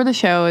 Where were the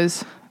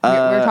shows?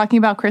 We're talking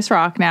about Chris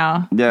Rock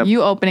now. Yeah.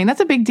 You opening.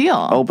 That's a big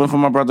deal. Open for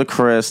my brother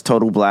Chris,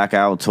 Total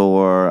Blackout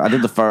Tour. I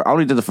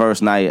only did the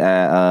first night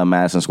at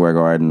Madison Square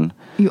Garden.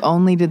 You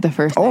only did the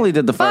first night? Only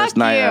did the first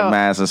night at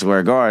Madison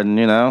Square Garden,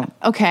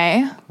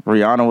 Okay.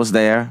 Rihanna was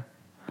there.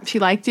 She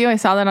liked you. I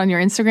saw that on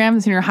your Instagram.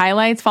 It's in your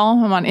highlights. Follow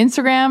him on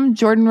Instagram,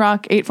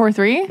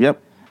 JordanRock843.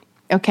 Yep.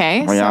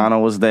 Okay. Rihanna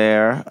was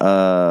there.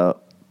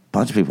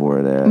 Bunch of people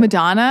were there.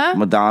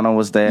 Madonna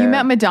was there. You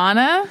met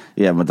Madonna?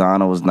 Yeah,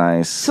 Madonna was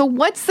nice. So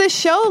what's the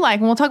show like?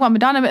 And we'll talk about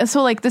Madonna. But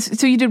so like this.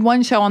 So you did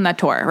one show on that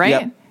tour, right?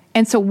 Yep.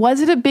 And so was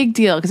it a big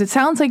deal? Because it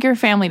sounds like your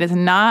family does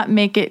not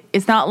make it.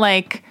 It's not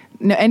like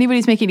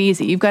anybody's making it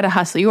easy. You've got to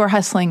hustle. You are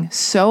hustling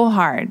so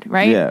hard,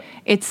 right? Yeah.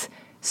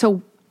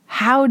 So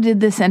how did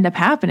this end up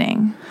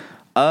happening?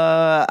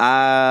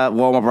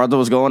 Well, my brother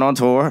was going on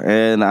tour,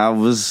 and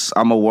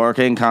I'm a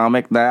working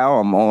comic now.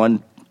 I'm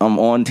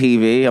on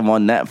TV, I'm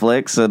on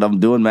Netflix, and I'm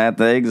doing mad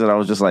things. And I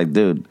was just like,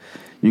 dude,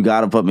 you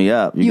got to put me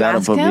up. You got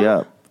to put me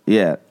up.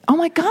 Yeah. Oh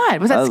my God.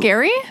 Was that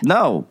scary?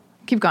 No.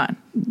 Keep going.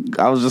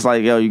 I was just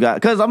like, yo, you got,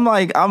 because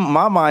my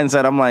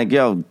mindset, I'm like,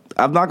 yo,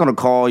 I'm not going to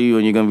call you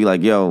and you're going to be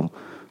like, yo,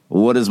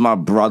 what is my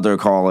brother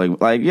calling?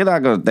 Like, you're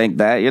not going to think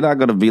that. You're not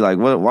going to be like,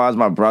 why is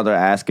my brother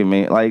asking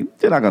me? Like,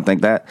 you're not going to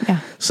think that. Yeah.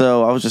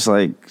 So I was just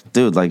like,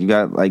 dude, like, you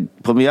got,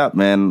 like, put me up,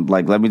 man.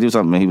 Like, let me do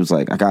something. And he was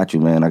like, I got you,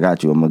 man. I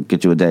got you. I'm going to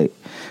get you a date.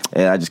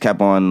 And I just kept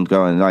on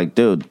going, like,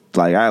 dude,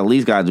 like, I at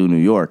least got to do New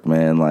York,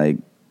 man. Like,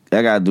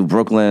 I got to do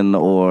Brooklyn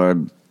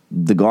or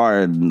the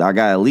Garden. I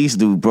got to at least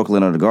do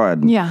Brooklyn or the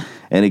Garden. Yeah.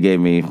 And he gave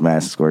me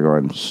Madison Square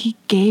Garden. He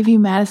gave you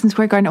Madison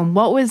Square Garden. And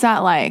what was that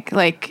like?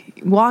 Like,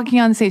 walking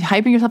on stage,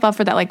 hyping yourself up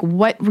for that, like,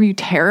 what, were you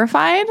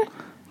terrified?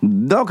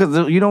 No,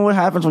 because you know what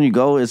happens when you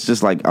go? It's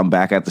just like, I'm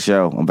back at the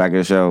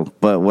show.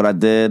 But what I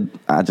did,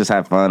 I just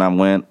had fun. I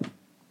went,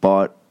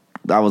 bought,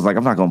 I was like,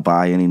 I'm not going to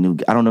buy any new,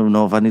 I don't even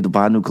know if I need to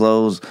buy new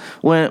clothes.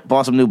 Went,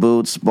 bought some new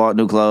boots, bought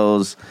new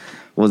clothes,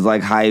 was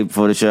like hyped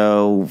for the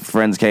show.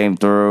 Friends came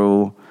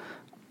through.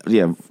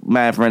 Yeah,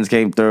 mad friends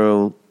came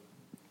through.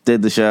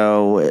 Did the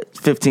show,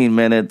 15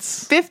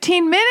 minutes.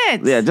 15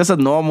 minutes? Yeah, just a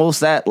normal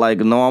set, like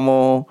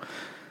normal,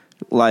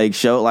 like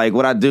show, like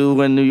what I do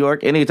in New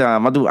York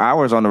anytime. I do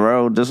hours on the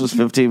road. This was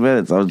 15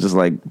 minutes. I was just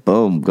like,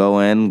 boom, go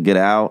in, get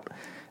out.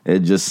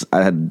 It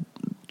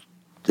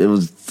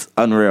was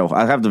unreal.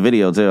 I have the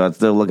video too. I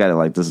still look at it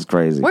like, this is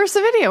crazy. Where's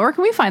the video? Where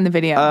can we find the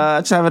video? I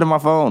just have it in my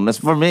phone. That's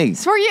for me.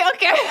 It's for you?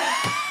 Okay.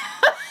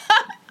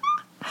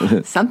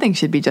 Something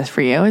should be just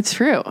for you. It's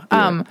true.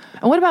 Yeah. And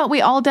what about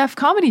All Def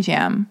Comedy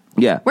Jam?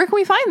 Yeah. Where can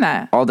we find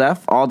that? All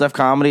Def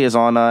Comedy is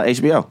on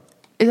HBO.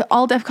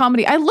 All Def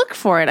Comedy. I looked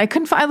for it. I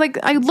couldn't find.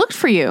 I looked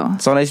for you.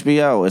 It's on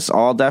HBO. It's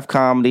All Def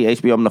Comedy.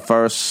 HBO. I'm the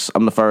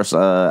first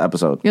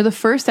episode. You're the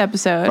first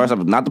episode.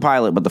 Not the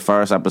pilot, but the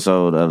first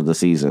episode of the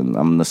season.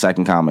 I'm the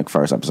second comic,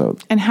 first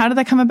episode. And how did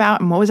that come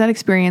about? And what was that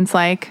experience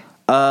like?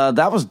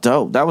 That was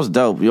dope.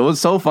 What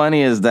was so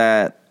funny is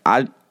that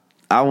I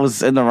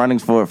was in the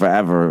runnings for it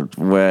forever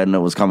when it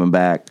was coming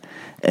back,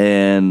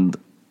 and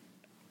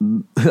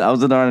I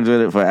was in the runnings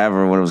with it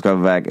forever when it was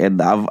coming back,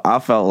 and I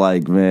felt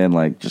like, man,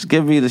 like, just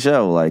give me the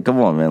show. Like, come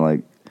on, man.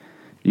 Like,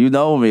 you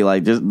know me.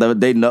 Like, just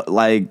they know.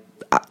 Like,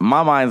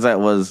 my mindset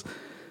was,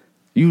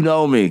 you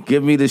know me.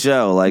 Give me the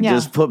show. Like,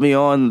 just put me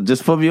on.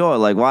 Just put me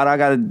on. Like, why do I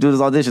got to do this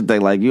audition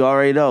thing? Like, you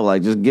already know.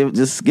 Like, just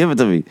give it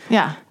to me.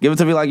 Yeah. Give it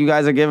to me like you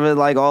guys are giving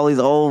like all these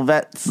old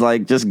vets.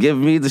 Like, just give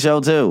me the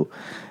show too.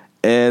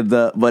 And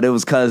but it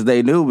was because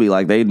they knew me.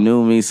 Like, they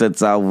knew me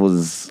since I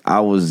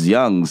was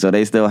young. So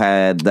they still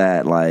had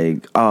that,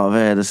 like, oh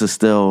man, this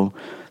is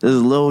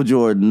Lil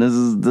Jordan.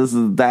 This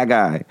is that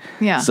guy.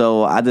 Yeah.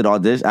 So I had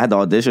to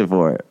audition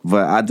for it.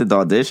 But I did the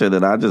audition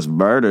and I just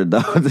murdered the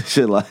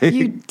audition. Like,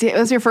 You did. It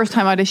was your first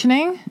time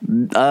auditioning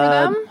for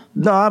them?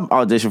 No, I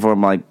auditioned for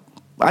them. Like,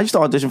 I used to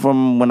audition for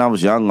them when I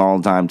was young all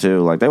the time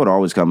too. Like, they would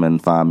always come in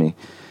and find me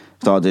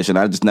to audition.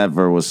 I was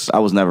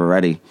never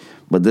ready.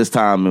 But this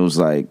time it was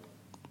like,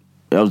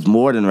 I was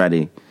more than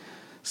ready.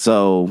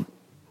 So,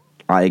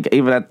 like,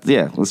 it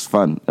was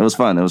fun. It was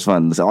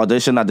fun. This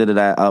audition, I did it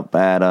up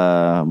at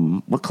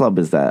what club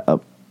is that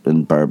up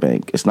in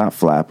Burbank? It's not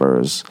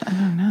Flappers. I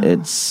don't know.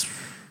 It's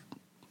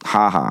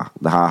Ha-Ha,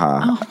 the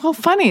Ha-Ha. Oh,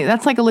 funny.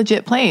 That's like a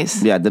legit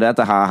place. Yeah, I did it at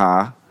the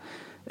Ha-Ha.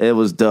 It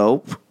was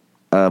dope.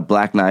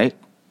 Black Knight.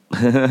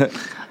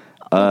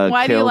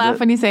 Why do you laugh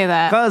when you say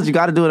that? Because you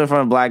got to do it in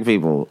front of black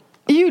people.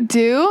 You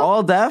do?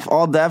 All deaf,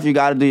 you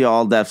got to do your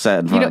all deaf set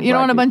in front of You don't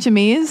want a bunch of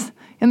me's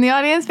in the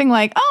audience being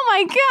like, oh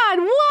my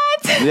God,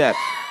 what? Yeah.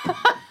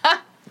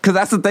 Because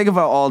that's the thing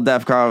about all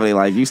deaf comedy.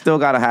 Like, you still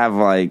got to have,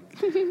 like,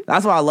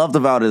 that's what I loved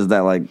about it is that,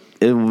 like,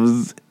 it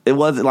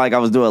wasn't like I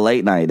was doing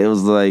late night. It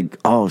was like,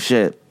 oh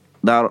shit.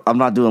 Now I'm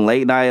not doing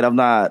late night. I'm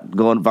not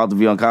about to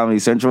be on Comedy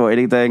Central or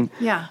anything.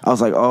 Yeah. I was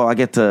like, oh, I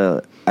get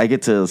to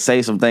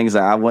say some things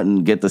that I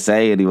wouldn't get to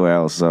say anywhere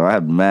else. So I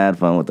had mad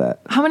fun with that.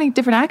 How many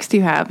different acts do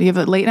you have? You have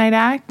a late night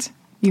act?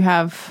 You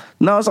have...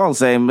 No, it's all the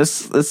same.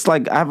 It's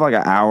like I have like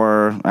an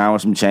hour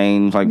some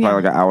change, like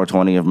probably like an hour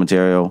 20 of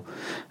material.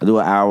 I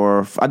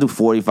do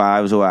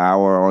 45 to an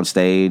hour on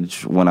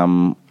stage when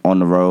I'm on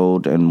the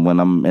road, and when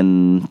I'm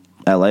in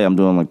LA, I'm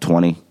doing like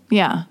 20.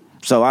 Yeah.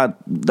 So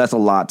that's a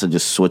lot to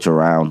just switch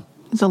around.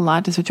 It's a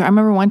lot to switch. I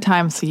remember one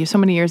time, so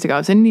many years ago, I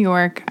was in New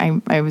York.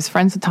 I was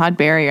friends with Todd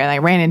Barrier, and I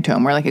ran into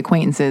him. We're like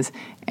acquaintances,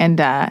 and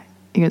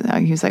he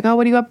was like, "Oh,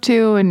 what are you up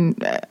to?"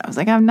 And I was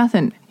like, "I have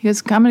nothing." He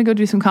goes, "I'm going to go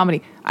do some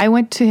comedy." I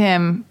went to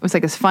him. It was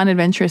like this fun,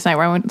 adventurous night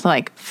where I went to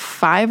like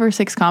 5 or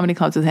 6 comedy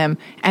clubs with him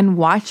and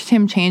watched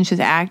him change his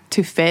act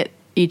to fit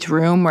each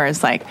room. Where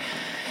it's like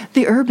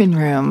the urban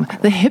room,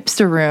 the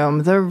hipster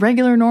room, the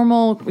regular,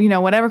 normal,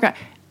 whatever.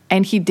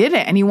 And he did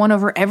it, and he won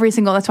over every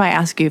single. That's why I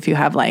ask you if you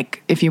have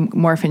if you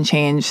morph and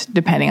change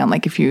depending on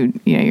if you're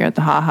at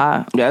the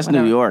Ha-Ha. Yeah, that's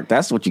New York.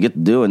 That's what you get to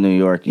do in New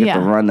York. You get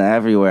to run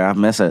everywhere. I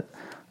miss it.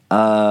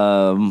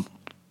 Sometimes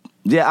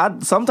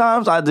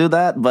I do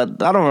that,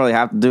 but I don't really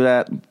have to do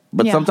that.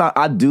 But sometimes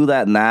I do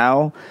that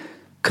now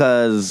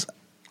because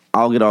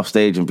I'll get off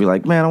stage and be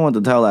like, man, I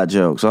wanted to tell that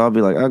joke. So I'll be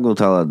like, I'll go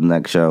tell it the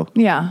next show.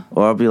 Yeah.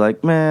 Or I'll be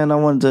like, man, I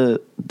wanted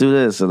to do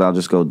this, and I'll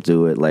just go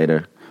do it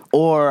later.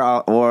 Or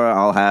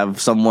I'll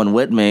have someone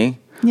with me.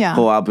 Yeah.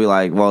 Who I'll be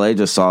like, well, they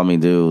just saw me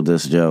do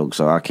this joke,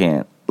 so I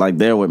can't. Like,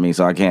 they're with me,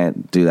 so I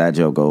can't do that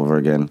joke over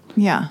again.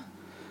 Yeah.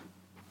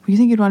 You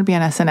think you'd want to be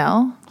on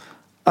SNL?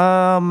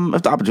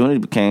 If the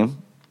opportunity came.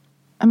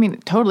 I mean,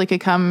 it totally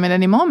could come at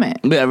any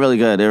moment. Yeah, really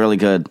good. They're really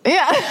good.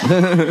 Yeah.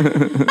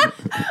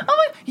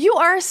 You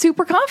are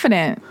super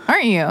confident,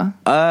 aren't you?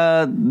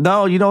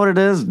 No, you know what it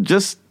is?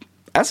 Just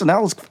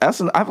SNL.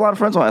 I have a lot of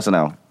friends on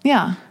SNL.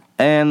 Yeah.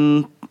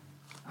 And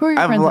who are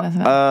your friends on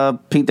SNL?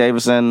 Pete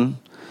Davidson,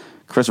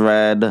 Chris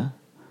Redd.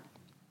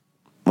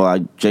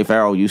 Well, Jay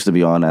Farrell used to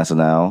be on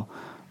SNL.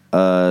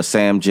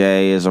 Sam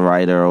Jay is a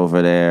writer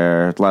over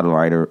there. A lot of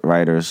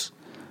writers.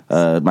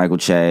 Michael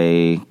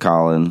Che,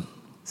 Colin.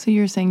 So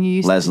you're saying you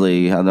used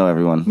Leslie, I know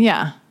everyone.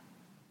 Yeah.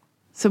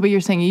 So, but you're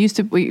saying you used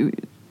to,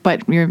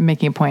 but you're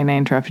making a point, and I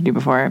interrupted you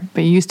before,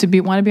 but you used to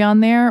want to be on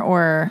there,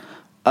 or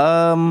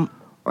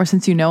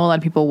since you know a lot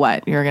of people,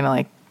 you're going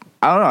to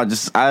I don't know,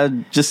 I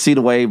just see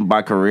the way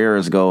my career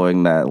is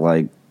going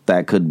that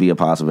that could be a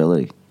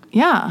possibility.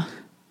 Yeah.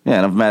 Yeah,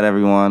 and I've met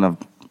everyone,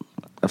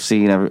 I've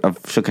seen I've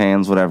shook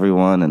hands with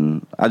everyone,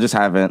 and I just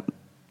haven't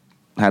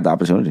had the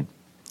opportunity.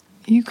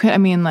 You could,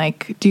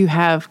 do you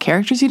have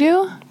characters you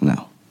do?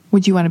 No.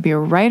 Would you want to be a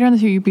writer on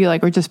this, or you'd be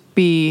or just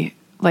be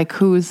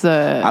who's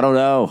the? I don't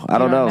know.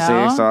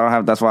 See,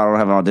 so that's why I don't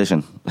have an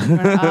audition.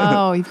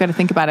 Oh, you've got to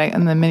think about it,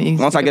 and then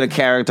once I get a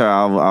character,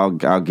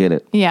 I'll get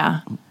it.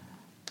 Yeah.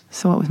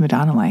 So what was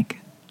Madonna like?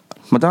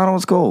 Madonna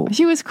was cool.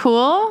 She was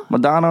cool.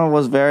 Madonna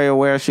was very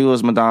aware she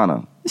was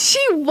Madonna. She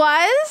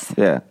was?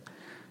 Yeah.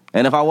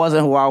 And if I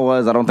wasn't who I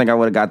was, I don't think I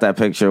would have got that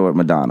picture with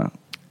Madonna.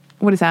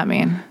 What does that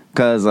mean?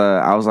 Because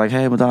I was like,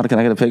 hey, Madonna, can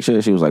I get a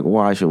picture? She was like,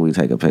 why should we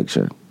take a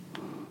picture?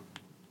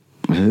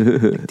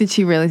 Did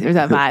she really? Was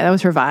that vibe? That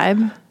was her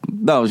vibe?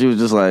 No, she was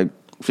just like,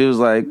 she was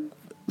like,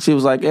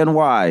 and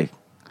why?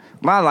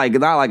 Not like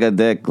a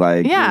dick.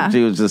 Like, yeah.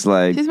 She was just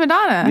like, she's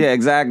Madonna. Yeah,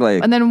 exactly.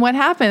 And then what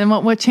happened?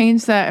 What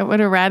changed that?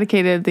 What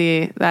eradicated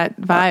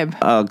that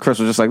vibe? Chris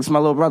was just like, this is my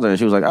little brother. And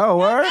she was like, oh,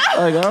 what?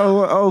 Like,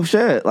 oh,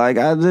 shit. Like,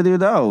 I didn't even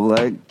know.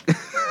 Like,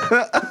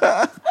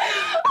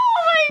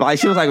 like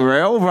she was like,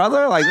 real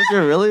brother? Like, this is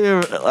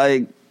really,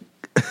 like...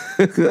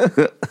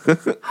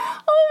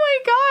 Oh my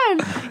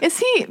God. Is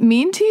he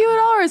mean to you at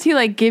all? Or is he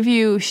like give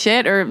you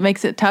shit or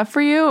makes it tough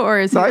for you? Or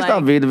is he he's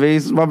not mean to me.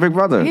 He's my big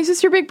brother. He's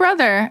just your big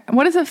brother.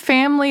 What is a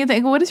family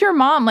thing? What is your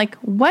mom? Like,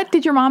 what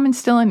did your mom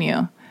instill in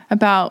you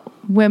about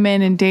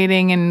women and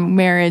dating and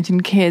marriage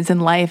and kids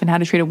and life and how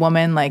to treat a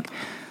woman? Like,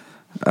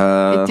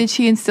 did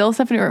she instill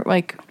stuff in you? Or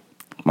like,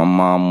 my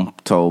mom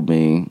told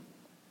me,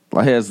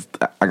 well,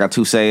 I got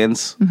 2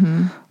 sayings.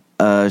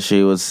 Mm-hmm.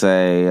 She would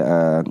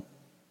say,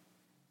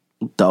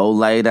 don't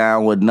lay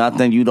down with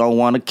nothing you don't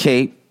want to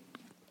keep.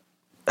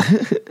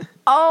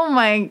 Oh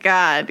my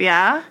God,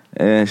 yeah?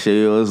 And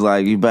she was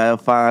like, you better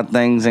find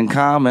things in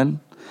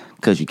common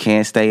because you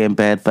can't stay in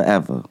bed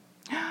forever.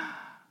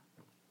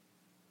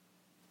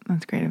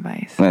 That's great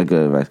advice. That's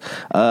good advice.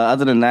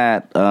 Other than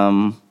that,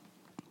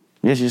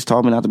 she just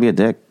told me not to be a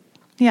dick.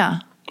 Yeah.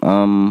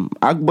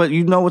 But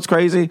you know what's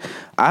crazy?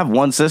 I have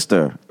 1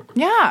 sister.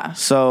 Yeah.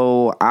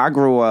 So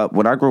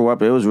when I grew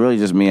up, it was really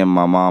just me and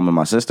my mom and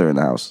my sister in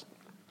the house.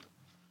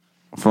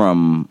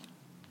 From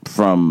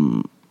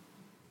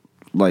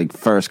like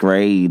 1st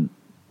grade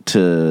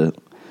to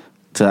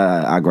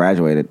I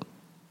graduated.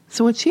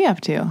 So what's she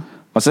up to?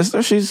 My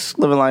sister, she's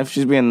living life.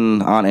 She's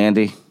being Aunt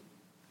Andy.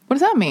 What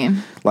does that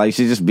mean? Like,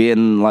 she's just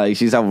being like,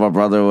 she's helping my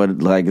brother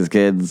with like his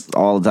kids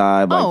all the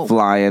time, like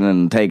flying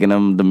and taking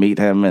them to meet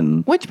him.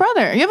 And which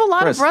brother? You have a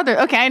lot of brothers.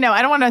 Okay, I know.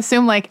 I don't want to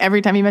assume like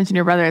every time you mention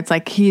your brother, it's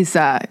like he's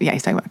talking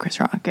about Chris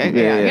Rock.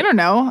 Yeah. You don't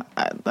know.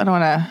 I don't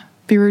want to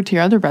be rude to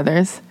your other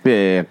brothers.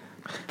 Yeah.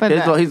 But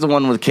he's the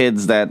one with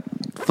kids that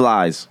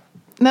flies.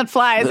 That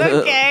flies.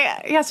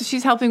 Okay. Yeah, so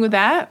she's helping with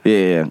that?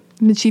 Yeah.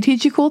 Did she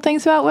teach you cool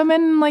things about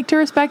women, like to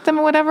respect them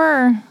or whatever?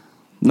 Or?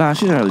 No,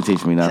 she didn't really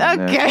teach me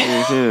nothing. Okay.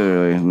 She didn't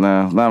really.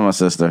 No, not my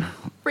sister.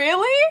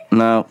 Really?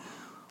 No.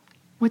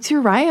 What's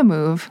your Raya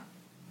move?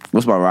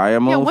 What's my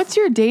Raya move? Yeah, what's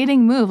your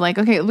dating move? Like,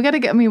 okay, we're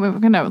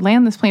going to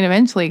land this plane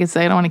eventually because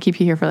I don't want to keep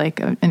you here for like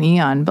an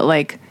eon, but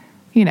like,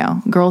 you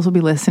know, girls will be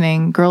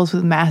listening, girls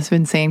with massive,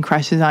 insane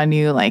crushes on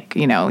you. Like,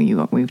 you know,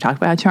 we've talked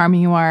about how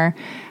charming you are,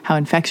 how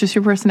infectious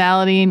your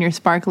personality and your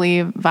sparkly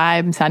vibe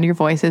and sound of your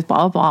voice is, blah,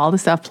 blah, blah, all the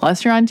stuff.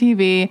 Plus you're on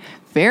TV.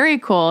 Very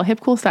cool, hip,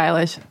 cool,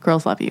 stylish.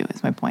 Girls love you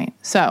is my point.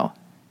 So,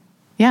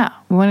 yeah,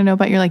 we want to know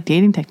about your like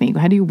dating technique.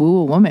 How do you woo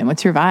a woman?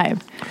 What's your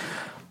vibe?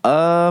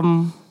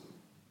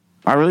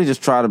 I really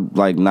just try to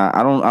like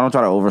I don't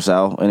try to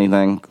oversell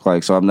anything.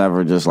 Like, so I'm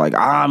never just like,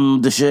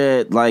 I'm the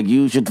shit, like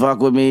you should fuck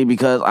with me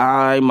because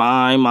I'm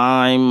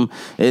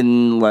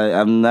and like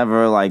I'm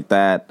never like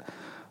that.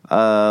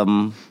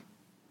 I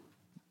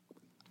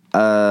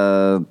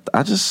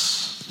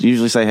just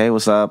usually say, hey,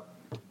 what's up?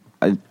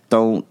 I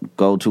don't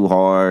go too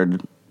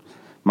hard.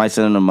 Might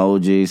send an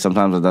emoji.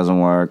 Sometimes it doesn't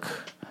work.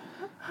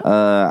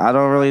 I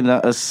don't really know.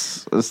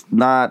 It's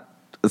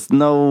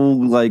no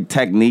like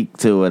technique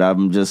to it.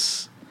 I'm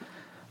just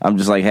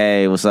like,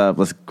 hey, what's up?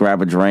 Let's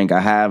grab a drink. I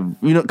have,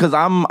 because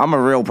I'm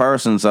a real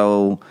person,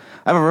 so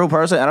I'm a real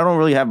person, and I don't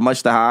really have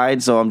much to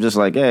hide. So I'm just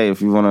like, hey,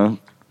 if you want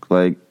to,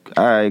 like,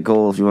 all right,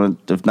 cool.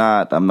 If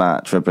not, I'm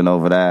not tripping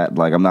over that.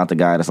 Like, I'm not the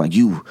guy that's like,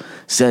 you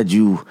said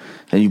you,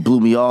 and you blew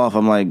me off.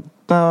 I'm like,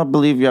 no, I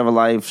believe you have a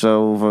life,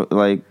 so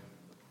like,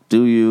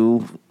 do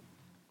you?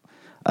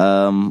 I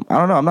don't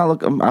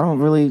know. I don't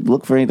really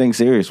look for anything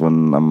serious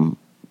when I'm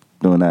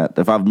doing that.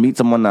 If I meet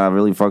someone that I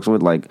really fucks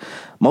with, like,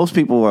 most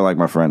people are like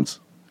my friends.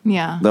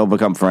 Yeah. They'll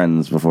become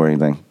friends before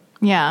anything.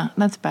 Yeah,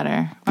 that's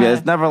better. Yeah,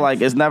 it's never like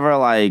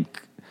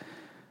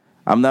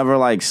I'm never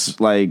like,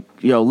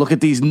 yo, look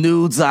at these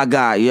nudes I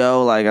got,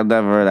 yo. Like, I'm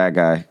never that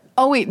guy.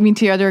 Oh, wait, mean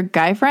to your other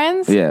guy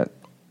friends? Yeah.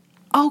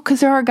 Oh, because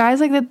there are guys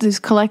like that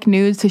just collect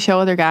nudes to show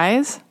other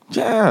guys?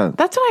 Yeah.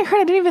 That's what I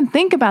heard. I didn't even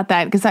think about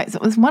that because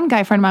this one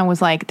guy friend of mine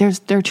was like, there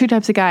are 2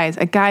 types of guys.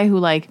 A guy who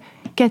like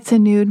gets a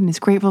nude and is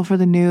grateful for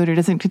the nude or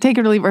doesn't take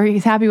it or leave, or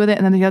he's happy with it.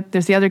 And then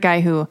there's the other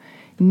guy who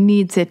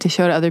needs it to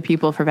show to other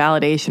people for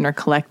validation or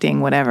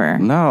collecting whatever.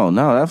 No,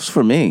 that's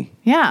for me.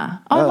 Yeah.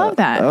 Oh, I love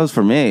that. That was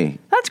for me.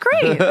 That's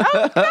great.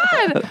 Oh,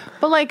 God.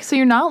 But like, so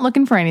you're not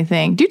looking for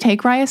anything. Do you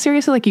take Raya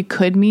seriously? Like, you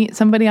could meet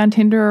somebody on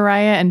Tinder or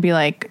Raya and be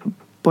like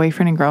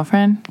boyfriend and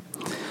girlfriend?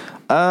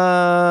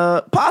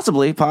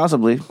 Possibly.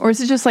 Or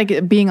is it just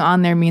like being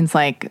on there means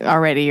like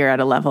already you're at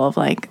a level of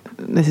like,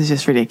 this is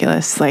just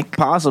ridiculous? Like,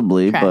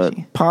 possibly,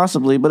 trashy.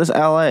 but it's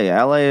LA.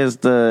 LA is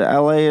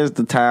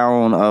the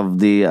town of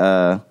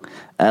the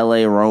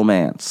LA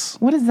romance.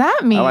 What does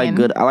that mean? I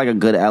like a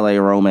good LA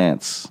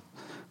romance.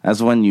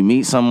 That's when you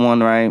meet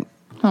someone, right?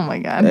 Oh my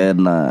God.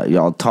 And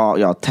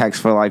y'all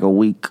text for like a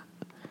week,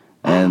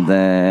 and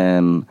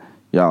then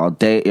y'all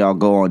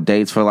go on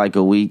dates for like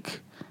a week,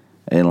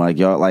 and like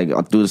y'all like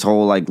do this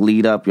whole like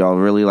lead up. Y'all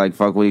really like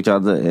fuck with each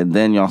other, and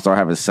then y'all start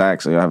having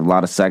sex. So y'all have a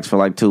lot of sex for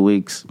like 2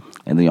 weeks,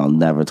 and then y'all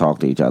never talk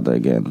to each other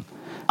again.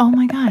 Oh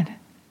my God.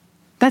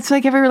 That's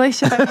like every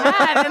relationship I've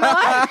had in the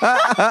last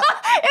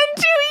in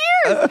 2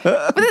 years.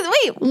 But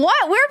wait,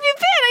 what? Where have you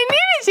been? I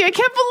needed you. I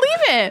can't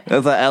believe it.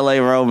 It's an LA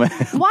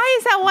romance. Why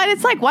is that what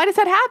it's like? Why does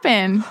that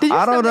happen?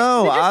 I don't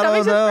know. I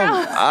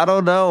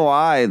don't know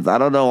why. I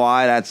don't know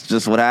why. That's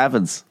just what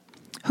happens.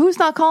 Who's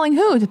not calling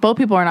who? Both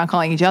people are not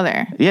calling each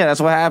other. Yeah, that's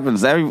what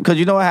happens. Because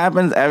you know what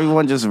happens?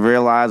 Everyone just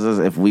realizes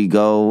if we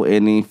go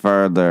any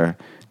further,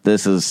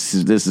 this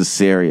is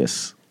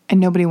serious. And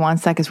nobody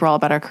wants that because we're all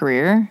about our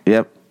career?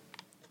 Yep.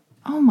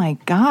 Oh my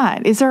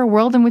God. Is there a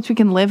world in which we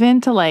can live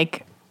into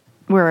like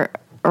where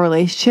a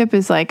relationship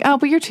is like, oh,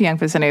 but you're too young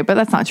for this anyway? But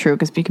that's not true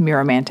because you can be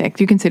romantic.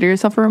 Do you consider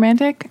yourself a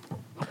romantic?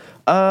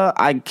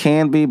 I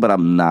can be, but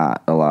I'm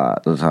not a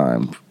lot of the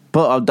time.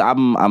 But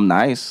I'm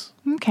nice.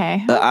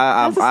 Okay. We're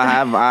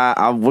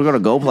gonna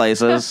go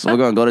places. We're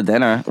gonna go to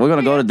dinner. We're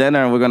gonna go to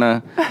dinner. We're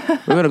gonna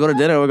go to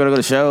dinner. We're gonna go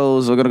to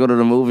shows. We're gonna go to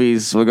the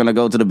movies. We're gonna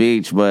go to the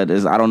beach. But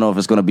I don't know if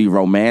it's gonna be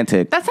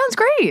romantic. That sounds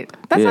great.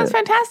 That sounds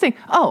fantastic.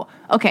 Oh,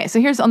 okay. So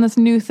here's on this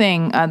new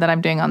thing that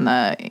I'm doing on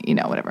the,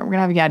 whatever. We're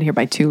gonna have you out of here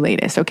by 2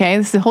 latest. Okay.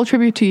 This is a whole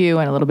tribute to you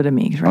and a little bit of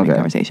me because we're having a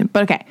conversation.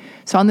 But okay.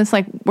 So on this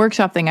like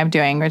workshop thing I'm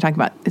doing, it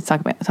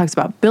talks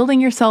about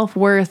building your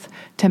self-worth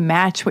to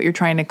match what you're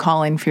trying to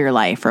call in for your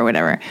life or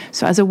whatever.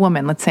 So as a woman,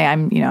 let's say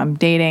I'm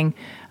dating,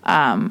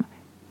 and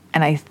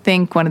I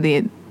think one of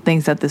the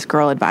things that this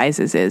girl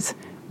advises is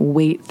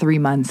wait 3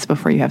 months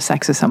before you have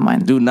sex with someone.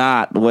 Do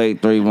not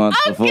wait 3 months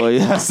before you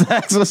have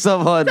sex with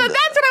someone. So that's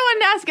what I wanted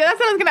to ask you. That's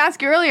what I was going to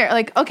ask you earlier.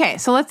 Like, okay,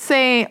 so let's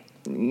say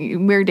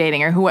we're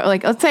dating or whoever.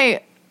 Like, let's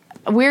say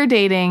we're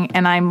dating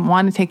and I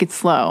want to take it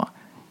slow.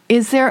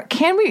 Is there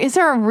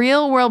a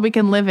real world we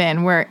can live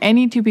in where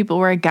any two people,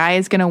 where a guy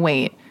is going to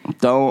wait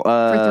for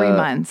 3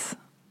 months?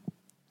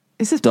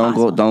 Is this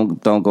possible?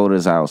 Don't go to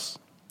his house.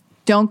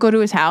 Don't go to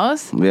his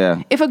house?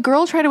 Yeah. If a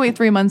girl tried to wait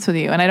 3 months with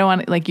you, and I don't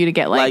want you to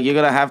get like you're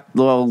gonna have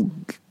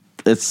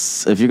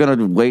if you're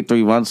gonna wait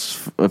 3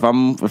 months. If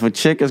a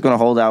chick is gonna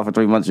hold out for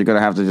 3 months, you're gonna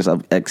have to just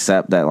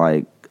accept that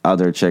like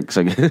other chicks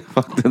are getting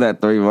fucked in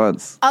that 3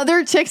 months.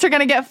 Other chicks are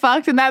gonna get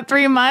fucked in that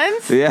 3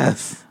 months?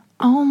 Yes.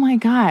 Oh my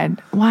God!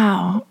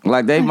 Wow.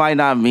 Like they might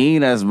not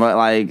mean as much.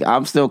 Like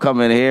I'm still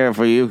coming here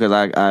for you because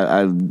I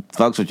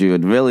fucks with you.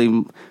 And really,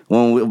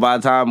 by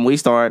the time we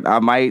start, I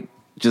might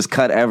just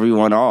cut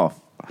everyone off.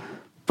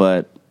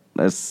 But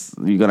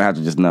you're gonna have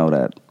to just know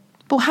that.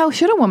 Well, how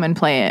should a woman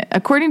play it?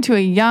 According to a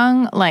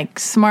young, like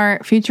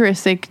smart,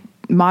 futuristic,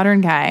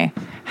 modern guy,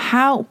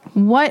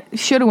 what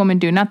should a woman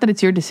do? Not that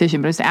it's your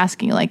decision, but just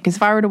asking you. Like, because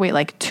if I were to wait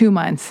like 2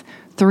 months,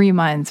 3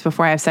 months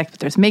before I have sex, but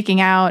there's making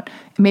out,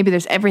 maybe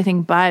there's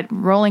everything but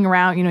rolling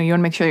around, you want to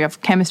make sure you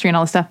have chemistry and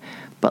all this stuff.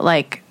 But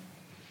like,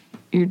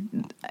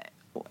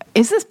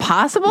 is this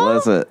possible?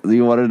 Listen,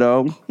 you want to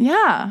know?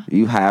 Yeah.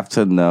 You have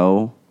to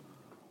know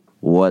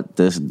what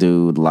this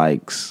dude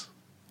likes.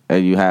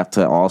 And you have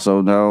to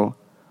also know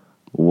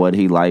what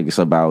he likes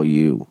about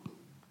you.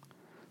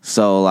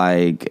 So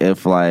like,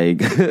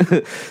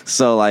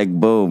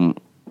 boom,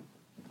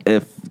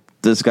 if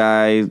this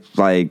guy,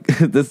 like,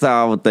 this is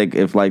how I would think.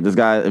 If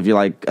you're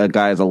like a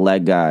guy is a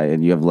leg guy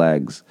and you have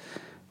legs,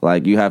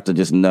 like, you have to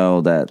just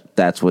know that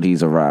that's what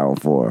he's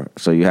around for.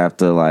 So you have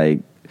to,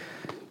 like,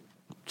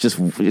 just,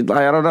 like,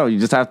 I don't know. You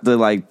just have to,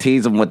 like,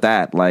 tease him with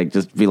that. Like,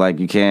 just be like,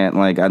 you can't,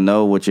 like, I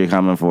know what you're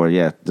coming for.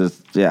 Yeah,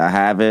 I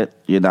have it.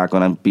 You're not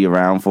going to be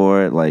around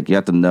for it. Like, you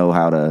have to know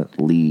how to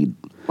lead.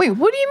 Wait,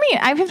 what do you mean?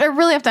 I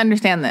really have to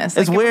understand this.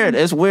 It's weird.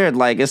 It's weird.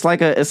 Like, it's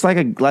like a,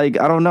 like,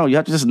 I don't know. You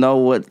have to just know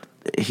what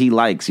he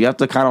likes. You have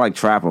to kind of like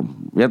trap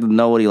him. You have to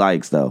know what he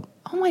likes, though.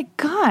 Oh my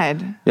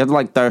God. You have to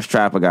like thirst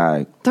trap a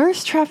guy.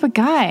 Thirst trap a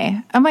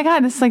guy. Oh my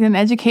God, this is like an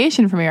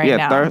education for me now.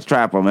 Yeah, thirst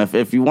trap him.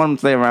 If you want him to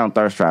stay around,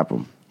 thirst trap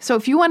him. So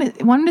if you want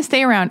him to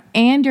stay around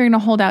and you're going to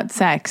hold out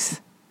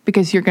sex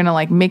because you're going to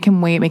like make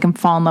him wait, make him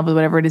fall in love with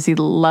whatever it is he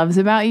loves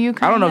about you.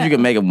 I don't know if you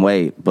can make him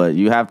wait, but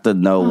you have to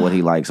know what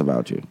he likes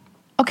about you.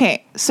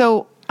 Okay,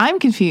 so I'm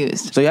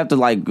confused. So you have to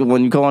like,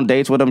 when you go on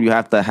dates with him, you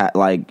have to have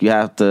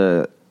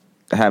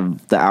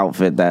the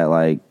outfit that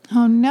like.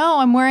 Oh no,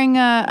 I'm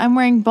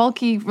wearing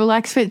bulky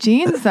relaxed fit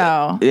jeans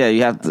though. Yeah,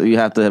 you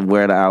have to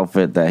wear the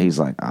outfit that he's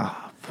like,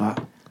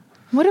 fuck.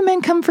 What do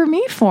men come for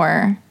me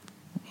for?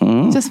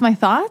 Mm-hmm. Just my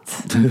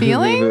thoughts,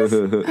 feelings.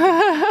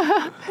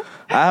 I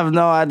have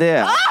no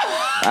idea.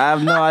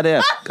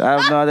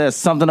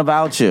 Something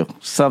about you.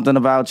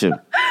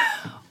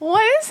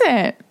 What is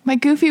it? My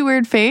goofy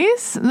weird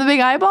face? The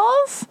big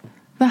eyeballs?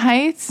 The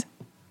height?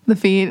 The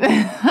feet?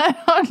 I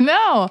don't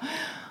know.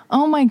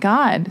 Oh my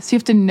God. So you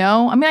have to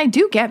know. I mean, I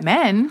do get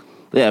men.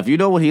 Yeah, if you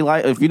know what he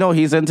like, if you know what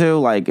he's into,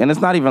 like, and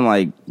it's not even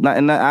like,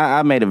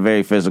 I made it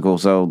very physical,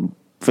 so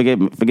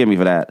forgive me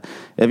for that.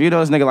 If you know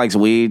this nigga likes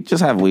weed,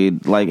 just have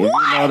weed. Like, if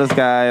you know this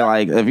guy,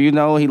 like, if you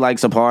know he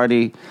likes a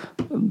party,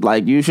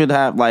 like, you should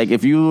have, like,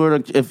 if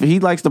he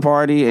likes to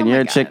party and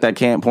you're a chick that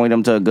can't point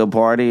him to a good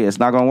party, it's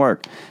not gonna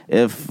work.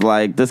 If,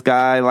 like, this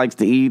guy likes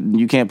to eat and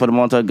you can't put him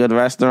onto a good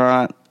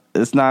restaurant,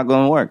 it's not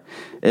gonna work.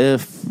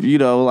 If, you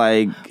know,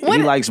 like, he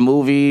likes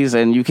movies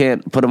and you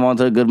can't put him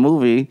onto a good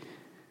movie,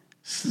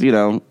 you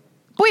know.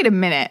 Wait a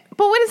minute.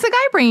 But what is the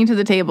guy bringing to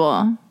the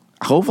table?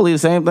 Hopefully the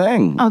same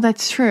thing. Oh,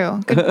 that's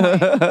true. Good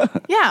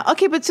point. Yeah.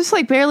 Okay, but just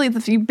like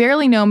if you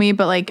barely know me,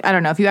 but like, I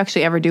don't know, if you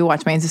actually ever do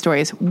watch my Insta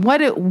stories,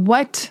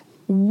 what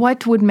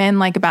would men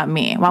like about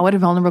me? Wow, what a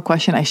vulnerable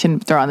question I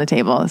shouldn't throw on the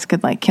table. This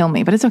could like kill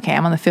me, but it's okay.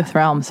 I'm on the fifth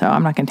realm, so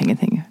I'm not going to take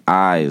anything.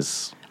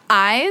 Eyes?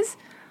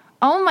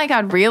 Oh my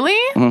God, really?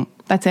 Mm-hmm.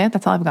 That's it?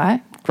 That's all I've got?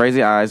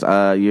 Crazy eyes.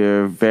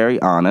 You're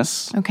very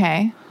honest.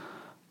 Okay.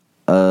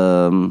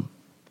 Yeah,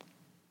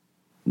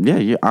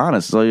 you're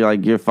honest. So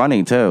you're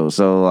funny too.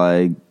 So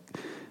like,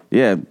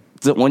 yeah,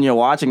 when you're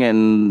watching it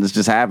and it's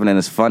just happening,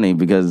 it's funny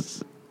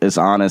because it's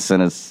honest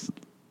and it's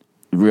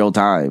real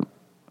time.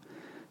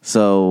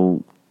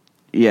 So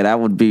yeah, that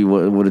would be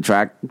what would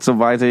attract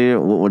somebody to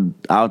you.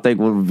 I would think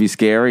would be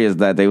scary is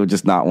that they would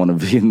just not want to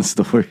be in the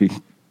story.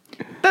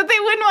 That they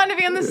wouldn't want to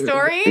be in the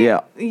story?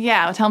 Yeah.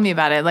 Yeah, tell me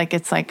about it. Like,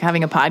 it's like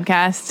having a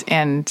podcast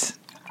and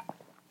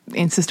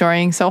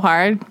Insta-storying so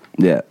hard.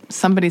 Yeah.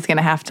 Somebody's going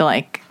to have to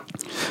like...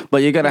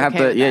 But you're going to have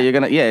to... Yeah, you're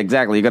going to... Yeah,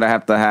 exactly. You're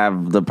going to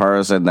have the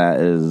person that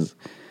is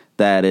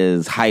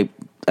hyped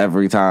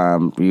every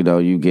time, you know,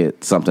 you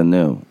get something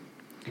new.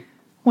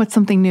 What's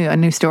something new? A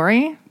new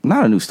story?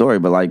 Not a new story,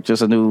 but like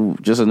just a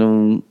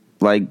new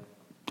like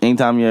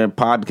anytime your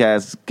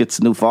podcast gets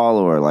a new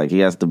follower, like he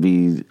has to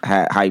be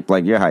hype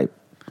like you're hype.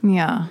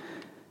 Yeah.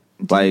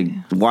 Like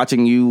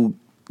watching you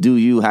do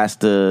you has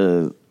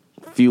to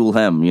fuel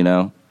him, you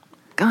know?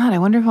 God, I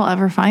wonder if I'll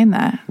ever find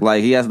that.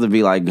 Like he has to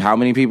be like, how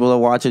many people are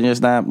watching your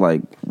Snap?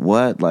 Like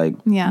what?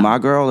 Like my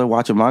girl, they're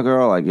watching my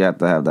girl. Like you have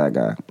to have that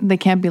guy. They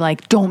can't be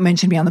like, don't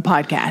mention me on the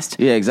podcast.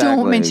 Yeah, exactly.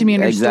 Don't mention me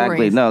in your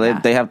stories. No,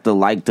 they have to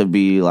like to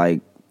be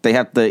like, they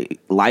have to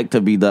like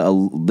to be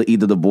the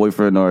either the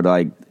boyfriend or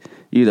like,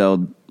 you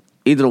know,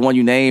 either the one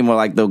you name or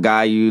like the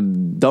guy you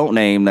don't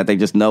name that they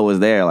just know is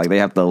there. Like they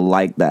have to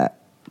like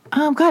that.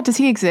 Oh God, does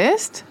he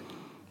exist?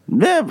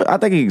 Yeah, I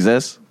think he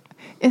exists.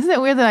 Isn't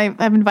it weird that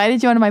I've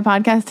invited you onto my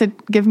podcast to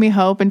give me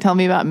hope and tell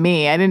me about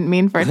me? I didn't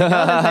mean for it to go this way,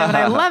 but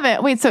I love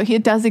it. Wait, so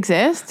it does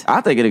exist? I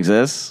think it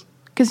exists.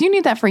 Because you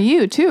need that for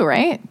you too,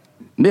 right?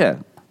 Yeah.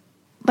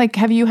 Like,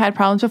 have you had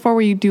problems before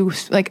where you do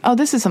like, oh,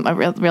 this is a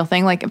real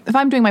thing? Like, if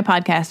I'm doing my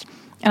podcast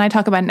and I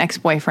talk about an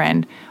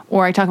ex-boyfriend,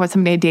 or I talk about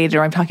somebody I dated,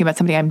 or I'm talking about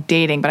somebody I'm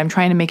dating, but I'm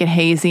trying to make it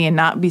hazy and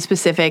not be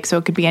specific, so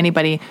it could be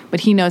anybody,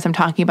 but he knows I'm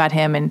talking about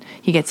him and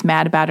he gets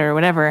mad about it or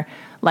whatever,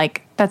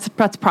 like, that's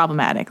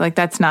problematic. Like,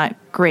 that's not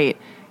great.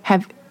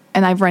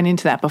 And I've run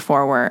into that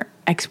before where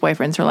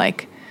ex-boyfriends are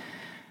like,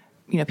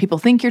 you know, people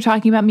think you're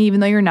talking about me even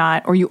though you're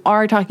not, or you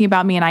are talking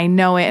about me and I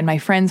know it and my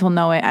friends will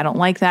know it. I don't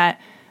like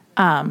that.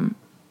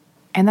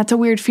 And that's a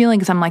weird feeling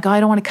because I'm like, oh, I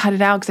don't want to cut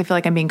it out because I feel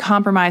like I'm being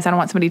compromised. I don't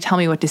want somebody to tell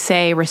me what to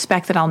say.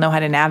 Respect that I'll know how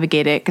to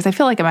navigate it because I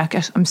feel like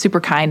I'm super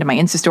kind to my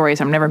Insta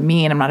stories. I'm never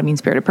mean. I'm not a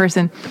mean-spirited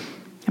person.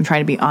 I'm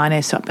trying to be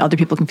honest so other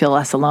people can feel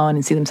less alone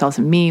and see themselves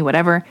in me,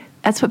 whatever.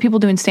 That's what people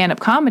do in stand-up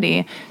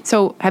comedy.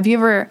 So have you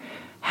ever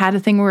had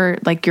a thing where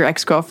like your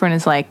ex-girlfriend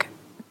is like,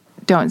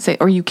 don't say,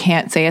 or you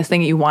can't say a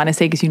thing that you want to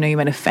say because you know you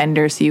might offend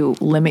her, so you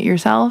limit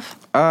yourself?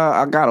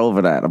 I got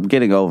over that. I'm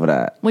getting over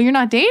that. Well, you're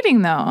not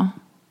dating though.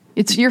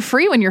 You're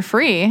free when you're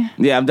free.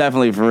 Yeah, I'm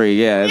definitely free.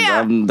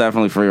 Yeah, I'm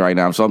definitely free right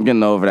now. So I'm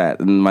getting over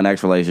that. In my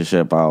next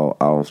relationship,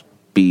 I'll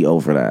be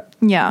over that.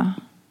 Yeah.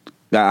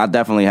 I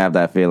definitely have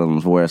that feeling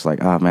where it's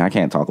like, oh man, I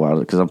can't talk about it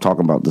because I'm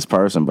talking about this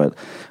person. But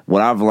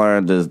what I've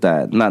learned is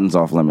that nothing's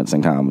off limits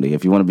in comedy.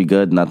 If you want to be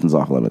good, nothing's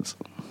off limits.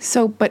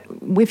 So, but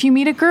if you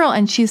meet a girl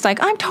and she's like,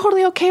 I'm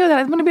totally okay with that.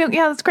 I'm going to be,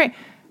 yeah, that's great.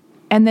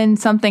 And then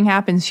something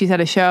happens. She's at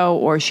a show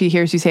or she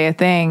hears you say a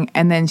thing.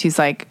 And then she's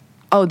like,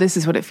 oh, this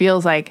is what it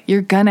feels like.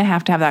 You're going to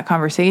have that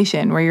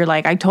conversation where you're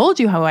like, I told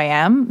you how I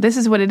am. This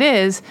is what it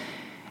is.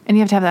 And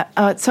you have to have that.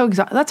 Oh, it's so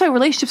that's why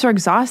relationships are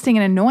exhausting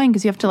and annoying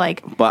because you have to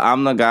like. But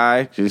I'm the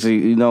guy. You see,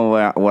 you know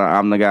where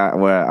I'm the guy,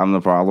 where I'm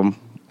the problem.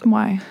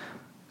 Why?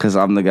 Because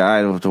I'm the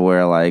guy to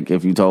where like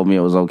if you told me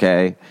it was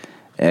okay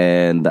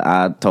and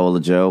I told a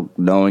joke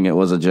knowing it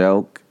was a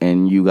joke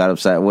and you got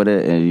upset with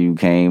it and you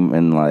came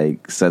and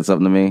like said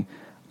something to me,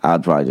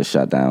 I'd probably just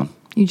shut down.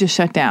 You just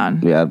shut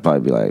down? Yeah, I'd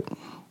probably be like,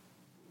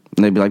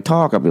 and they'd be like,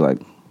 talk. I'd be like,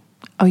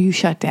 oh, you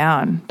shut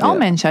down. All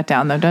men shut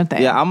down though, don't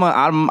they? Yeah,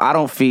 I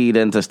don't feed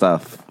into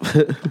stuff.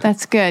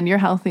 That's good. You're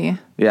healthy.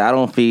 Yeah, I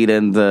don't feed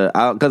into,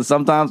 because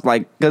sometimes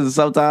I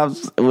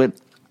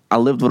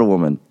lived with a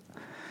woman.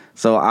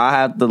 So I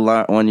have to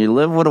learn, when you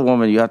live with a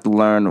woman, you have to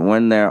learn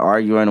when they're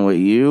arguing with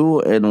you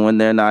and when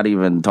they're not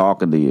even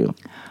talking to you.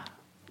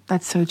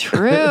 That's so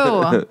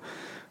true.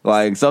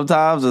 Like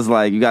sometimes it's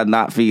like you got to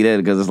not feed in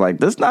because it's like,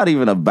 this is not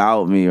even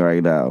about me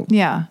right now.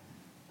 Yeah.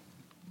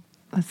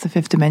 That's the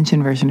Fifth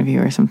Dimension version of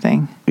you or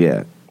something.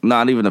 Yeah.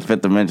 Not even the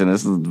fifth dimension.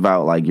 This is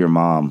about like your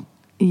mom.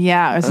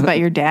 Yeah, it's about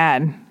your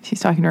dad. She's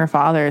talking to her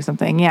father or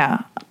something.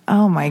 Yeah.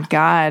 Oh my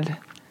God.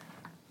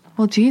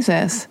 Well,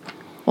 Jesus.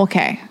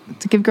 Okay.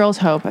 To give girls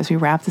hope as we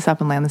wrap this up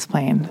and land this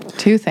plane,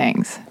 2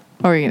 things.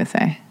 What were you going to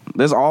say?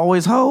 There's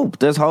always hope.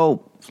 There's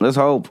hope. There's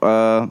hope.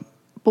 But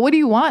what do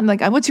you want?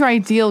 Like, what's your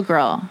ideal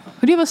girl?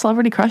 Who do you have a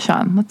celebrity crush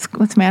on?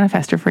 Let's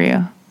manifest her for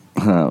you.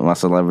 My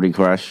celebrity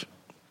crush.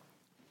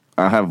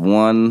 I have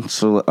one.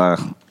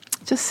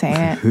 Just say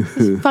it.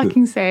 Just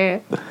fucking say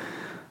it.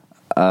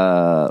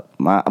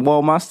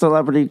 My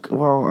celebrity.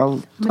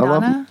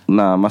 Madonna?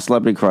 My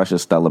celebrity crush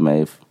is Stella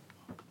Maeve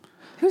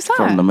Who's that?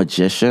 from The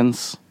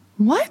Magicians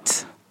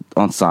What?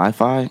 on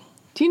Sci-Fi.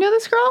 Do you know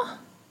this girl?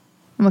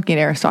 I'm looking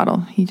at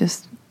Aristotle. He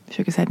just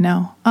shook his head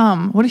no.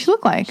 What does she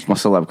look like? My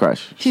celeb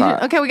crush.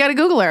 Okay, we got to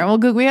Google her.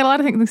 We got a lot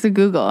of things to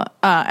Google.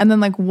 And then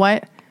like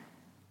what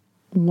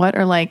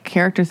are like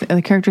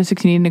the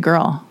characteristics you need in a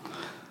girl?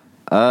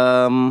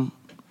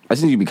 I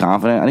just need you to be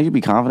confident. I need you to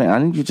be confident. I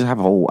need you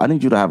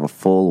to have a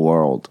full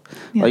world.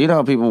 Yeah. Like, you know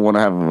how people want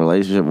to have a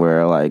relationship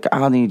where like,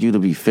 I need you to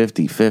be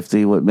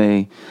 50-50 with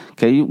me.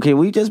 Can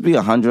we just be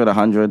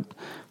 100-100?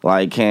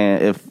 Like,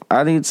 if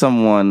I need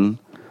someone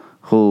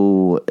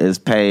who is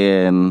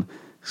paying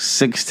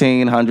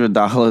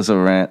 $1,600 of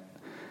rent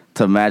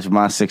to match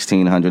my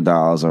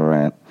 $1,600 of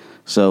rent,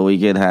 so we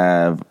could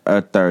have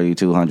a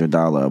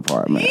 $3,200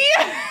 apartment.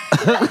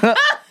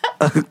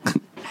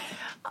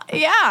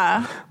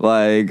 Yeah.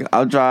 Like,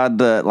 I'm trying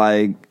to,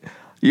 like,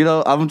 you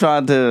know, I'm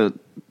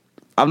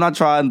not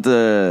trying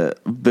to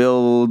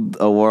build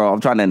a world. I'm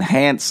trying to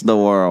enhance the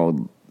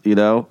world, you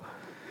know?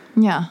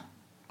 Yeah.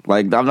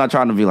 Like, I'm not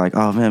trying to be like,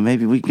 oh, man,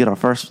 maybe we can get our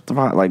first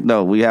spot. Like,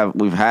 no,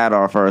 we've had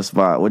our first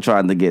spot. We're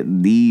trying to get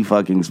the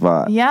fucking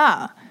spot.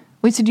 Yeah.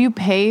 Wait, so do you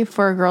pay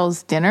for a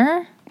girl's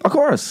dinner? Of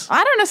course.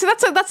 I don't know. So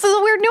that's the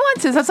weird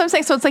nuances. That's what I'm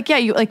saying. So it's like, yeah,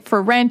 you like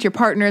for rent, your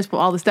partners,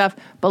 all the stuff.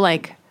 But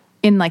like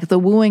in like the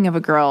wooing of a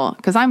girl,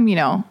 because I'm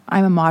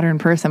a modern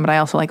person, but I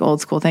also like old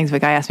school things. If a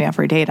guy asks me out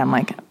for a date, I'm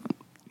like,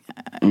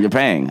 You're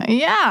paying.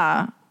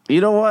 yeah.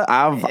 You know what?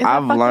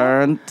 I've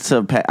learned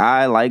to pay.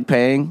 I like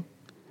paying,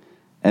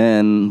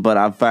 but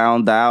I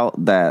found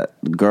out that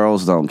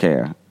girls don't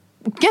care.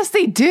 Yes,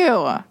 they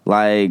do.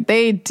 Like,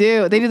 They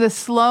do. They do the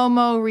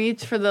slow-mo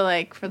reach for the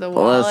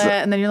wallet,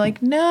 and then you're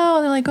like, no.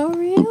 And they're like, oh,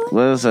 really?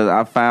 listen,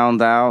 I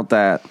found out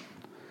that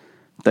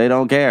they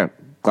don't care.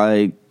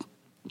 Like,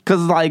 cause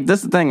like this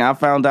is the thing. I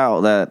found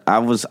out that I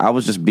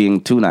was just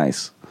being too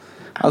nice.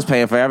 I was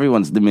paying for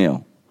everyone's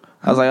meal.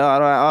 I was like,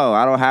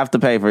 I don't have to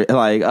pay for it.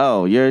 Like,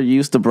 oh, you're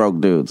used to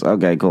broke dudes.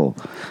 Okay, cool.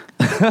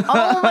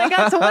 Oh my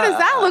God. So what does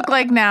that look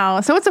like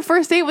now? So what's the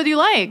first date with you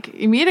like?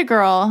 You meet a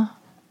girl.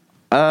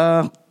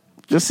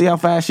 Just see how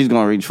fast she's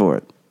gonna reach for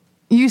it.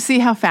 You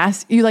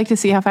like to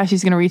see how fast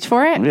she's going to reach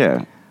for it?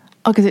 Yeah.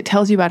 Oh, because it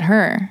tells you about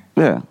her.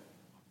 Yeah.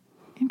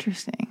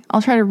 Interesting.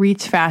 I'll try to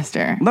reach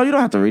faster. No, you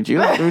don't have to reach. You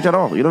don't have to reach at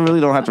all. You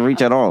don't have to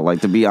reach at all. Like,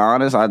 to be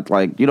honest,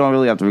 you don't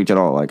really have to reach at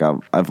all. Like,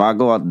 if I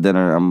go out to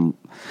dinner,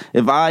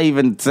 if I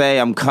even say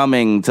I'm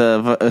coming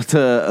to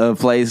a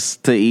place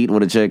to eat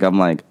with a chick, I'm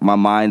like, my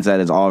mindset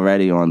is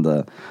already on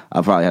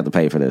I probably have to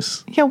pay for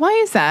this. Yeah, why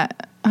is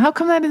that? How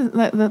come that is?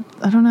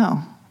 I don't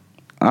know.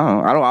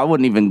 I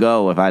wouldn't even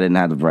go if I didn't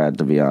have the bread,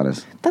 to be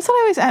honest. That's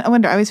what I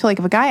wonder. I always feel like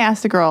if a guy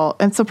asks a girl,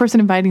 and it's the person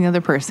inviting the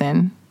other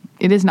person,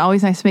 it isn't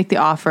always nice to make the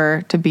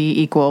offer to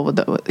be equal with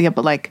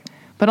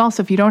but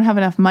also if you don't have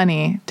enough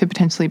money to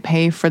potentially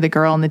pay for the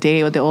girl on the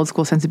date with the old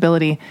school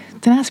sensibility,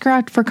 then ask her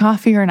out for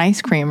coffee or an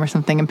ice cream or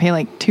something and pay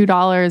like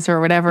 $2 or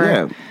whatever.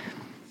 Yeah.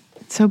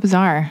 It's so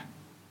bizarre.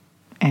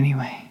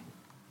 Anyway,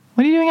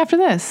 what are you doing after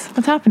this?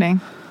 What's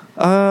happening?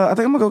 I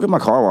think I'm gonna go get my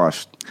car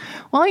washed.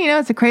 Well,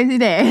 it's a crazy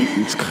day.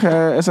 It's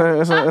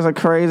a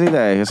crazy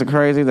day. It's a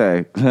crazy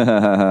day.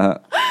 Oh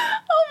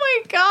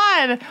my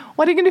God.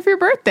 What are you gonna do for your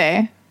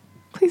birthday?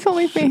 Please don't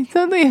leave me.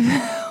 Don't leave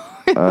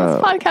this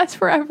podcast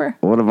forever.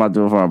 What am I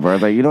doing for my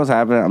birthday? You know what's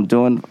happening? I'm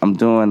doing.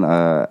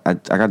 I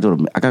gotta go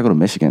to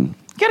Michigan.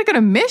 You gotta go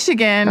to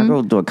Michigan. I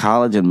go to a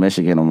college in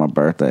Michigan on my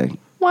birthday.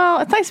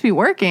 Well, it's nice to be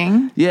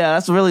working. Yeah,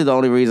 that's really the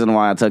only reason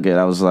why I took it.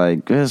 I was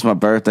like, it's my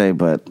birthday,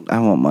 but I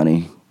want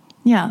money.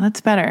 Yeah, that's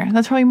better.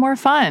 That's probably more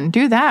fun.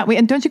 Do that.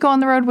 And don't you go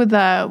on the road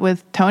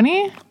with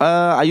Tony?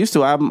 I used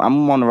to. I'm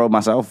on the road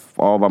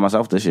all by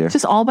myself this year.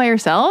 Just all by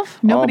yourself?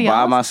 Nobody else?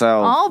 All by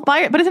myself.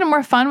 But isn't it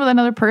more fun with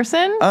another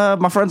person?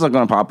 My friends are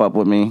going to pop up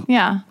with me.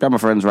 Yeah. Got my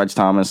friends, Reg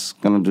Thomas,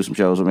 going to do some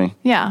shows with me.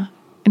 Yeah.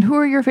 And who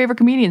are your favorite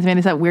comedians, man?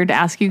 Is that weird to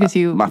ask you? Because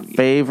my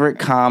favorite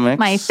comics.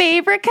 My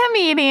favorite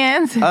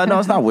comedians. No,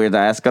 it's not weird to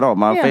ask at all.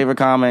 My favorite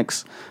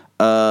comics,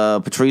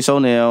 Patrice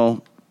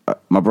O'Neal,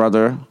 my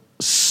brother,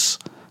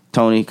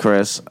 Tony,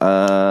 Chris.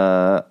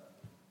 I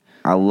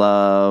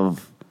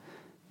love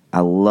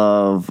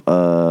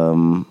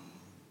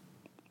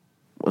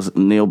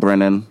Neil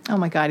Brennan. Oh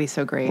my God, he's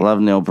so great. Love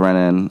Neil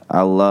Brennan.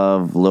 I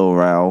love Lil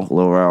Rel.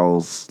 Lil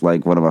Rel's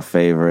like one of my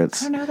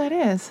favorites. I don't know who that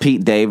is.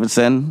 Pete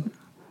Davidson,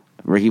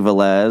 Ricky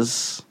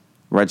Velez,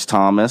 Reg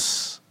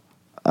Thomas.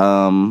 Those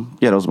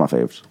are my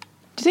favorites.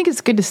 you think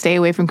it's good to stay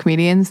away from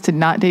comedians, to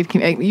not date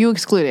you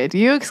excluded,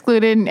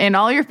 and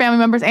all your family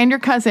members and your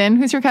cousin?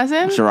 Who's your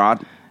cousin?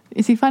 Sherrod.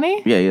 Is he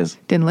funny? Yeah, he is.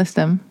 Didn't list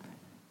him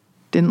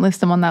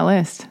on that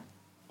list.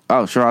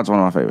 Oh, Sherrod's one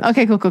of my favorites.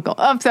 Okay, cool.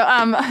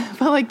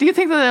 But like, do you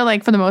think that they're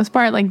like, for the most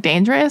part, like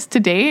dangerous to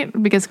date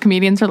because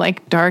comedians are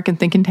like dark and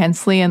think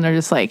intensely and they're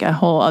just like a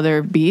whole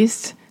other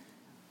beast?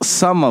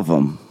 Some of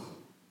them.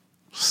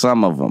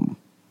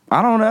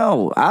 I don't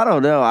know.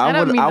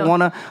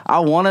 I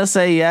want to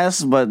say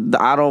yes, but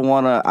I don't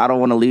want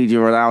to lead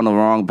you down the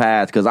wrong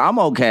path because I'm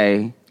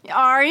okay.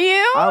 Are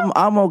you?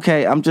 I'm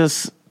okay. I'm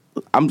just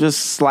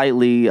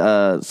slightly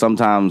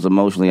sometimes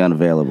emotionally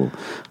unavailable,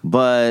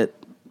 but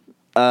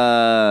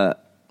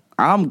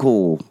I'm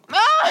cool.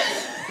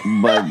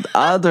 But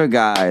other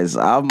guys,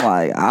 I'm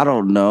like, I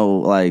don't know.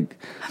 Like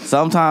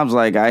sometimes,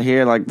 like I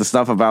hear like the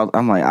stuff about.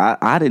 I'm like,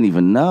 I didn't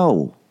even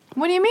know.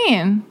 What do you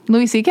mean,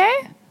 Louis C.K.?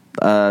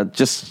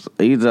 Just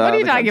either. What are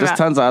you talking about? Just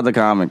tons of other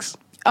comics.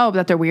 Oh,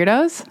 that they're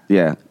weirdos?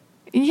 Yeah.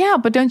 Yeah,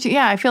 but don't you?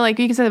 Yeah, I feel like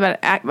you can say that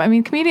about. I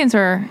mean, comedians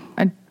are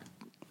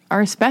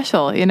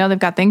special. You know, they've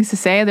got things to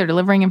say. They're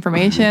delivering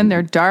information.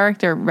 They're dark.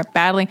 They're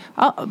battling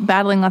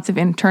lots of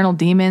internal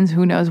demons.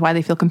 Who knows why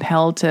they feel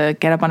compelled to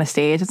get up on a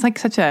stage? It's like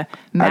such a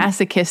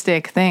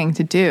masochistic thing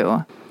to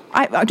do.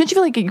 Don't you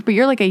feel like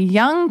you're like a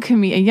younger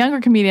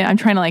comedian? I'm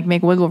trying to like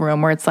make wiggle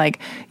room where it's like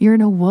you're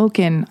an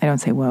awoken. I don't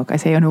say woke. I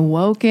say an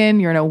awoken.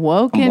 You're an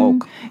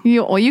awoken.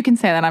 You can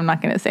say that. I'm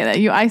not going to say that.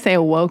 I say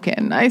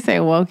awoken. I say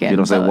awoken. You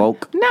don't say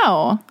woke?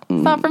 No,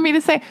 it's not for me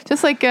to say.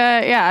 Just like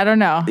I don't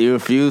know. You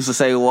refuse to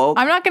say woke?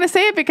 I'm not going to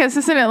say it because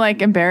isn't it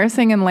like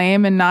embarrassing and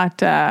lame and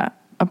not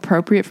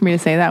appropriate for me to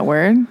say that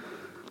word?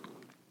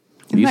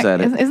 You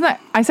said it. Isn't that?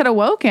 I said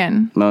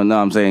awoken. No,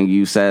 I'm saying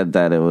you said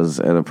that it was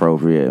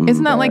inappropriate.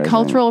 Isn't that like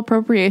cultural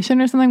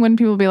appropriation or something? Wouldn't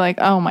people be like,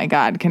 "Oh my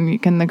God,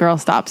 can the girl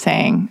stop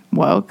saying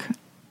woke"?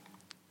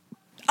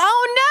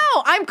 Oh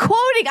no, I'm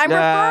quoting. I'm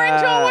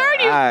referring to a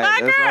word. You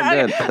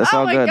fucker. That's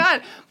all my good.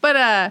 God. But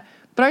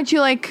aren't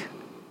you like?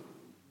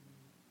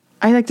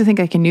 I like to think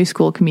like new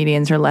school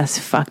comedians are less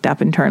fucked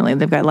up internally.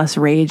 They've got less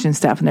rage and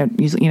stuff, and they're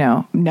usually,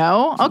 no.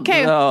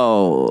 Okay.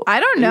 No. I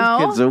don't know.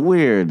 These kids are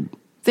weird.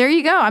 There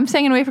you go. I'm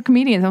staying away for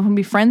comedians. I'm going to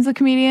be friends with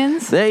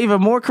comedians. They're even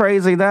more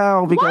crazy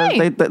now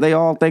because they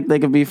all think they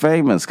can be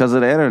famous because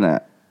of the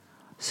internet.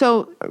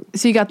 So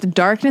you got the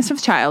darkness of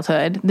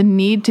childhood, the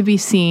need to be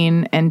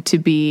seen and to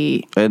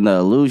be... And the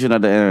illusion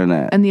of the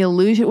internet. And the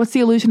illusion... What's the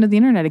illusion of the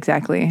internet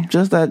exactly?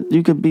 Just that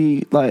you could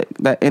be like...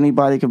 That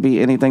anybody could be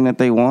anything that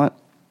they want.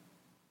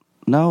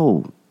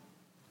 No.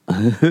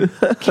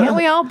 Can't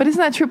we all? But isn't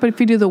that true? But if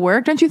you do the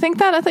work, don't you think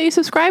that? I thought you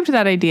subscribed to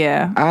that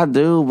idea. I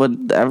do, but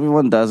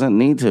everyone doesn't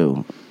need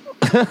to.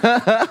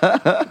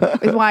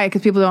 Why?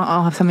 Because people don't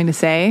all have something to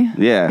say?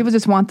 Yeah. People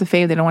just want the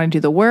fame. They don't want to do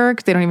the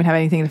work. They don't even have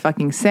anything to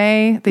fucking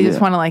say. They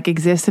just want to like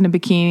exist in a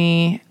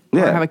bikini or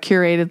have a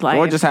curated life.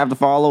 Or just have the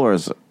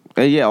followers.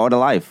 Or the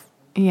life.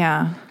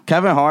 Yeah.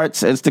 Kevin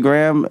Hart's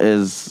Instagram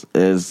is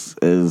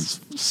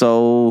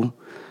so...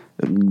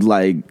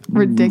 like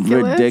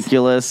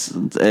ridiculous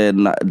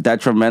and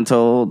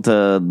detrimental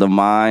to the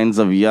minds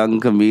of young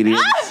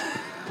comedians.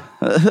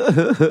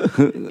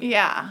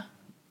 Yeah.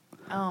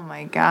 Oh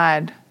my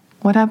God.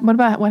 What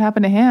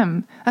happened to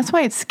him? That's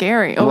why it's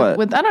scary. Oh,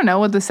 I don't know,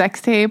 with the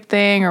sex tape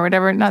thing or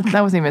whatever. That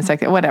wasn't even a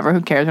sex tape. Whatever.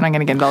 Who cares? We're not going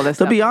to get into all this.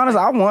 To be honest,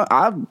 I want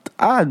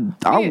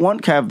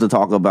Kev to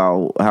talk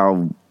about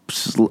how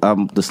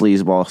the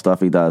sleazeball stuff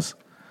he does.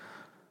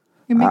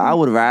 I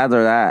would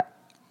rather that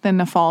than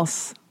a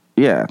false.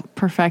 Yeah.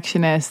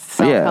 Perfectionist,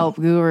 self-help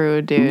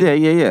guru, dude.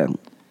 Yeah.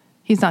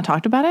 He's not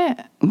talked about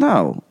it?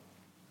 No.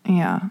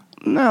 Yeah.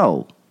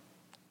 No.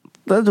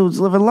 That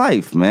dude's living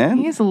life, man.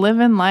 He's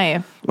living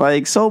life.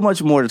 Like, so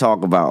much more to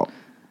talk about.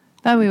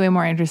 That would be way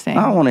more interesting.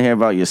 I don't want to hear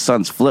about your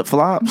son's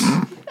flip-flops. Is that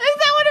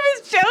one of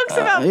his jokes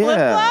about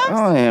flip-flops? I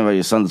don't want to hear about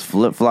your son's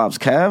flip-flops,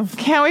 Kev.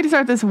 Can't wait to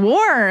start this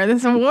war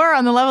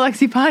on the Level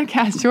XC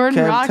podcast. Jordan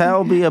Kev, Rock.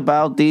 tell me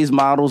about these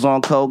models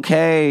on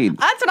cocaine.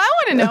 That's what I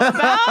want to know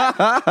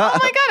about. Oh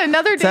my God,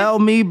 another day. Tell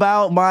me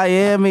about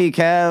Miami,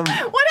 Kev.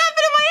 What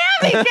happened to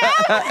Miami,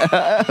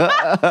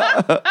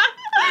 Kev?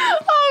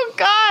 Oh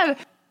God.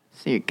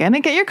 So you're gonna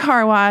get your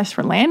car washed.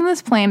 We're landing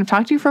this plane. I've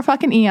talked to you for a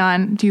fucking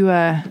eon. I'm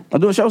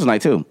doing shows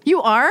tonight too.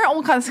 You are?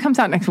 Oh God, this comes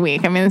out next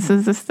week. I mean, this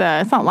is just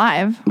it's not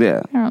live.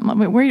 Yeah.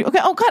 Wait, where are you? Okay.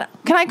 Oh God,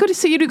 can I go to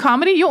see you do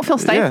comedy? You won't feel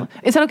stifled.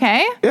 Yeah. Is that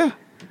okay? Yeah.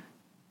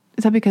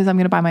 Is that because I'm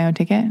gonna buy my own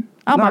ticket?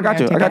 I got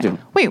you.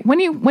 Wait, when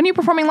are you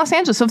performing in Los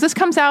Angeles? So if this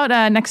comes out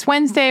next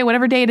Wednesday,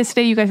 whatever day it is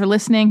today, you guys are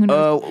listening. Who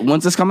knows?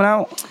 When's this coming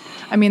out?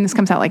 I mean, this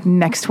comes out like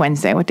next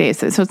Wednesday. What day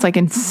is it? So it's like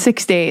in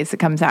 6 days it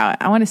comes out.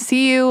 I want to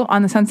see you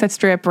on the Sunset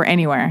Strip or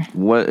anywhere.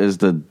 What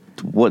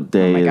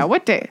day? Oh my God,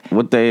 what day?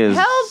 What day is?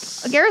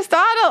 Help,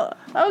 Aristotle.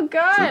 Oh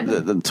God.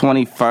 The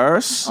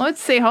 21st?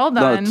 Let's see, hold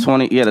on. The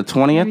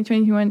 20th?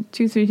 21,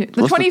 2, 3, 2.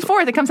 The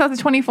 24th. It comes out the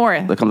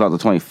 24th. That comes out the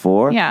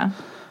 24th? Yeah.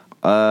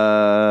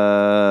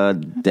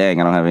 Dang,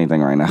 I don't have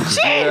anything right now. Jesus!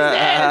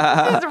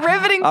 This is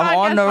riveting podcast. I'm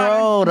on the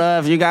road.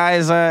 If you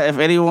guys, if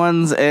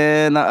anyone's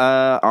in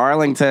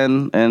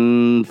Arlington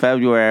in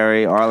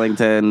February,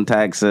 Arlington,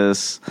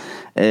 Texas,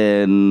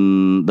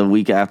 in the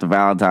week after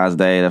Valentine's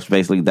Day, that's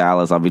basically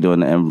Dallas, I'll be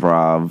doing the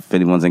Improv. If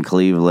anyone's in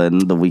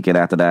Cleveland, the weekend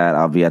after that,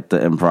 I'll be at the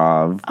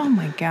Improv. Oh,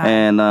 my God.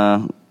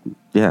 And,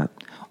 yeah.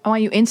 I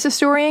want you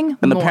Insta-storying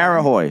And more. the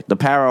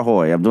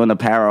Parahoy. I'm doing the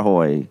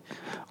Parahoy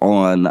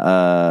on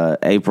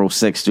April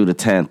 6th through the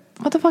 10th.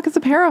 What the fuck is a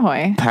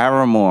Parahoy?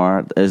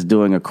 Paramore is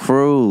doing a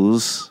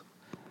cruise,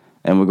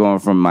 and we're going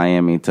from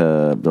Miami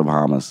to the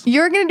Bahamas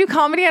You're going to do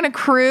comedy on a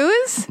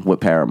cruise? with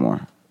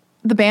Paramore.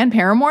 The band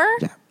Paramore?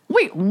 Yeah.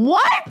 Wait,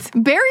 what?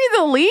 Bury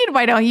the lead,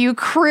 why don't you?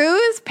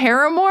 Cruise?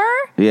 Paramore?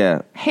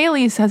 Yeah,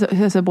 Haley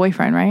has a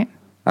boyfriend, right?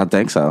 I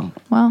think so.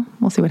 Well,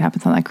 we'll see what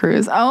happens on that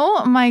cruise.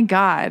 Oh, my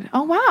God.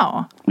 Oh,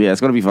 wow. Yeah,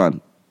 it's going to be fun.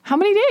 How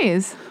many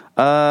days?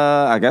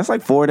 I guess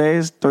like 4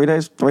 days, 3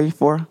 days, 3,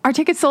 4. Are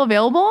tickets still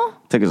available?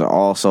 Tickets are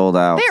all sold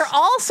out. They're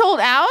all sold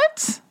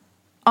out?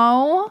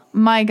 Oh,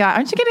 my God.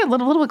 Aren't you getting a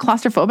little bit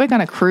claustrophobic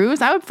on a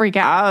cruise? I would freak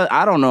out.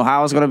 I don't know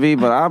how it's going to be,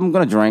 but I'm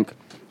going to drink.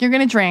 You're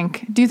going to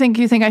drink. Do you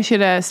think I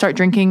should start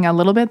drinking a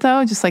little bit,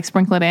 though? Just like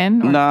sprinkle it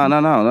in? Or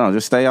No.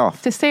 Just stay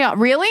off. to stay off.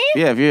 Really?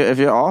 Yeah, if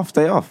you're off,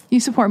 stay off. You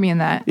support me in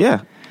that?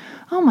 Yeah.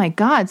 Oh, my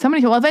God.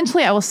 Well,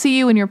 eventually I will see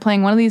you when you're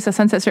playing one of these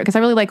Sunset Strip, because I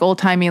really like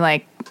old-timey,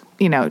 like,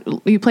 you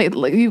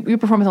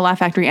perform at the Laugh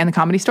Factory and the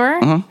Comedy Store?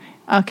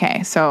 Mm-hmm.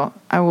 Okay, so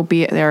I will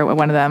be there at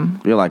one of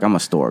them. You're like, I'm a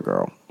store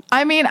girl.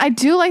 I mean, I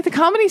do like the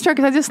Comedy Store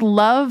because I just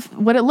love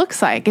what it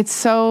looks like. It's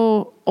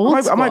so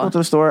old school. I might go to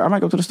the store. I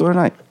might go to the store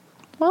tonight.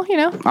 Well, you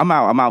know. I'm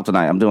out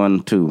tonight. I'm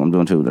doing two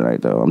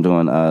tonight, though. I'm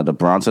doing the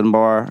Bronson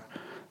Bar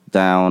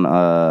down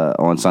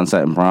on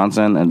Sunset and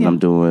Bronson, and I'm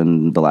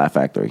doing the Laugh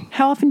Factory.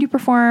 How often do you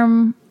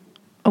perform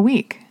a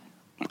week?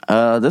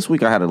 This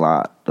week I had a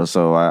lot.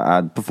 So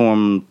I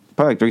performed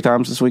probably like 4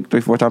 times this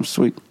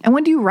week. And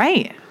when do you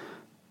write?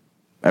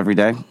 Every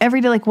day.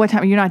 Every day, like what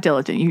time? You're not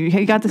diligent.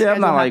 You got this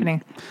schedule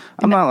happening.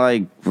 I'm not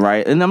like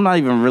writing, and I'm not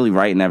even really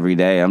writing every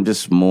day. I'm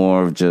just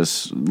more of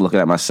just looking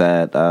at my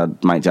set. I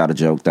might jot a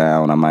joke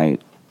down. I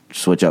might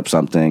switch up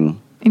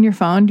something. In your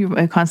phone? Do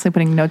you constantly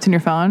putting notes in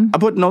your phone? I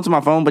put notes in my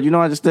phone, but you know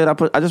what I just did?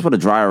 I just put a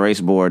dry erase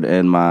board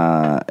in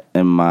my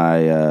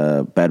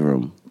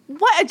bedroom.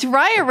 What? A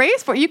dry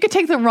erase board? You could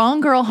take the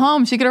wrong girl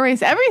home. She could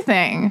erase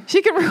everything.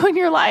 She could ruin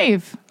your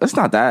life. It's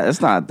not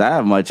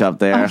that much up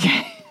there.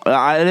 Okay.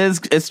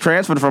 It's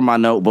transferred from my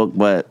notebook,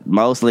 but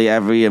mostly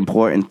every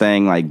important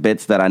thing, like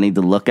bits that I need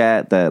to look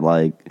at, that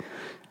like,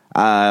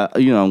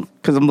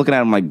 because I'm looking at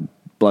them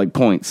like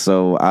points.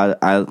 So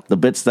the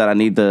bits that I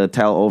need to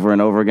tell over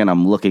and over again,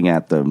 I'm looking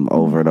at them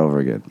over and over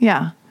again.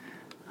 Yeah.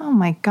 Oh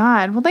my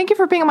God. Well, thank you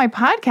for being on my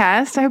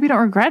podcast. I hope you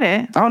don't regret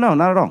it. Oh no,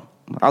 not at all.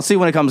 I'll see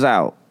when it comes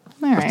out.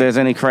 All right. If there's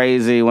any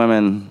crazy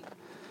women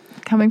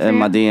coming for in you?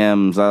 my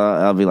DMs,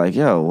 I'll be like,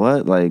 yo,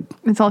 what? Like,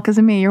 it's all because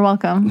of me. You're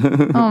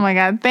welcome. Oh my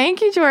God.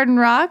 Thank you, Jordan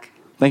Rock.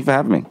 thank you for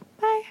having me.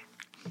 Bye.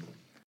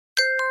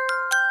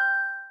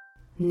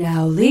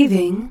 Now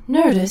leaving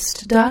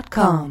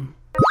Nerdist.com.